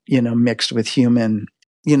alien, mixed with human.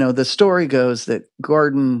 The story goes that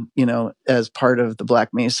Gordon, as part of the Black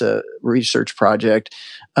Mesa research project,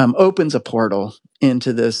 opens a portal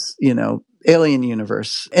into this, alien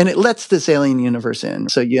universe, and it lets this alien universe in.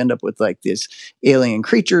 So you end up with like these alien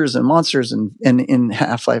creatures and monsters, and in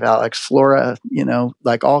Half-Life Alyx, flora,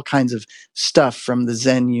 like all kinds of stuff from the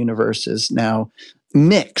Zen universe is now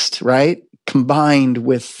mixed, right? Combined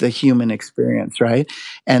with the human experience, right?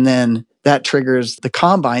 And then that triggers the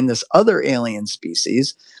Combine, this other alien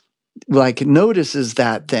species, like notices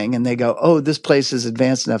that thing, and they go, "Oh, this place is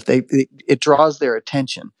advanced enough." It draws their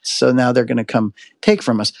attention, so now they're going to come take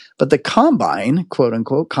from us. But the Combine, quote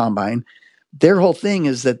unquote Combine, their whole thing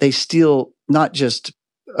is that they steal not just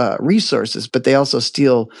resources, but they also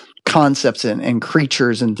steal concepts and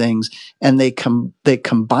creatures and things, and they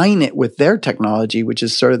combine it with their technology, which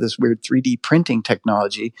is sort of this weird 3D printing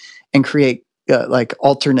technology, and create like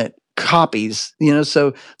alternate copies.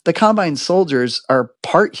 So the Combine soldiers are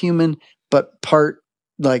part human, but part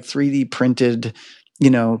like 3D printed,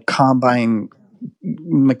 Combine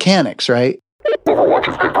mechanics, right?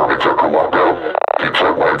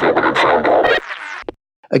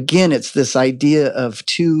 Again, it's this idea of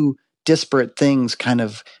two disparate things kind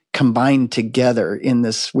of combined together in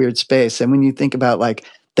this weird space. And when you think about like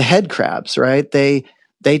the head crabs, right? They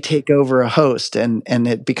take over a host, and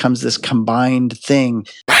it becomes this combined thing.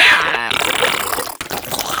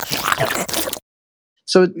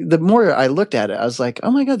 So the more I looked at it, I was like,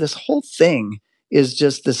 oh my God, this whole thing is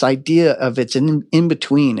just this idea of it's in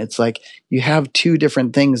between. It's like you have two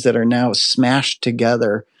different things that are now smashed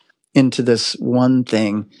together into this one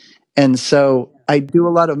thing. And so I do a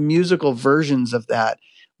lot of musical versions of that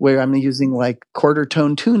where I'm using like quarter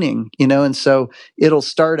tone tuning, and so it'll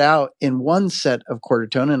start out in one set of quarter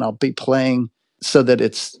tone, and I'll be playing so that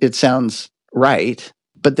it sounds right.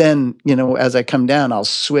 But then, as I come down, I'll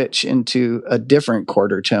switch into a different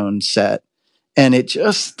quarter tone set, and it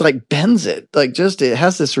just like bends it. Like it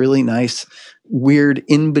has this really nice, weird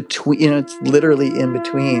in between, it's literally in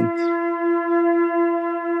between.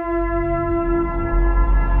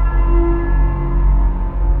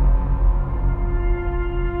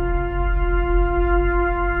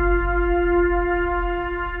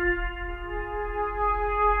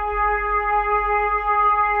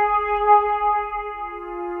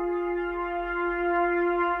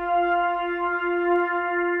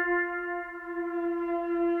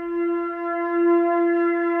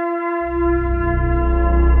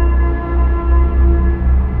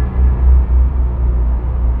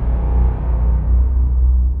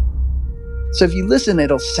 So if you listen,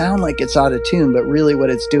 it'll sound like it's out of tune, but really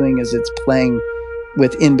what it's doing is it's playing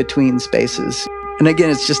with in-between spaces. And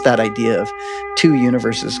again, it's just that idea of two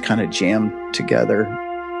universes kind of jammed together.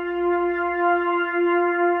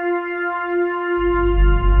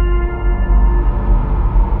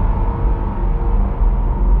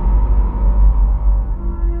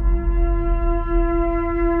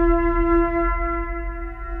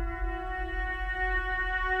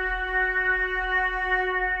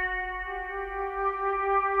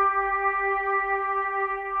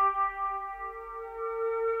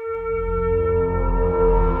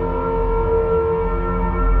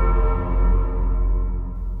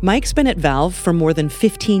 Mike's been at Valve for more than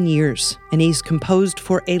 15 years, and he's composed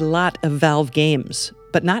for a lot of Valve games,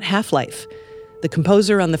 but not Half-Life. The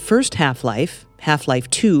composer on the first Half-Life, Half-Life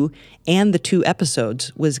 2, and the 2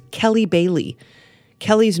 episodes was Kelly Bailey.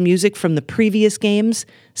 Kelly's music from the previous games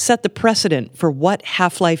set the precedent for what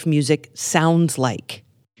Half-Life music sounds like.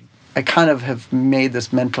 I kind of have made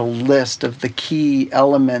this mental list of the key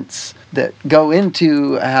elements that go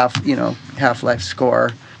into a Half-Life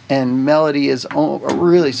score. And melody is a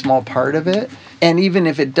really small part of it. And even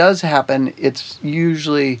if it does happen, it's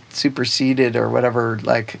usually superseded or whatever,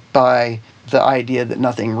 like by the idea that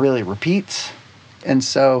nothing really repeats. And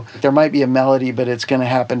so there might be a melody, but it's going to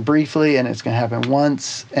happen briefly and it's going to happen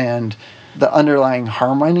once. And the underlying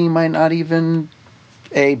harmony might not even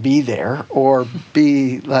be there or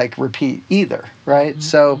B, like repeat either, right? Mm-hmm.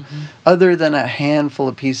 So other than a handful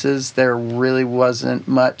of pieces, there really wasn't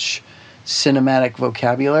much cinematic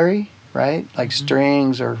vocabulary, right? Like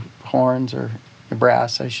strings or horns or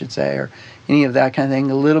brass, I should say, or any of that kind of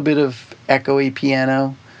thing. A little bit of echoey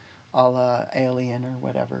piano, a la Alien or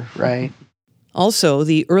whatever, right? Also,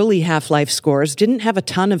 the early Half-Life scores didn't have a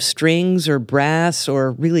ton of strings or brass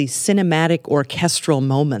or really cinematic orchestral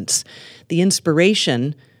moments. The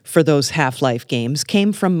inspiration for those Half-Life games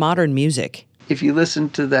came from modern music. If you listen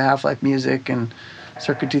to the Half-Life music and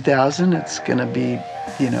circa 2000, it's going to be,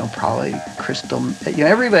 probably Crystal.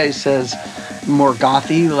 Everybody says more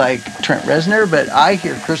gothy like Trent Reznor, but I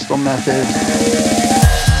hear Crystal Method.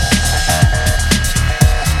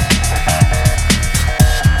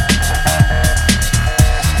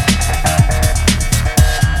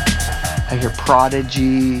 I hear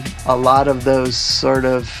Prodigy, a lot of those sort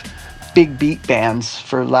of big beat bands,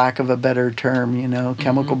 for lack of a better term,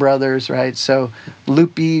 Chemical Brothers, right? So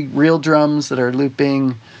loopy, real drums that are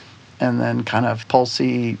looping, and then kind of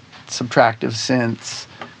pulsy, subtractive synths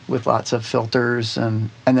with lots of filters, and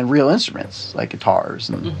then real instruments like guitars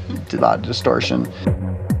and a lot of distortion.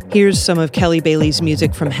 Here's some of Kelly Bailey's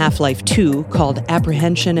music from Half-Life 2 called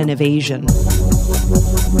Apprehension and Evasion.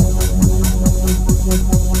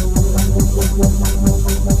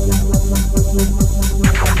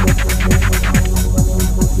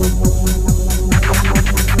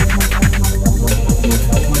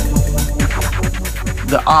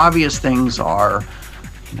 The obvious things are,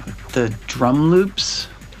 the drum loops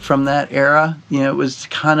from that era. It was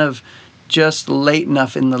kind of just late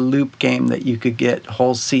enough in the loop game that you could get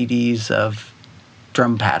whole CDs of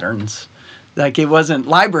drum patterns. Like, it wasn't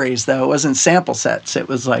libraries, though. It wasn't sample sets. It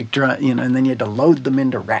was like drum, and then you had to load them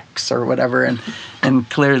into Rex or whatever. And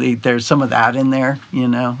clearly there's some of that in there,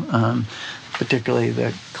 particularly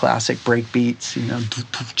the classic break beats,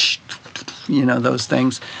 those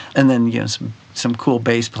things. And then, some cool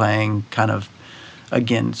bass playing, kind of,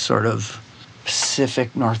 again, sort of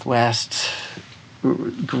Pacific Northwest,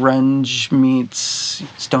 grunge meets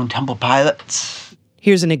Stone Temple Pilots.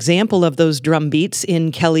 Here's an example of those drum beats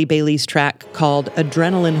in Kelly Bailey's track called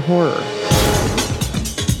Adrenaline Horror.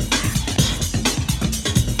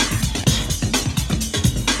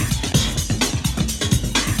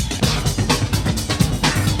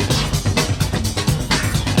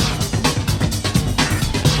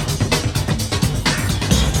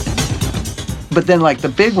 But then, like, the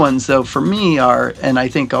big ones, though, for me are, and I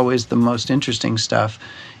think always the most interesting stuff,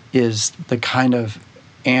 is the kind of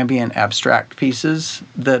ambient abstract pieces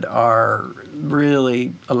that are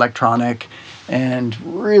really electronic and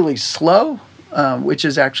really slow, which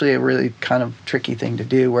is actually a really kind of tricky thing to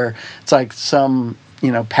do, where it's like some,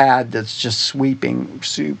 pad that's just sweeping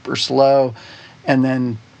super slow. And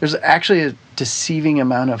then there's actually a deceiving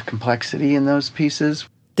amount of complexity in those pieces.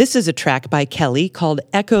 This is a track by Kelly called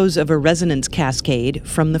Echoes of a Resonance Cascade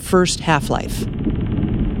from the first Half-Life.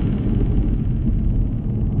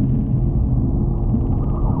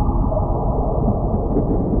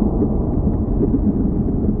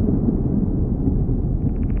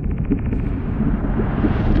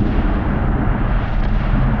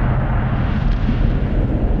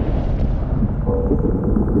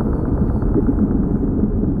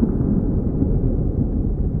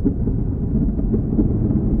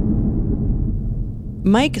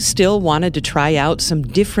 Mike still wanted to try out some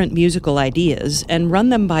different musical ideas and run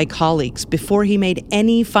them by colleagues before he made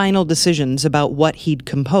any final decisions about what he'd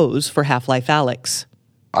compose for Half-Life Alyx.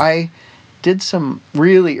 I did some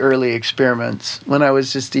really early experiments when I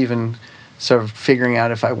was just even sort of figuring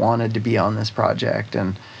out if I wanted to be on this project.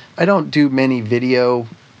 And I don't do many video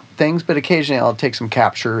things, but occasionally I'll take some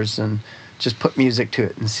captures and just put music to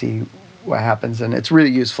it and see what happens. And it's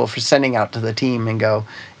really useful for sending out to the team and go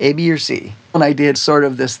A, B, or C. When I did sort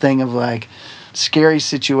of this thing of like, scary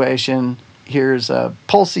situation, here's a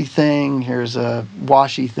pulsy thing, here's a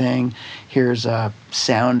washy thing, here's a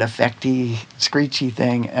sound effecty, screechy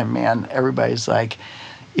thing, and man, everybody's like,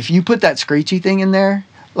 if you put that screechy thing in there,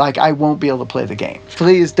 like, I won't be able to play the game.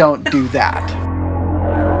 Please don't do that.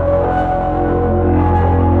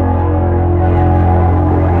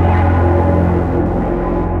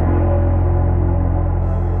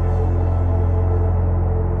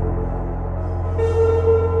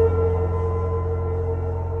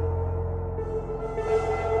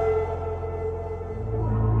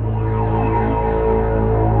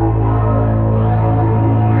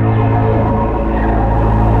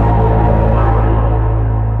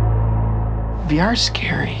 VR's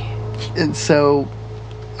scary. And so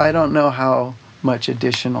I don't know how much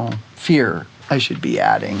additional fear I should be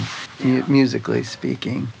adding, musically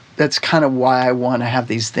speaking. That's kind of why I want to have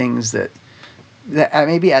these things that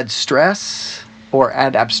maybe add stress or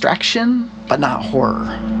add abstraction, but not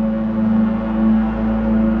horror.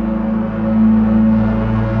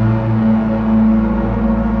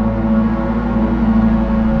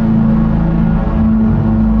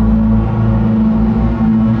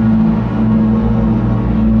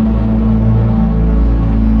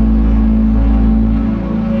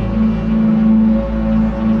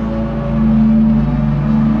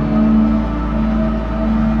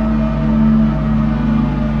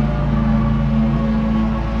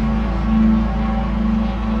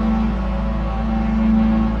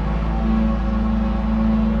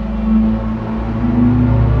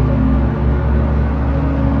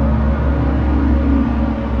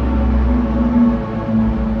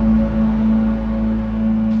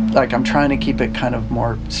 like I'm trying to keep it kind of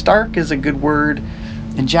more stark is a good word.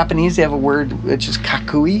 In Japanese, they have a word which is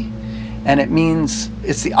kakui, and it means,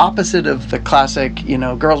 it's the opposite of the classic, you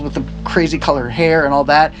know, girls with the crazy colored hair and all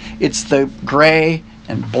that. It's the gray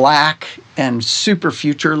and black and super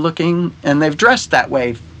future looking, and they've dressed that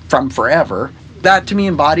way from forever. That to me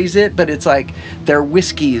embodies it, but it's like their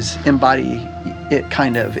whiskeys embody it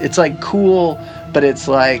kind of. It's like cool, but it's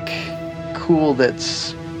like cool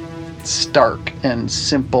that's stark and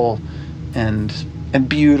simple and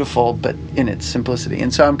beautiful, but in its simplicity.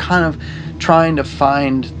 And so I'm kind of trying to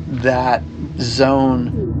find that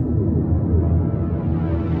zone.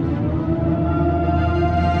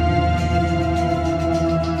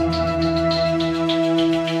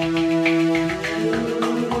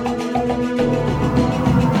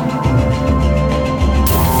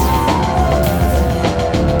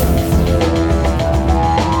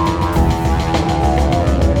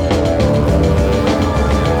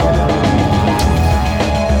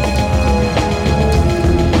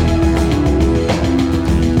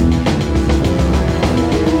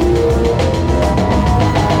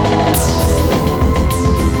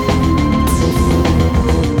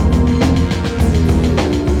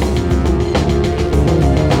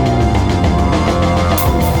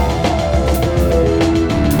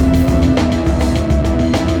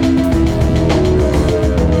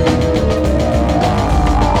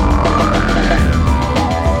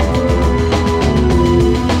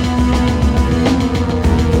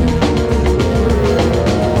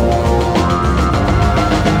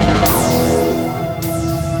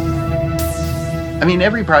 I mean,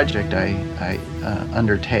 every project I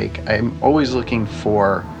undertake, I'm always looking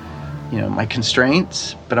for, you know, my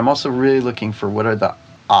constraints, but I'm also really looking for what are the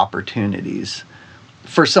opportunities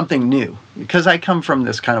for something new. Because I come from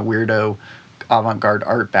this kind of weirdo avant-garde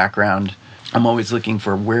art background, I'm always looking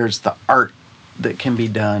for where's the art that can be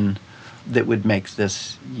done that would make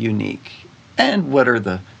this unique. And what are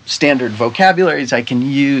the standard vocabularies I can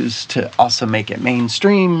use to also make it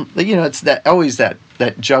mainstream? You know, it's that always that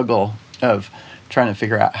juggle of trying to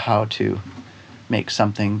figure out how to make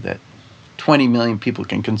something that 20 million people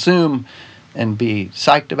can consume and be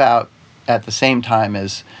psyched about at the same time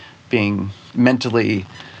as being mentally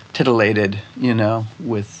titillated, you know,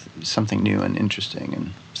 with something new and interesting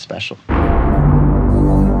and special.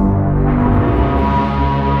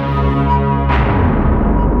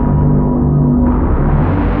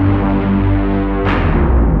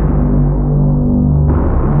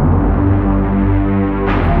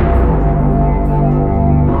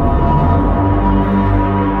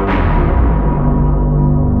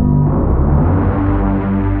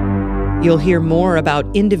 You'll hear more about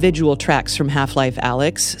individual tracks from Half-Life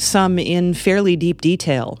Alyx, some in fairly deep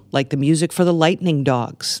detail, like the music for the Lightning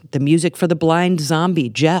Dogs, the music for the blind zombie,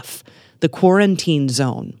 Jeff, the quarantine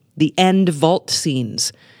zone, the end vault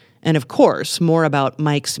scenes, and of course, more about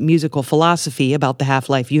Mike's musical philosophy about the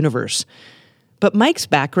Half-Life universe. But Mike's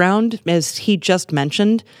background, as he just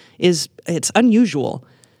mentioned, it's unusual.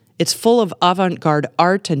 It's full of avant-garde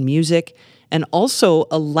art and music, and also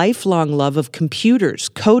a lifelong love of computers,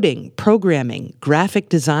 coding, programming, graphic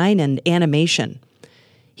design, and animation.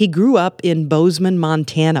 He grew up in Bozeman,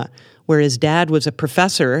 Montana, where his dad was a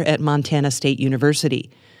professor at Montana State University.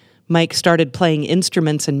 Mike started playing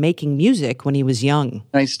instruments and making music when he was young.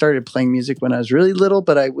 I started playing music when I was really little,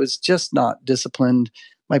 but I was just not disciplined.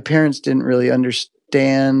 My parents didn't really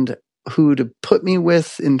understand who to put me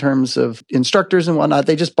with in terms of instructors and whatnot.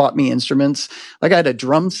 They just bought me instruments. Like I had a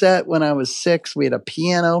drum set when I was 6. We had a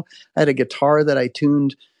piano. I had a guitar that I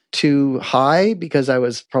tuned too high because I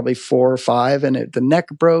was probably 4 or 5 and the neck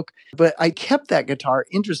broke. But I kept that guitar.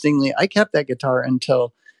 Interestingly, I kept that guitar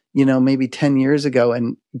until, you know, maybe 10 years ago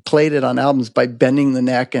and played it on albums by bending the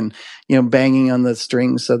neck and, you know, banging on the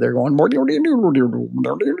strings. So they're going, but,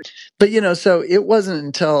 you know, so it wasn't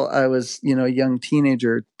until I was, you know, a young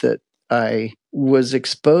teenager that I was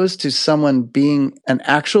exposed to someone being an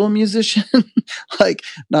actual musician, like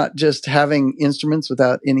not just having instruments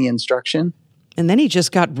without any instruction. And then he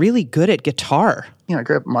just got really good at guitar. You know, I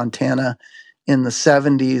grew up in Montana in the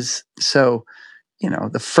 70s. So, you know,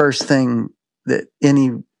 the first thing that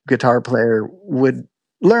any guitar player would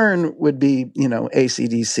learn would be, you know,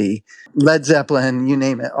 AC/DC, Led Zeppelin, you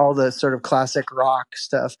name it, all the sort of classic rock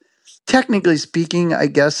stuff. Technically speaking, I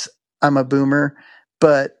guess I'm a boomer,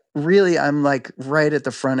 but really I'm like right at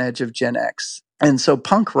the front edge of Gen X. And so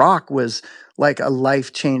punk rock was like a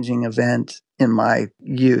life-changing event in my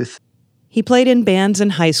youth. He played in bands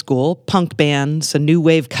in high school, punk bands, a new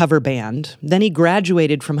wave cover band. Then he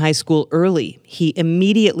graduated from high school early. He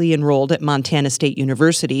immediately enrolled at Montana State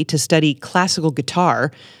University to study classical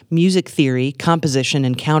guitar, music theory, composition,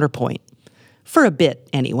 and counterpoint. For a bit,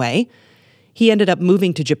 anyway. He ended up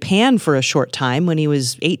moving to Japan for a short time when he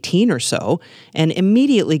was 18 or so, and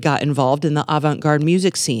immediately got involved in the avant-garde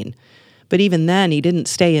music scene. But even then, he didn't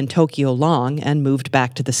stay in Tokyo long and moved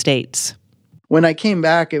back to the States. When I came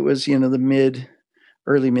back, it was, the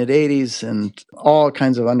early mid 80s, and all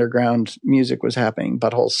kinds of underground music was happening.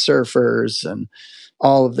 Butthole Surfers and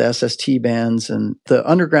all of the SST bands, and the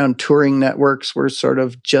underground touring networks were sort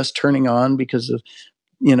of just turning on because of,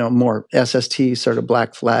 more SST, sort of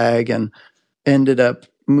Black Flag, and ended up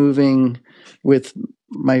moving with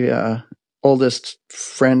my oldest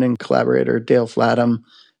friend and collaborator, Dale Flatham,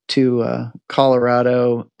 to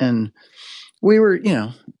Colorado. And we were,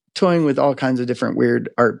 toying with all kinds of different weird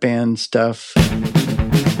art band stuff.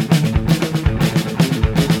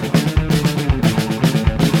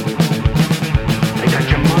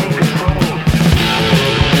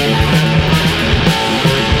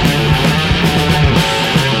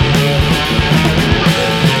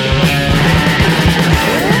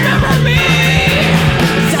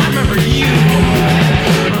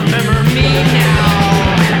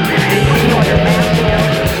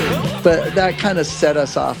 But that kind of set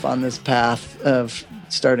us off on this path of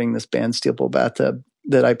starting this band, Steel Pole Bathtub,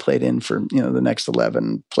 that I played in for, the next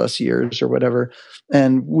 11 plus years or whatever.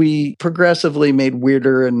 And we progressively made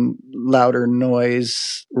weirder and louder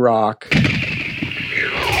noise rock.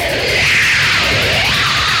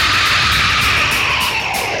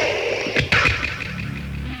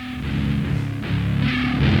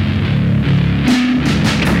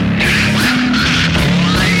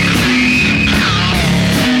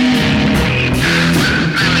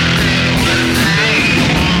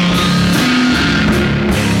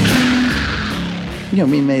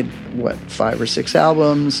 We made, 5 or 6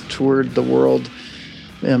 albums, toured the world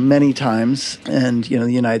many times. And,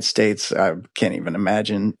 the United States, I can't even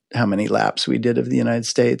imagine how many laps we did of the United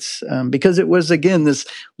States. Because it was, again, this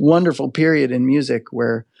wonderful period in music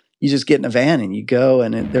where you just get in a van and you go,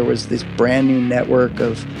 and there was this brand new network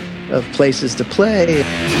of places to play.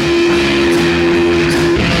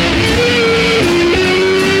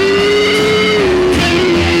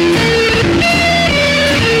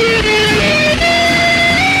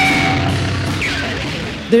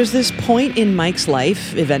 There's this point in Mike's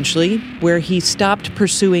life, eventually, where he stopped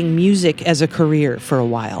pursuing music as a career for a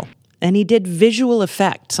while. And he did visual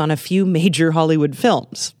effects on a few major Hollywood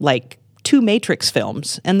films, like 2 Matrix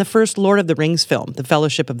films and the first Lord of the Rings film, The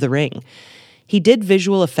Fellowship of the Ring. He did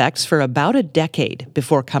visual effects for about a decade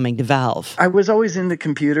before coming to Valve. I was always into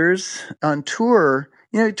computers. On tour,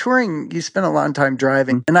 touring, you spend a long time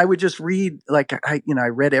driving. And I would just read, I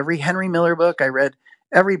read every Henry Miller book. I read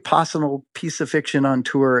every possible piece of fiction on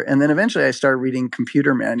tour. And then eventually I started reading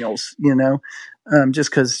computer manuals, just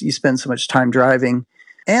because you spend so much time driving.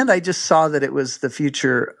 And I just saw that it was the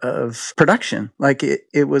future of production.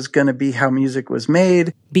 It was going to be how music was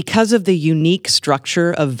made. Because of the unique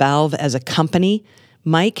structure of Valve as a company,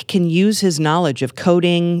 Mike can use his knowledge of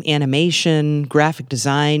coding, animation, graphic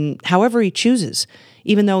design, however he chooses,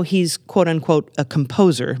 even though he's quote-unquote a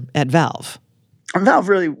composer at Valve. Valve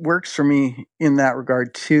really works for me in that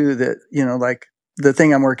regard too, that, the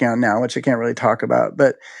thing I'm working on now, which I can't really talk about,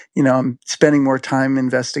 but, I'm spending more time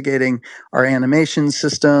investigating our animation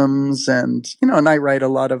systems and I write a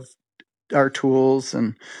lot of our tools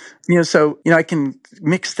and, so, I can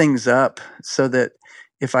mix things up so that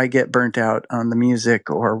if I get burnt out on the music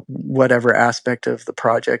or whatever aspect of the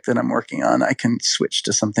project that I'm working on, I can switch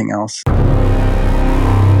to something else.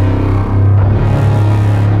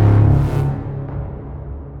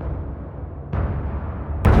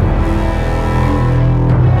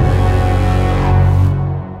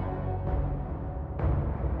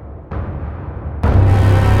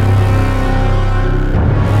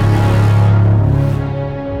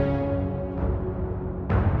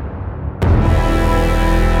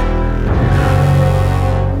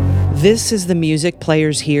 This is the music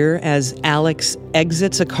players hear as Alex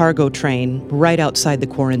exits a cargo train right outside the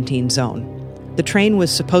quarantine zone. The train was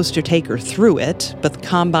supposed to take her through it, but the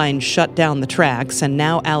Combine shut down the tracks, and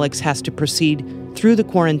now Alex has to proceed through the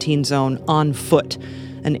quarantine zone on foot,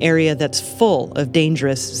 an area that's full of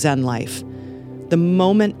dangerous Zen life. The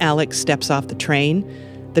moment Alex steps off the train,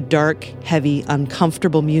 the dark, heavy,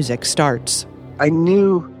 uncomfortable music starts. I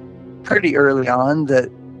knew pretty early on that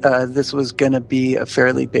this was going to be a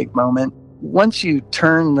fairly big moment. Once you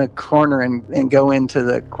turn the corner and go into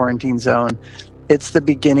the quarantine zone, it's the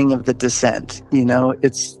beginning of the descent.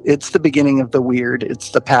 It's the beginning of the weird.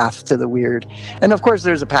 It's the path to the weird. And of course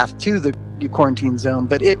there's a path to the quarantine zone,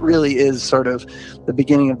 but it really is sort of the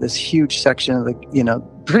beginning of this huge section of the,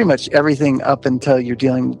 pretty much everything up until you're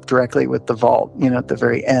dealing directly with the vault, at the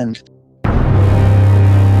very end.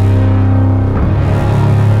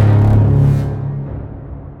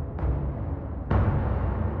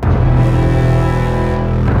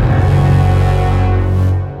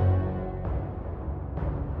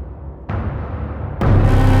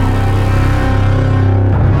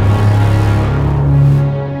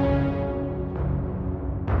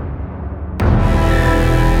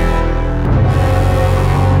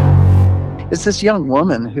 It's this young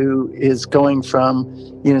woman who is going from,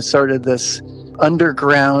 sort of this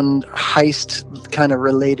underground heist kind of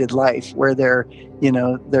related life where they're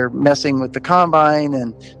messing with the Combine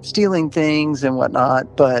and stealing things and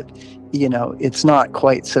whatnot, but, it's not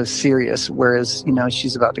quite so serious. Whereas,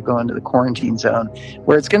 she's about to go into the quarantine zone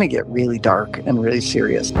where it's going to get really dark and really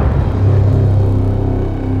serious.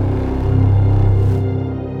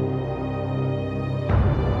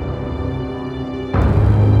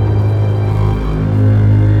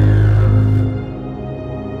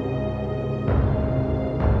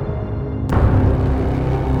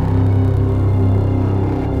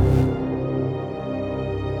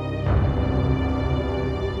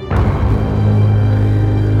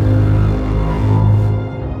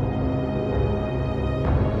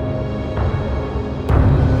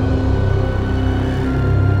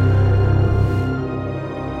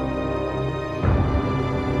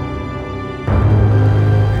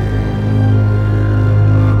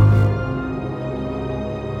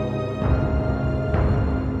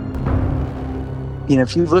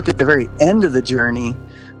 If you look at the very end of the journey,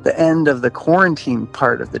 the end of the quarantine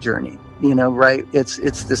part of the journey, right? It's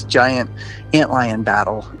this giant antlion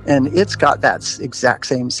battle, and it's got that exact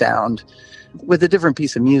same sound with a different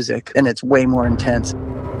piece of music, and it's way more intense.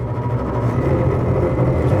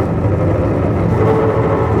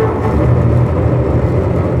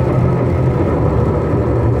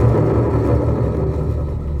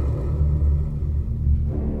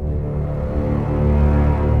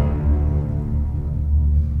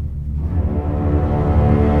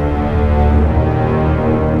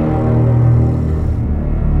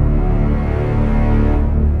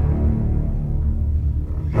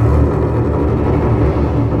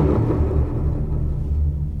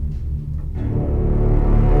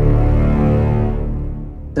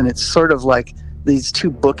 And it's sort of like these two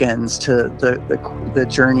bookends to the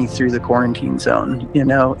journey through the quarantine zone,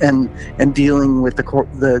 and dealing with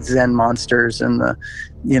the Zen monsters and the,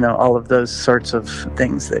 all of those sorts of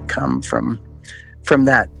things that come from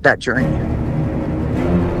that journey.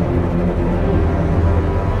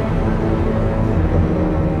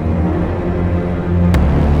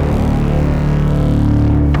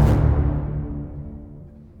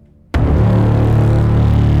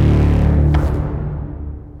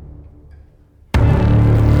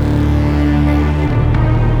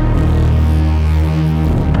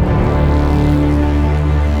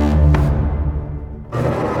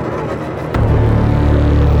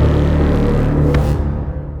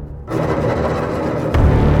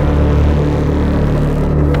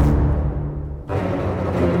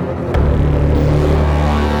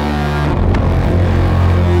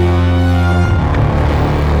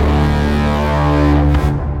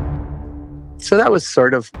 So that was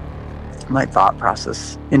sort of my thought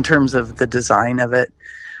process in terms of the design of it.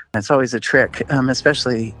 It's always a trick,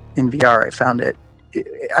 especially in VR. I found it.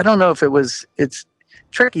 I don't know if it's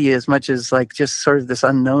tricky as much as like just sort of this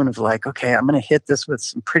unknown of like, okay, I'm going to hit this with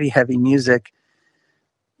some pretty heavy music.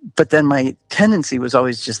 But then my tendency was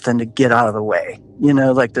always just then to get out of the way,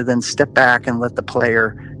 like to then step back and let the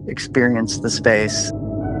player experience the space.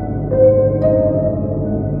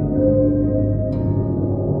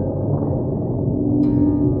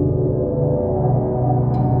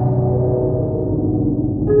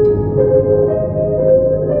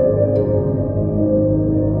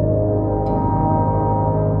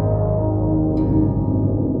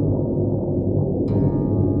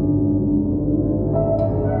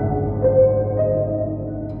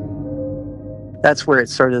 That's where it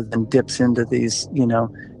sort of then dips into these,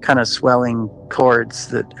 kind of swelling chords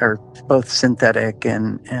that are both synthetic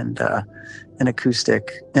and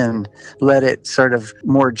acoustic, and let it sort of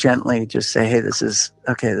more gently just say, hey, this is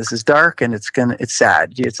dark and it's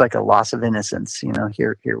sad. It's like a loss of innocence,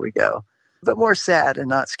 here we go. But more sad and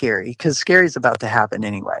not scary, because scary is about to happen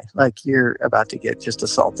anyway. Like you're about to get just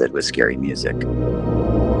assaulted with scary music.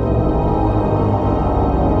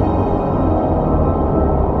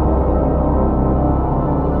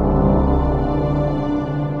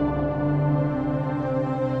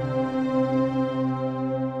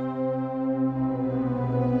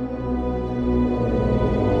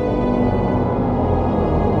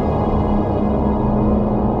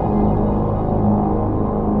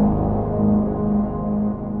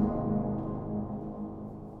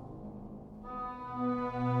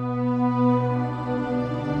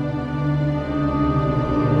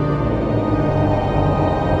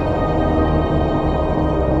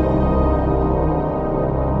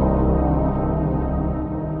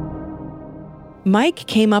 Mike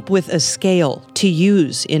came up with a scale to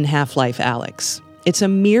use in Half-Life Alyx. It's a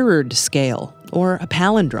mirrored scale, or a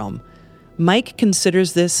palindrome. Mike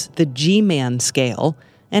considers this the G-Man scale,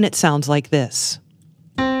 and it sounds like this.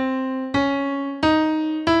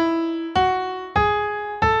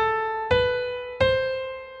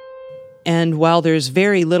 And while there's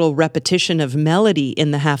very little repetition of melody in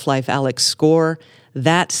the Half-Life Alyx score,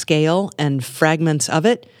 that scale and fragments of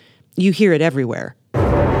it, you hear it everywhere.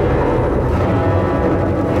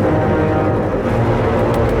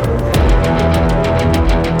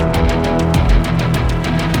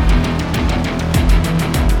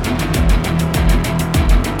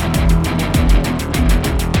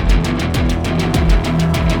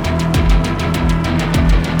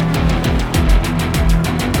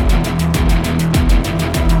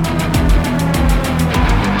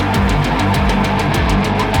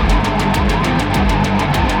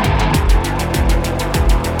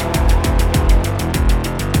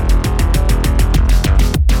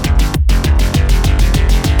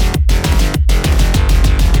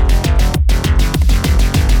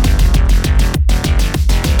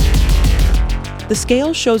 The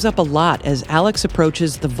scale shows up a lot as Alyx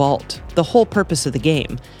approaches the vault, the whole purpose of the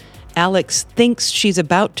game. Alyx thinks she's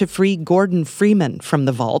about to free Gordon Freeman from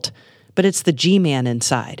the vault, but it's the G-Man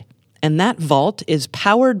inside. And that vault is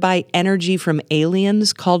powered by energy from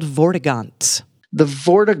aliens called Vortigaunts. The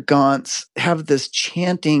Vortigaunts have this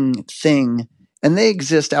chanting thing, and they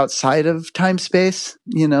exist outside of time-space.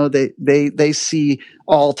 You know, they see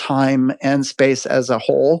all time and space as a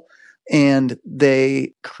whole. And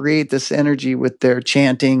they create this energy with their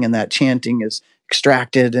chanting, and that chanting is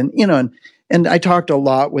extracted. And, you know, and I talked a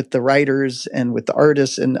lot with the writers and with the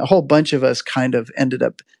artists, and a whole bunch of us kind of ended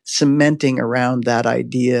up cementing around that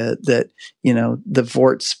idea that, you know, the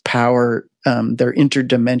Vort's power, their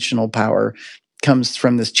interdimensional power, comes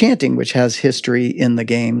from this chanting, which has history in the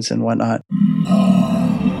games and whatnot.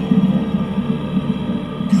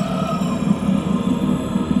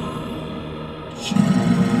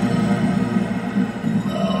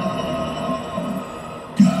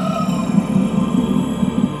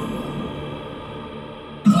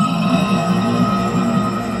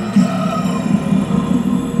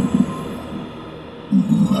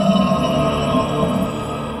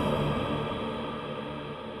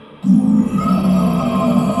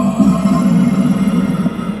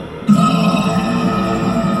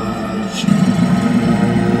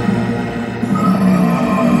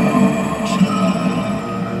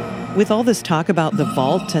 With all this talk about the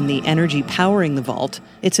vault and the energy powering the vault,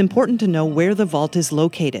 it's important to know where the vault is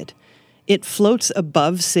located. It floats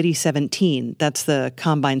above City 17, that's the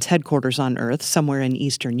Combine's headquarters on Earth, somewhere in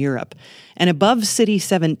Eastern Europe. And above City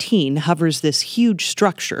 17 hovers this huge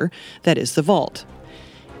structure that is the vault.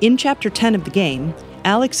 In Chapter 10 of the game,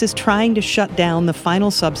 Alyx is trying to shut down the final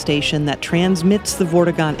substation that transmits the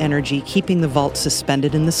Vortigaunt energy, keeping the vault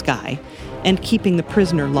suspended in the sky, and keeping the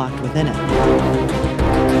prisoner locked within it.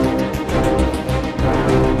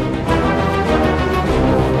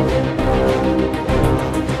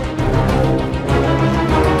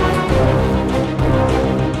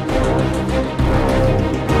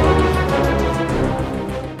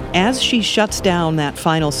 As she shuts down that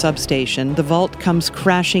final substation, the vault comes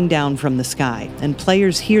crashing down from the sky, and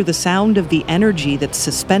players hear the sound of the energy that's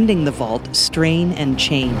suspending the vault strain and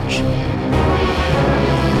change.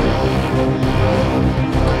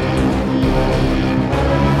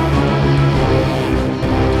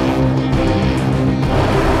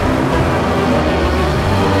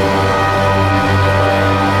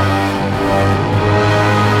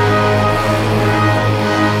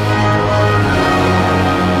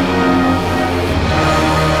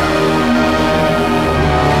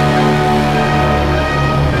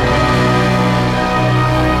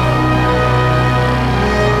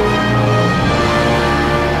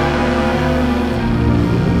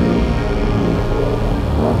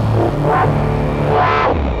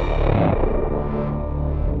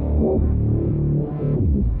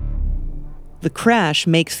 The crash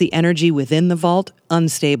makes the energy within the vault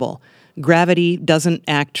unstable. Gravity doesn't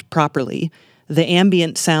act properly. The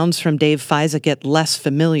ambient sounds from Dave Fisa get less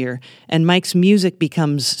familiar, and Mike's music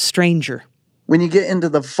becomes stranger. When you get into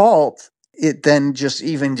the vault, it then just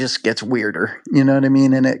gets weirder. You know what I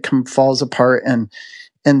mean? And it falls apart, and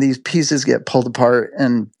these pieces get pulled apart.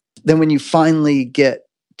 And then when you finally get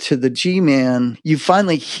to the G-Man, you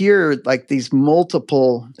finally hear like these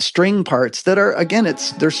multiple string parts that are, again,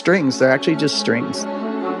 they're strings. They're actually just strings.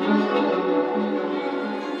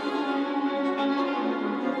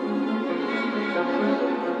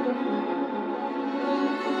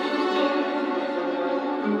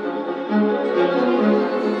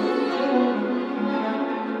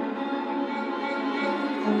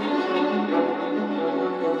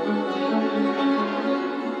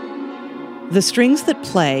 The strings that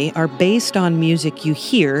play are based on music you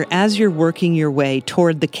hear as you're working your way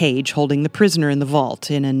toward the cage holding the prisoner in the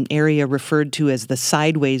vault in an area referred to as the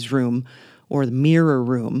sideways room or the mirror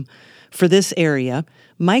room. For this area,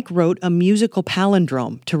 Mike wrote a musical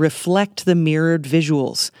palindrome to reflect the mirrored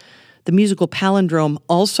visuals. The musical palindrome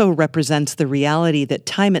also represents the reality that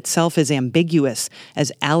time itself is ambiguous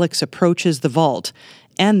as Alex approaches the vault,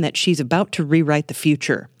 and that she's about to rewrite the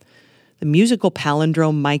future. The musical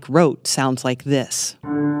palindrome Mike wrote sounds like this.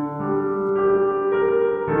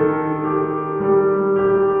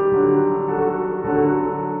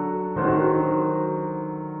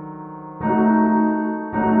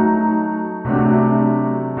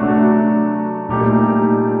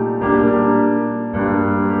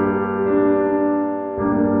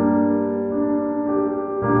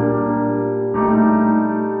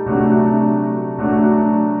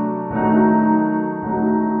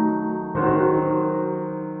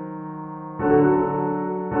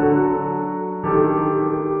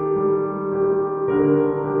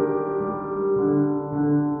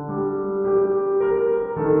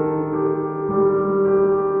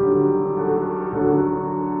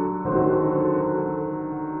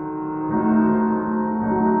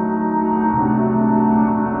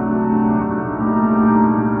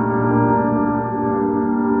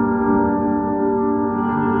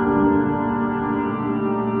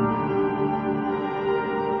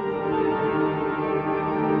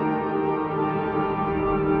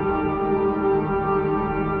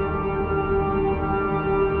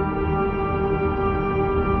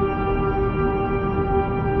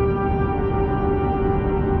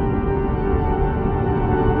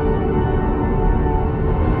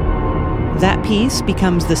 That piece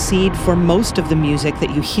becomes the seed for most of the music that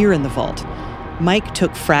you hear in the vault. Mike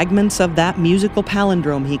took fragments of that musical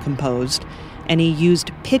palindrome he composed, and he used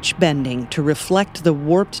pitch bending to reflect the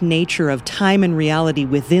warped nature of time and reality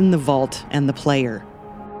within the vault and the player.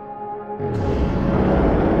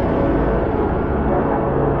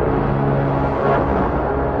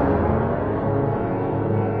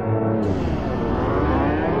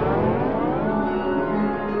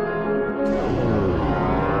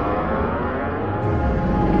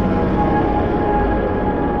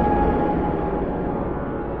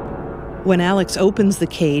 When Alex opens the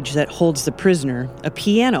cage that holds the prisoner, a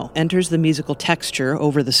piano enters the musical texture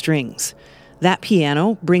over the strings. That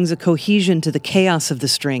piano brings a cohesion to the chaos of the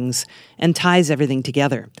strings and ties everything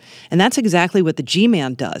together. And that's exactly what the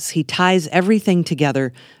G-Man does. He ties everything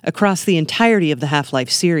together across the entirety of the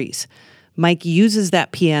Half-Life series. Mike uses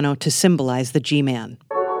that piano to symbolize the G-Man.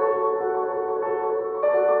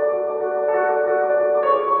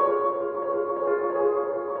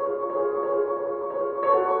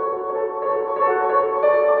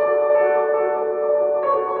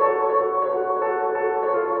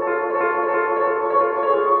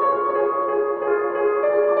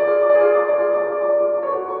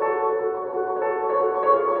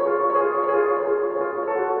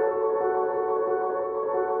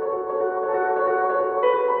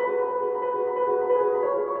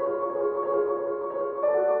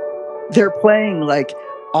 They're playing like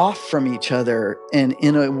off from each other and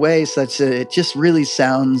in a way such that it just really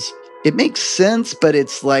sounds, it makes sense, but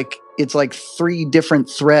it's like three different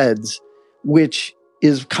threads, which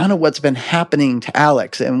is kind of what's been happening to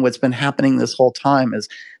Alex. And what's been happening this whole time is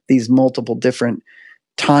these multiple different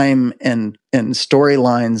time and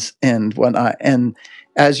storylines and whatnot. And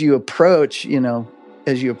as you approach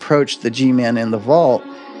the G-Man in the vault,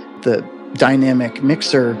 the dynamic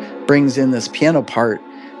mixer brings in this piano part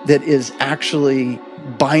that is actually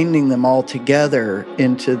binding them all together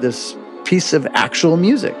into this piece of actual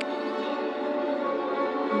music.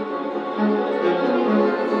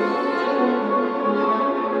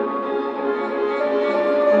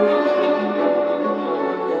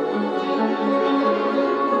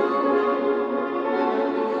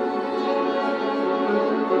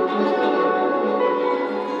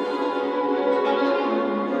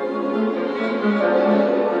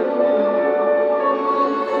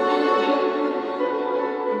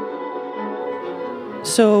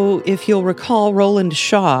 So, if you'll recall Roland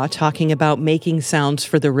Shaw talking about making sounds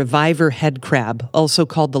for the Reviver head crab, also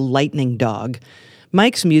called the lightning dog,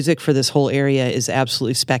 Mike's music for this whole area is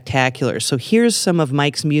absolutely spectacular. So here's some of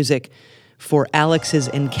Mike's music for Alex's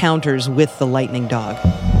encounters with the lightning dog.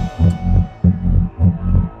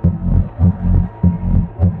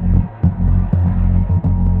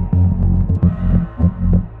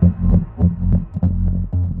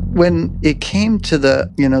 When it came to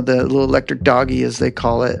the little electric doggy, as they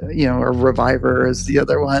call it, or Reviver as the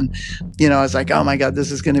other one, I was like, oh my God,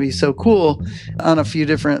 this is going to be so cool on a few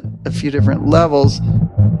different levels.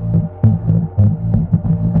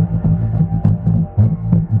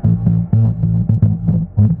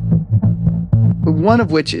 One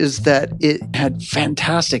of which is that it had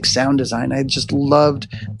fantastic sound design. I just loved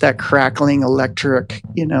that crackling electric,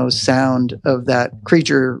 sound of that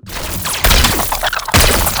creature.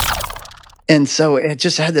 And so it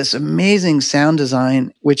just had this amazing sound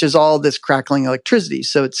design, which is all this crackling electricity.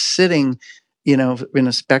 So it's sitting, in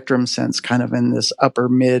a spectrum sense, kind of in this upper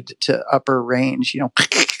mid to upper range,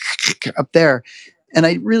 up there. And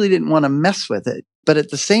I really didn't want to mess with it. But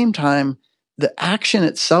at the same time, the action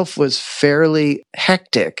itself was fairly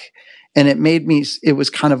hectic. And it was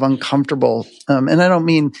kind of uncomfortable. And I don't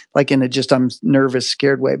mean like in a just I'm nervous,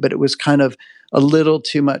 scared way, but it was kind of a little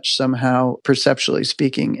too much somehow, perceptually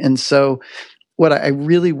speaking. And so what I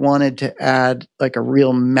really wanted to add like a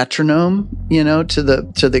real metronome, to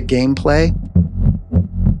the gameplay.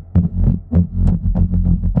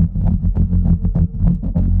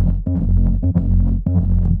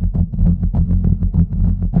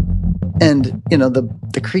 And,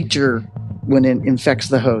 the creature, when it infects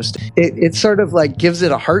the host, it sort of like gives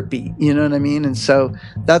it a heartbeat, you know what I mean? And so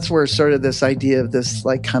that's where sort of this idea of this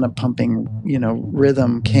like kind of pumping,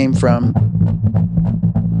 rhythm came from.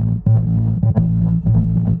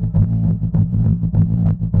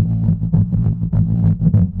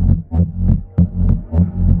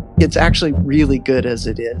 It's actually really good as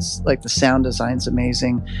it is. Like the sound design's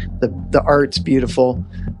amazing, the art's beautiful,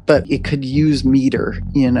 but it could use meter,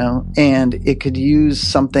 and it could use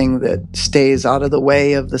something that stays out of the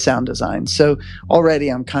way of the sound design. So already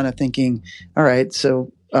I'm kind of thinking, all right,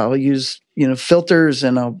 so I'll use, filters,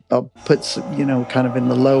 and I'll put, kind of in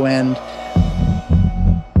the low end.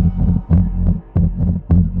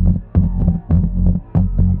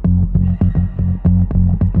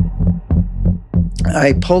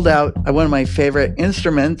 I pulled out one of my favorite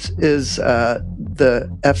instruments is the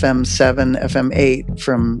FM7, FM8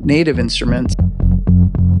 from Native Instruments.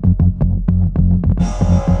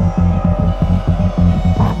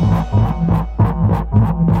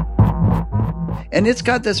 And it's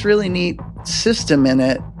got this really neat system in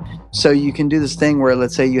it. So you can do this thing where,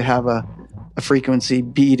 let's say you have a frequency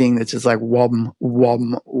beating that's just like whum,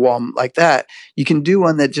 whum, whum, like that. You can do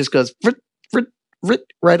one that just goes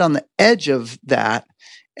right on the edge of that,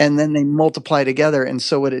 and then they multiply together. And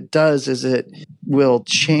so what it does is it will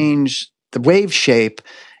change the wave shape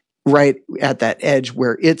right at that edge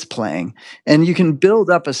where it's playing. And you can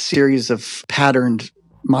build up a series of patterned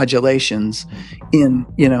modulations in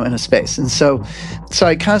a space. And so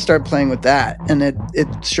I kind of started playing with that, and it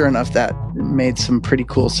sure enough, that made some pretty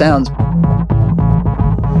cool sounds.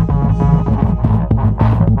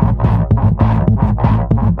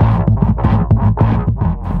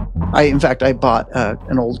 I bought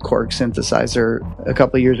an old Korg synthesizer a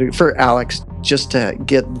couple of years ago for Alex, just to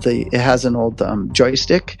get it has an old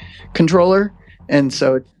joystick controller. And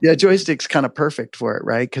so the joystick's kind of perfect for it,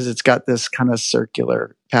 right? Because it's got this kind of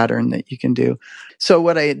circular pattern that you can do. So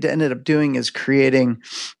what I ended up doing is creating,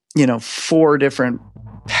 4 different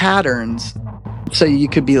patterns. So you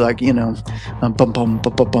could be like, bum bum bum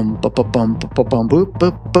bum bum bum bum bum bum boop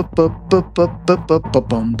boop boop boop boop boop boop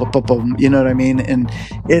boop boop boop boom. You know what I mean? And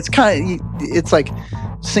it's it's like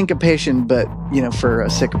syncopation, but for a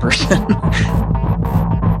sick person.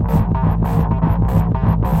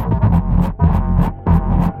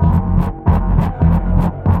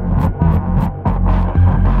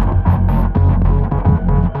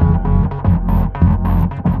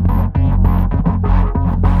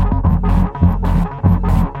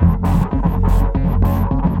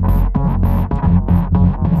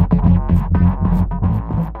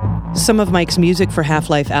 Some of Mike's music for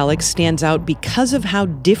Half-Life Alyx stands out because of how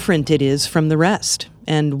different it is from the rest.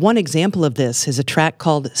 And one example of this is a track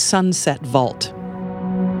called Sunset Vault.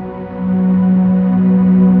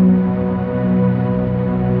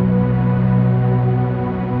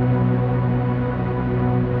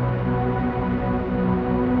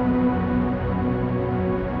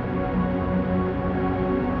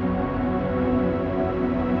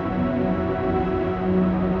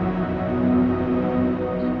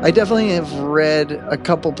 I definitely have read a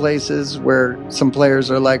couple places where some players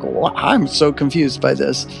are like, well, I'm so confused by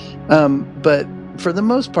this. But for the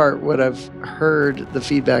most part, what I've heard, the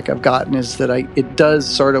feedback I've gotten is that it does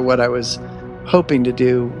sort of what I was hoping to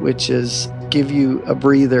do, which is give you a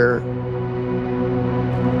breather.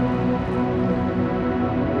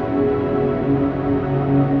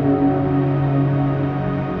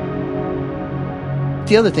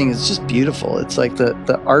 The other thing is just beautiful. It's like the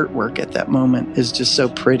artwork at that moment is just so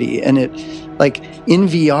pretty. And it, like in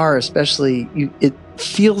VR especially, it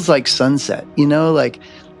feels like sunset,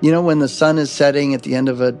 when the sun is setting at the end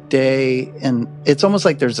of a day, and it's almost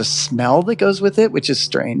like there's a smell that goes with it, which is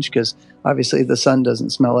strange because obviously the sun doesn't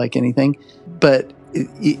smell like anything. but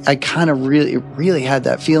I kind of really had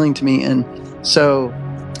that feeling to me. And so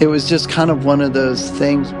it was just kind of one of those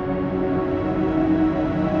things.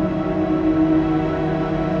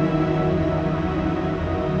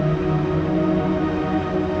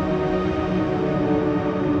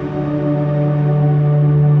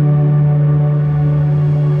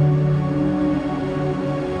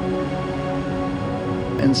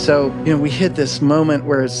 And so, we hit this moment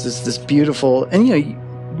where it's this beautiful, and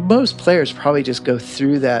most players probably just go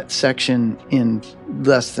through that section in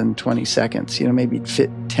less than 20 seconds, maybe fit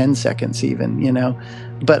 10 seconds even,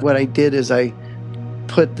 But what I did is I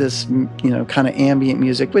put this, kind of ambient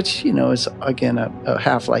music, which, is again a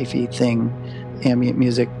Half-Life-y thing, ambient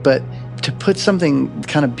music, but to put something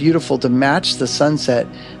kind of beautiful to match the sunset.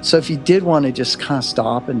 So if you did want to just kind of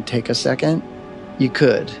stop and take a second, you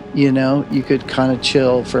could, you could kind of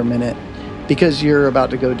chill for a minute because you're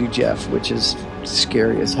about to go do Jeff, which is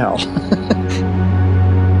scary as hell.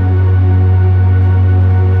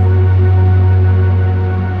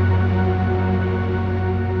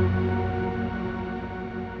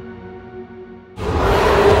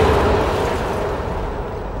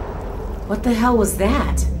 What the hell was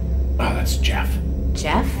that? Oh, that's Jeff.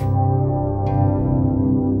 Jeff?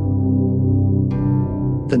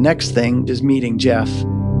 The next thing is meeting Jeff.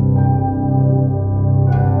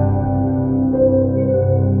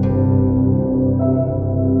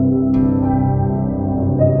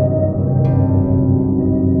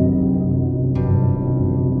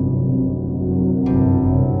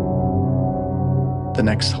 The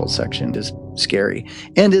next whole section is scary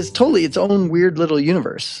and is totally its own weird little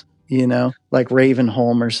universe, like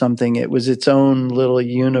Ravenholm or something. It was its own little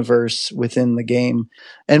universe within the game.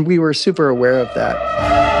 And we were super aware of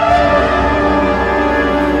that.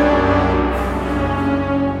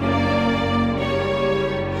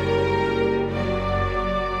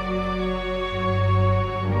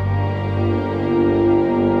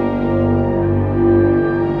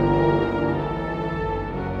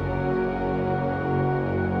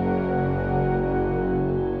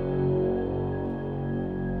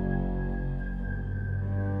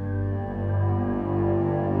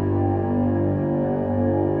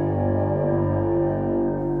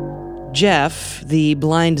 Jeff, the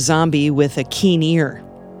blind zombie with a keen ear.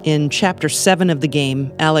 In Chapter 7 of the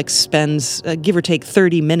game, Alex spends, give or take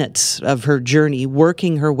 30 minutes of her journey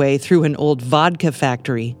working her way through an old vodka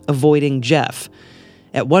factory, avoiding Jeff.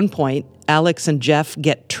 At one point, Alex and Jeff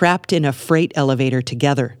get trapped in a freight elevator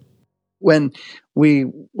together. When we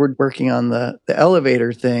were working on the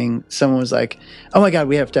elevator thing, someone was like, oh my God,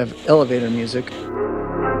 we have to have elevator music.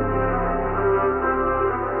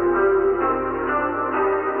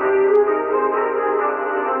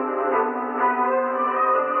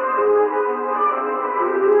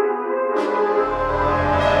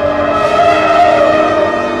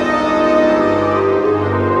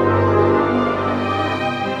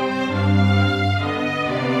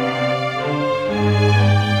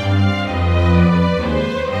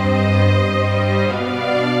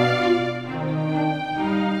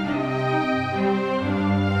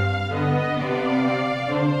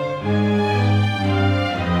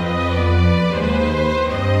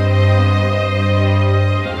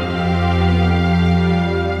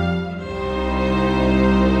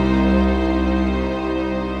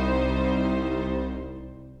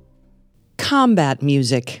 Combat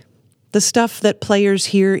music, the stuff that players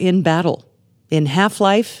hear in battle. In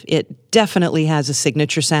Half-Life, it definitely has a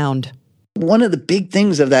signature sound. One of the big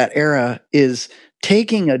things of that era is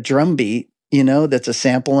taking a drum beat, that's a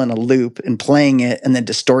sample and a loop, and playing it and then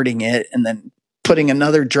distorting it and then putting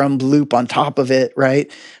another drum loop on top of it,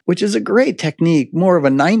 right? Which is a great technique, more of a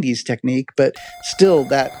 90s technique, but still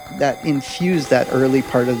that infused that early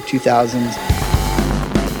part of the 2000s.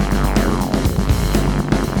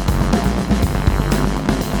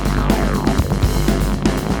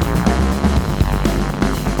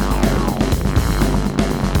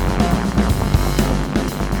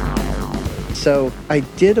 So I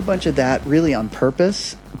did a bunch of that really on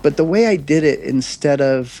purpose, but the way I did it, instead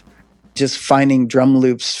of just finding drum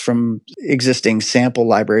loops from existing sample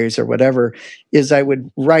libraries or whatever, is I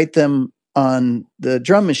would write them on the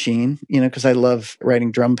drum machine, because I love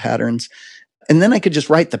writing drum patterns. And then I could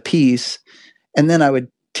just write the piece, and then I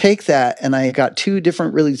would take that, and I got two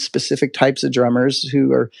different really specific types of drummers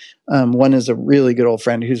who are, one is a really good old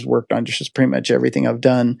friend who's worked on just pretty much everything I've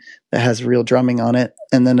done that has real drumming on it.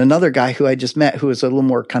 And then another guy who I just met who is a little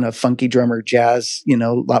more kind of funky drummer, jazz, a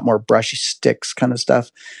lot more brushy sticks kind of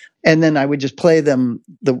stuff. And then I would just play them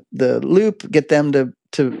the loop, get them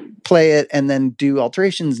to play it, and then do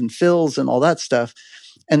alterations and fills and all that stuff.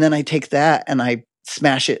 And then I take that and I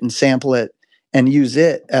smash it and sample it and use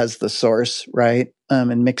it as the source, right?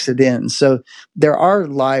 And mix it in. So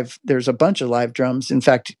there's a bunch of live drums. In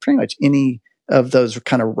fact, pretty much any of those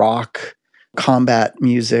kind of rock combat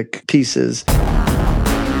music pieces.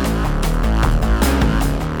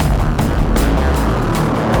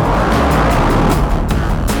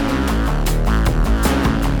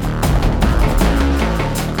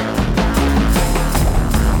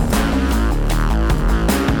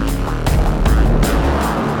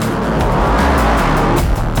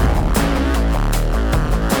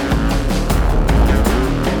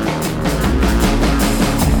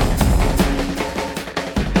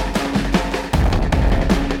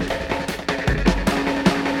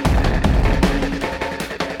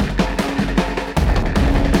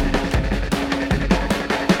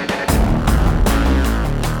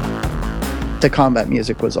 The combat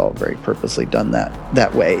music was all very purposely done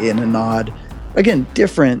that way in a nod. Again,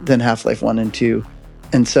 different than Half-Life 1 and 2.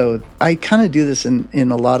 And so I kind of do this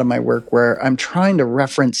in a lot of my work where I'm trying to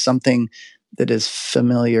reference something that is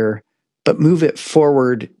familiar, but move it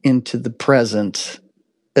forward into the present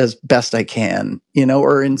as best I can,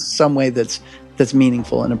 or in some way that's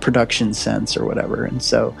meaningful in a production sense or whatever. And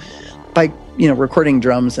so by, recording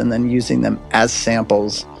drums and then using them as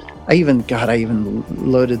samples, I even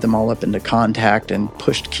loaded them all up into Kontakt and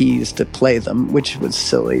pushed keys to play them, which was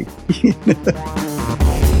silly.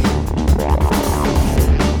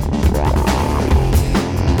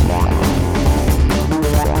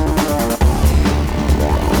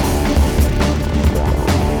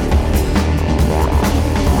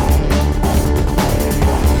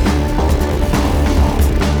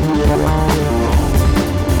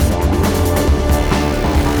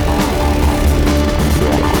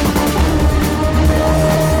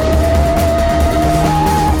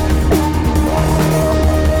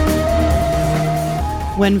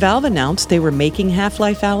 When Valve announced they were making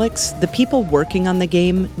Half-Life Alyx, the people working on the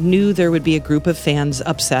game knew there would be a group of fans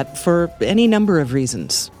upset for any number of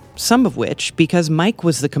reasons, some of which because Mike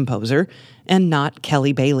was the composer and not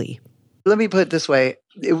Kelly Bailey. Let me put it this way.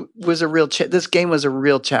 It was this game was a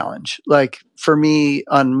real challenge, like for me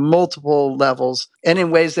on multiple levels and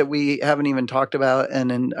in ways that we haven't even talked about,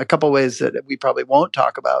 and in a couple ways that we probably won't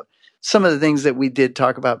talk about. Some of the things that we did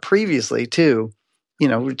talk about previously too.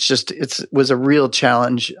 It was a real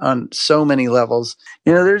challenge on so many levels.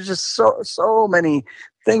 There's just so many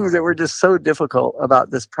things that were just so difficult about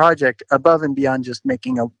this project above and beyond just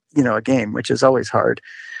making a game, which is always hard.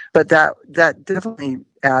 But that definitely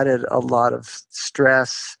added a lot of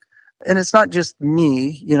stress. And it's not just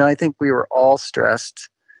me, I think we were all stressed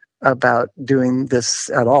about doing this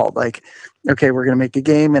at all. Like, okay, we're going to make a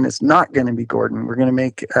game and it's not going to be Gordon. We're going to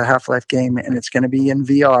make a Half-Life game and it's going to be in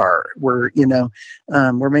VR. We're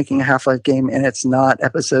making a Half-Life game and it's not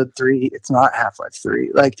Episode 3. It's not Half-Life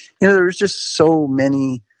 3. Like, there was just so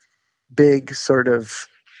many big sort of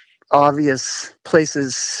obvious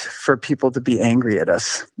places for people to be angry at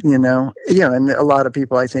us, and a lot of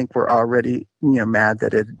people I think were already, mad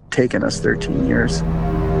that it had taken us 13 years.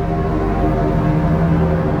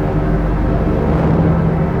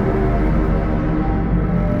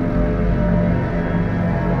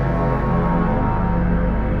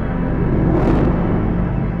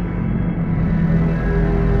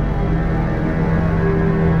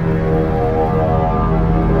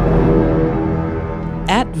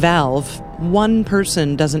 At Valve, one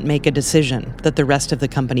person doesn't make a decision that the rest of the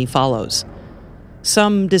company follows.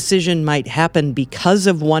 Some decision might happen because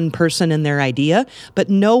of one person and their idea, but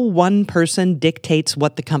no one person dictates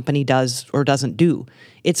what the company does or doesn't do.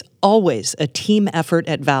 It's always a team effort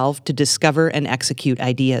at Valve to discover and execute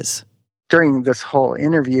ideas. During this whole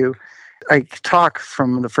interview, I talk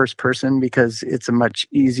from the first person because it's a much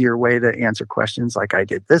easier way to answer questions like I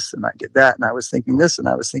did this and I did that and I was thinking this and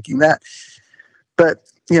I was thinking that. But,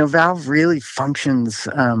 Valve really functions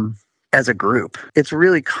as a group. It's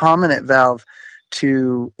really common at Valve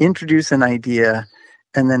to introduce an idea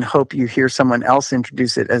and then hope you hear someone else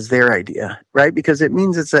introduce it as their idea, right? Because it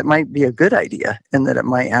means it might be a good idea and that it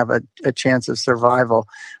might have a chance of survival.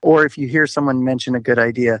 Or if you hear someone mention a good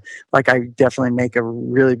idea, like I definitely make a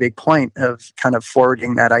really big point of kind of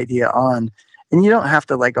forwarding that idea on. And you don't have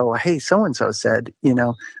to oh, hey, so-and-so said,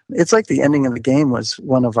 it's like the ending of the game was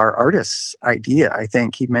one of our artists' idea. I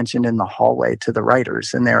think he mentioned in the hallway to the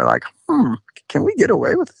writers and they were like, can we get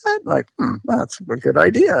away with that? That's a good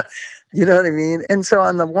idea. You know what I mean? And so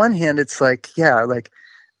on the one hand, it's I can't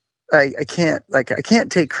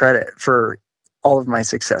take credit for all of my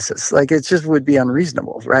successes. It just would be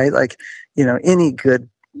unreasonable, right? Any good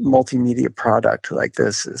multimedia product like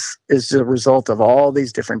this is a result of all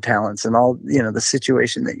these different talents and all, the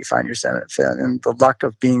situation that you find yourself in and the luck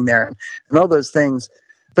of being there and all those things.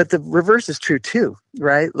 But the reverse is true too,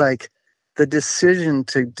 right? Like the decision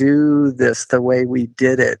to do this the way we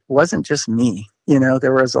did it wasn't just me.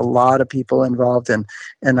 There was a lot of people involved and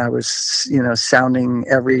I was, sounding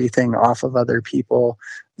everything off of other people,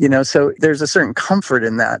 so there's a certain comfort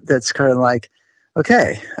in that. That's kind of like,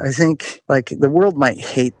 okay, I think like the world might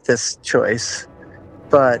hate this choice,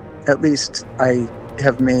 but at least I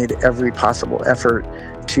have made every possible effort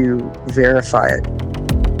to verify it.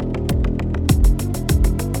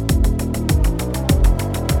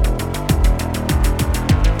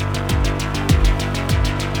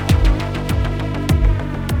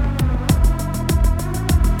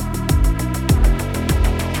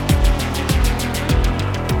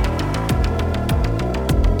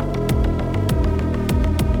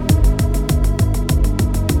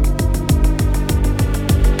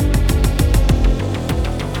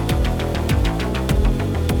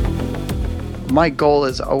 My goal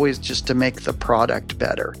is always just to make the product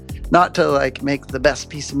better, not to like make the best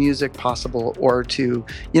piece of music possible or to,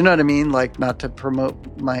 you know what I mean? Like not to promote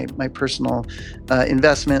my personal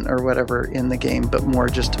investment or whatever in the game, but more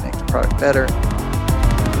just to make the product better.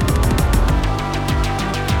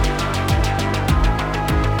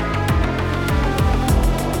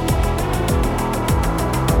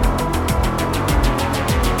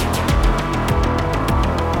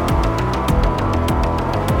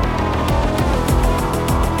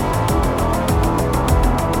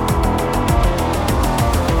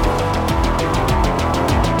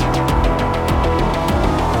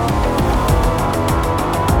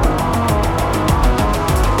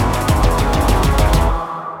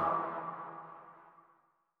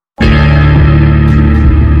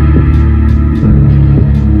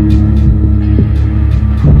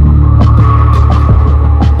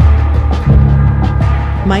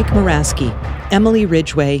 Mike Moraski, Emily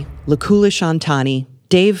Ridgway, Lakula Shantani,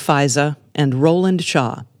 Dave Faiza, and Roland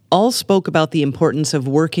Shaw all spoke about the importance of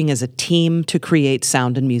working as a team to create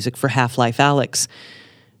sound and music for Half-Life Alyx.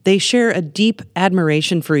 They share a deep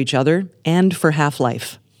admiration for each other and for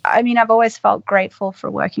Half-Life. I mean, I've always felt grateful for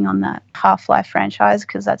working on that Half-Life franchise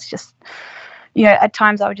because that's just, at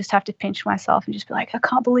times I would just have to pinch myself and just be like, I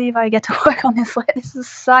can't believe I get to work on this. Like, this is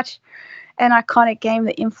such an iconic game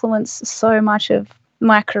that influenced so much of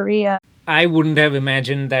my career. I wouldn't have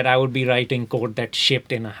imagined that I would be writing code that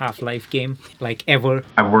shipped in a Half-Life game, like ever.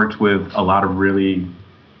 I've worked with a lot of really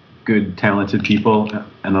good, talented people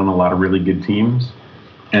and on a lot of really good teams.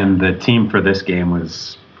 And the team for this game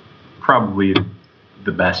was probably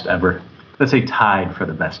the best ever. Let's say tied for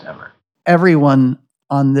the best ever. Everyone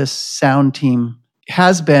on this sound team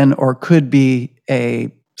has been or could be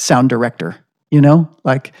a sound director,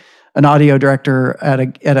 like an audio director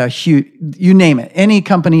at a huge, you name it, any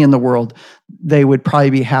company in the world, they would probably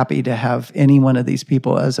be happy to have any one of these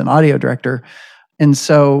people as an audio director. And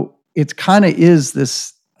so it kind of is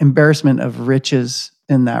this embarrassment of riches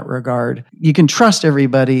in that regard. You can trust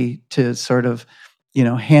everybody to sort of,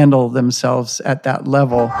 handle themselves at that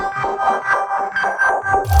level.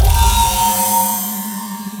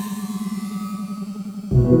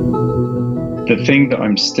 The thing that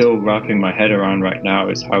I'm still wrapping my head around right now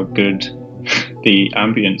is how good the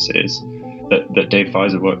ambience is that Dave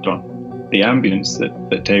Faiza worked on. The ambience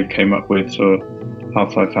that Dave came up with for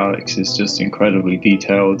Half-Life Alyx is just incredibly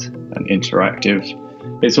detailed and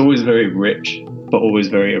interactive. It's always very rich, but always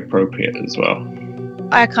very appropriate as well.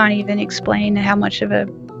 I can't even explain how much of a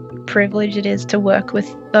privilege it is to work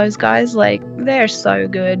with those guys. Like, they're so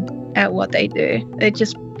good at what they do.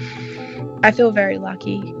 I feel very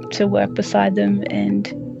lucky to work beside them,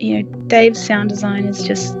 and Dave's sound design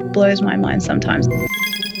just blows my mind sometimes.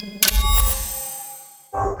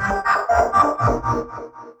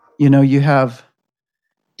 You have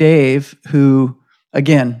Dave, who,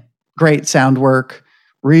 again, great sound work,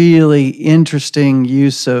 really interesting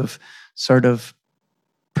use of sort of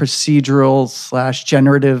procedural /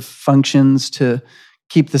 generative functions to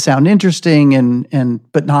keep the sound interesting and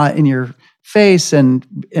but not in your face, and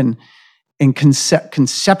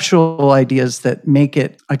conceptual ideas that make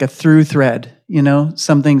it like a through thread,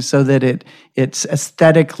 something so that it's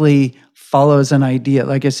aesthetically follows an idea,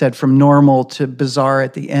 like I said, from normal to bizarre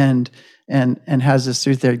at the end, and has this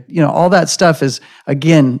through thread. All that stuff is,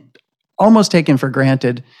 again, almost taken for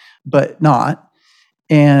granted, but not.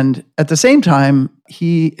 And at the same time,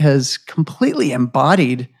 he has completely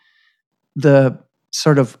embodied the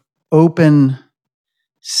sort of open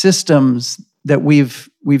systems that we've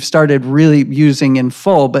started really using in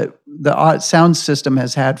full, but the sound system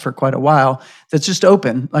has had for quite a while that's just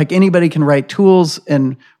open. Like anybody can write tools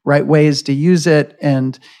and write ways to use it,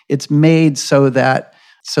 and it's made so that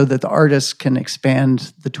the artists can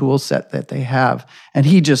expand the tool set that they have. And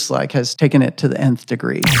he just like has taken it to the nth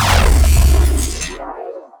degree.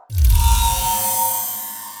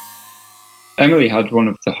 Emily had one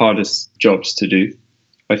of the hardest jobs to do,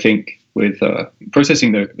 I think, with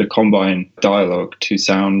processing the Combine dialogue to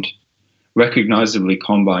sound recognizably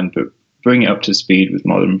Combine, but bring it up to speed with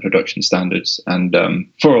modern production standards, and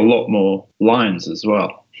for a lot more lines as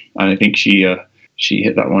well. And I think she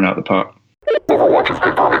hit that one out of the park.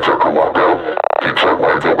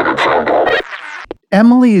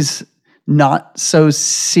 Emily's not so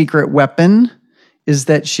secret weapon is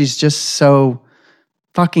that she's just so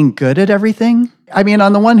fucking good at everything. I mean,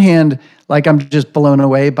 on the one hand, like I'm just blown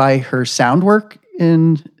away by her sound work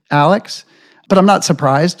in Alex, but I'm not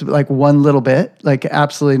surprised, like one little bit, like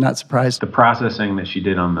absolutely not surprised. The processing that she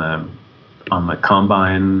did on the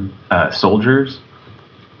Combine soldiers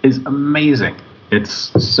is amazing.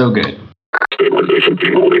 It's so good. Stabilization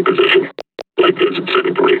team holding position. Engines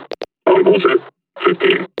in 3. Audible set.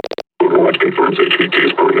 15. Overwatch confirms HVT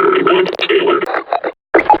is primary. Stay alert.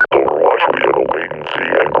 Overwatch, we have a latency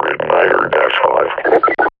at grid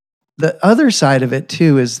 9-5. The other side of it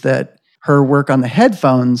too is that her work on the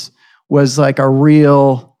headphones was like a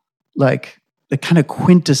real, like the kind of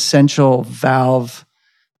quintessential Valve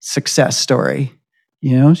success story.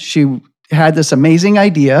 You know, she had this amazing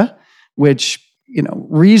idea, which, you know,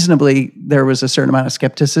 reasonably there was a certain amount of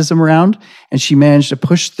skepticism around, and she managed to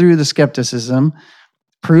push through the skepticism,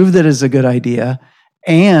 prove that it's a good idea,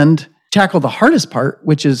 and tackle the hardest part,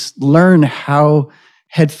 which is learn how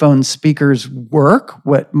headphone speakers work,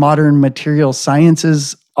 what modern material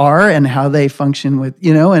sciences are, and how they function with,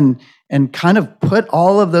 you know, and kind of put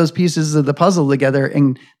all of those pieces of the puzzle together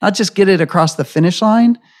and not just get it across the finish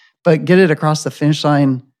line, but get it across the finish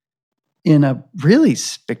line in a really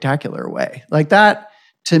spectacular way. Like that,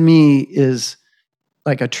 to me, is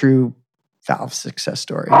like a true Valve success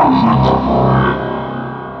story.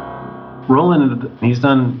 Roland, he's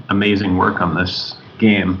done amazing work on this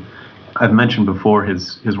game. I've mentioned before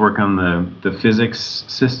his work on the physics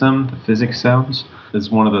system, the physics sounds.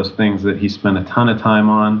 It's one of those things that he spent a ton of time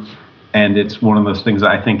on, and it's one of those things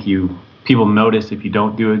that I think people notice if you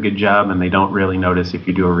don't do a good job, and they don't really notice if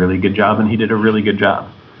you do a really good job, and he did a really good job.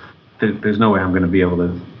 There's no way I'm going to be able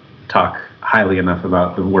to talk highly enough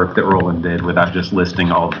about the work that Roland did without just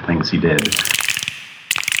listing all the things he did.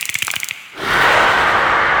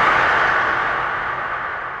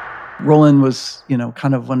 Roland was, you know,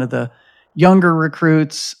 kind of one of the younger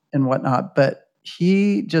recruits and whatnot, but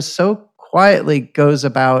he just so quietly goes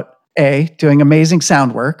about doing amazing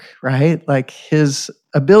sound work, right? Like his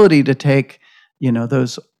ability to take, you know,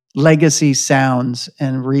 those legacy sounds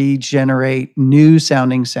and regenerate new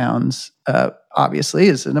sounding sounds, obviously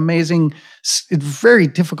is an amazing, very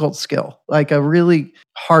difficult skill, like a really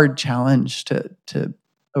hard challenge to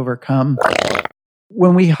overcome.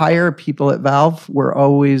 When we hire people at Valve, we're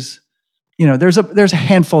always, you know, there's a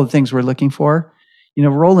handful of things we're looking for. You know,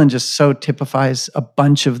 Roland just so typifies a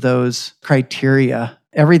bunch of those criteria.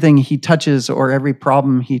 Everything he touches or every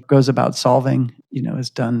problem he goes about solving, you know, is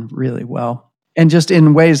done really well. And just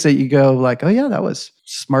in ways that you go like, oh yeah, that was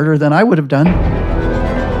smarter than I would have done.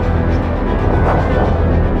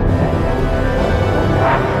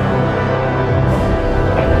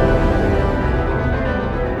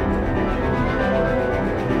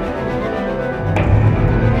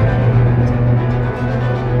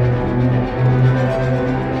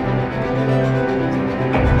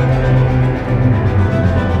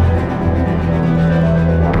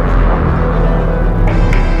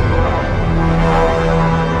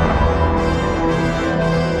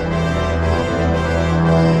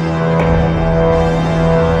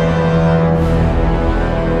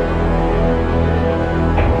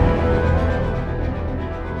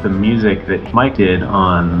 Music that Mike did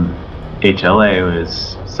on HLA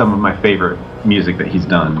was some of my favorite music that he's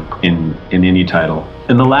done in any title.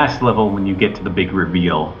 In the last level, when you get to the big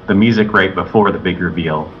reveal, the music right before the big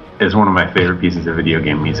reveal is one of my favorite pieces of video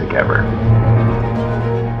game music ever.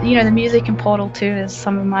 You know, the music in Portal 2 is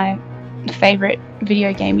some of my favorite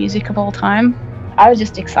video game music of all time. I was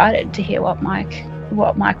just excited to hear what Mike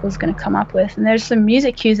was going to come up with. And there's some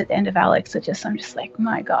music cues at the end of Alex that I'm just like,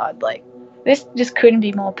 my God, like, this just couldn't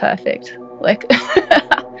be more perfect. Like,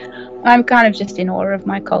 I'm kind of just in awe of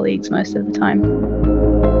my colleagues most of the time.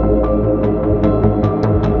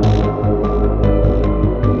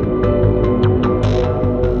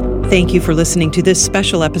 Thank you for listening to this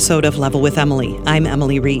special episode of Level with Emily. I'm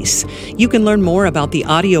Emily Reese. You can learn more about the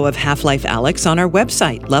audio of Half-Life Alyx on our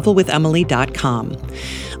website, levelwithemily.com.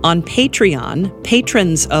 On Patreon,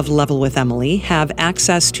 patrons of Level with Emily have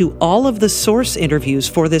access to all of the source interviews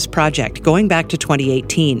for this project going back to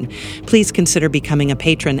 2018. Please consider becoming a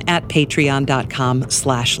patron at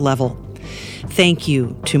patreon.com/level. Thank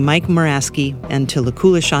you to Mike Moraski and to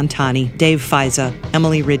Lakula Shantani, Dave Fiza,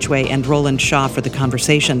 Emily Ridgway, and Roland Shaw for the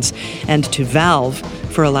conversations, and to Valve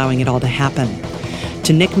for allowing it all to happen.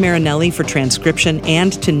 To Nick Marinelli for transcription,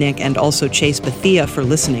 and to Nick and also Chase Bethia for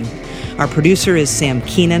listening. Our producer is Sam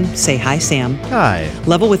Keenan. Say hi, Sam. Hi.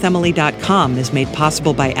 LevelWithEmily.com is made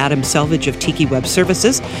possible by Adam Selvage of Tiki Web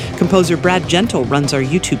Services. Composer Brad Gentle runs our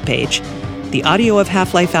YouTube page. The audio of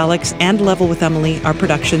Half-Life Alyx and Level with Emily are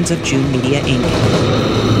productions of June Media, Inc.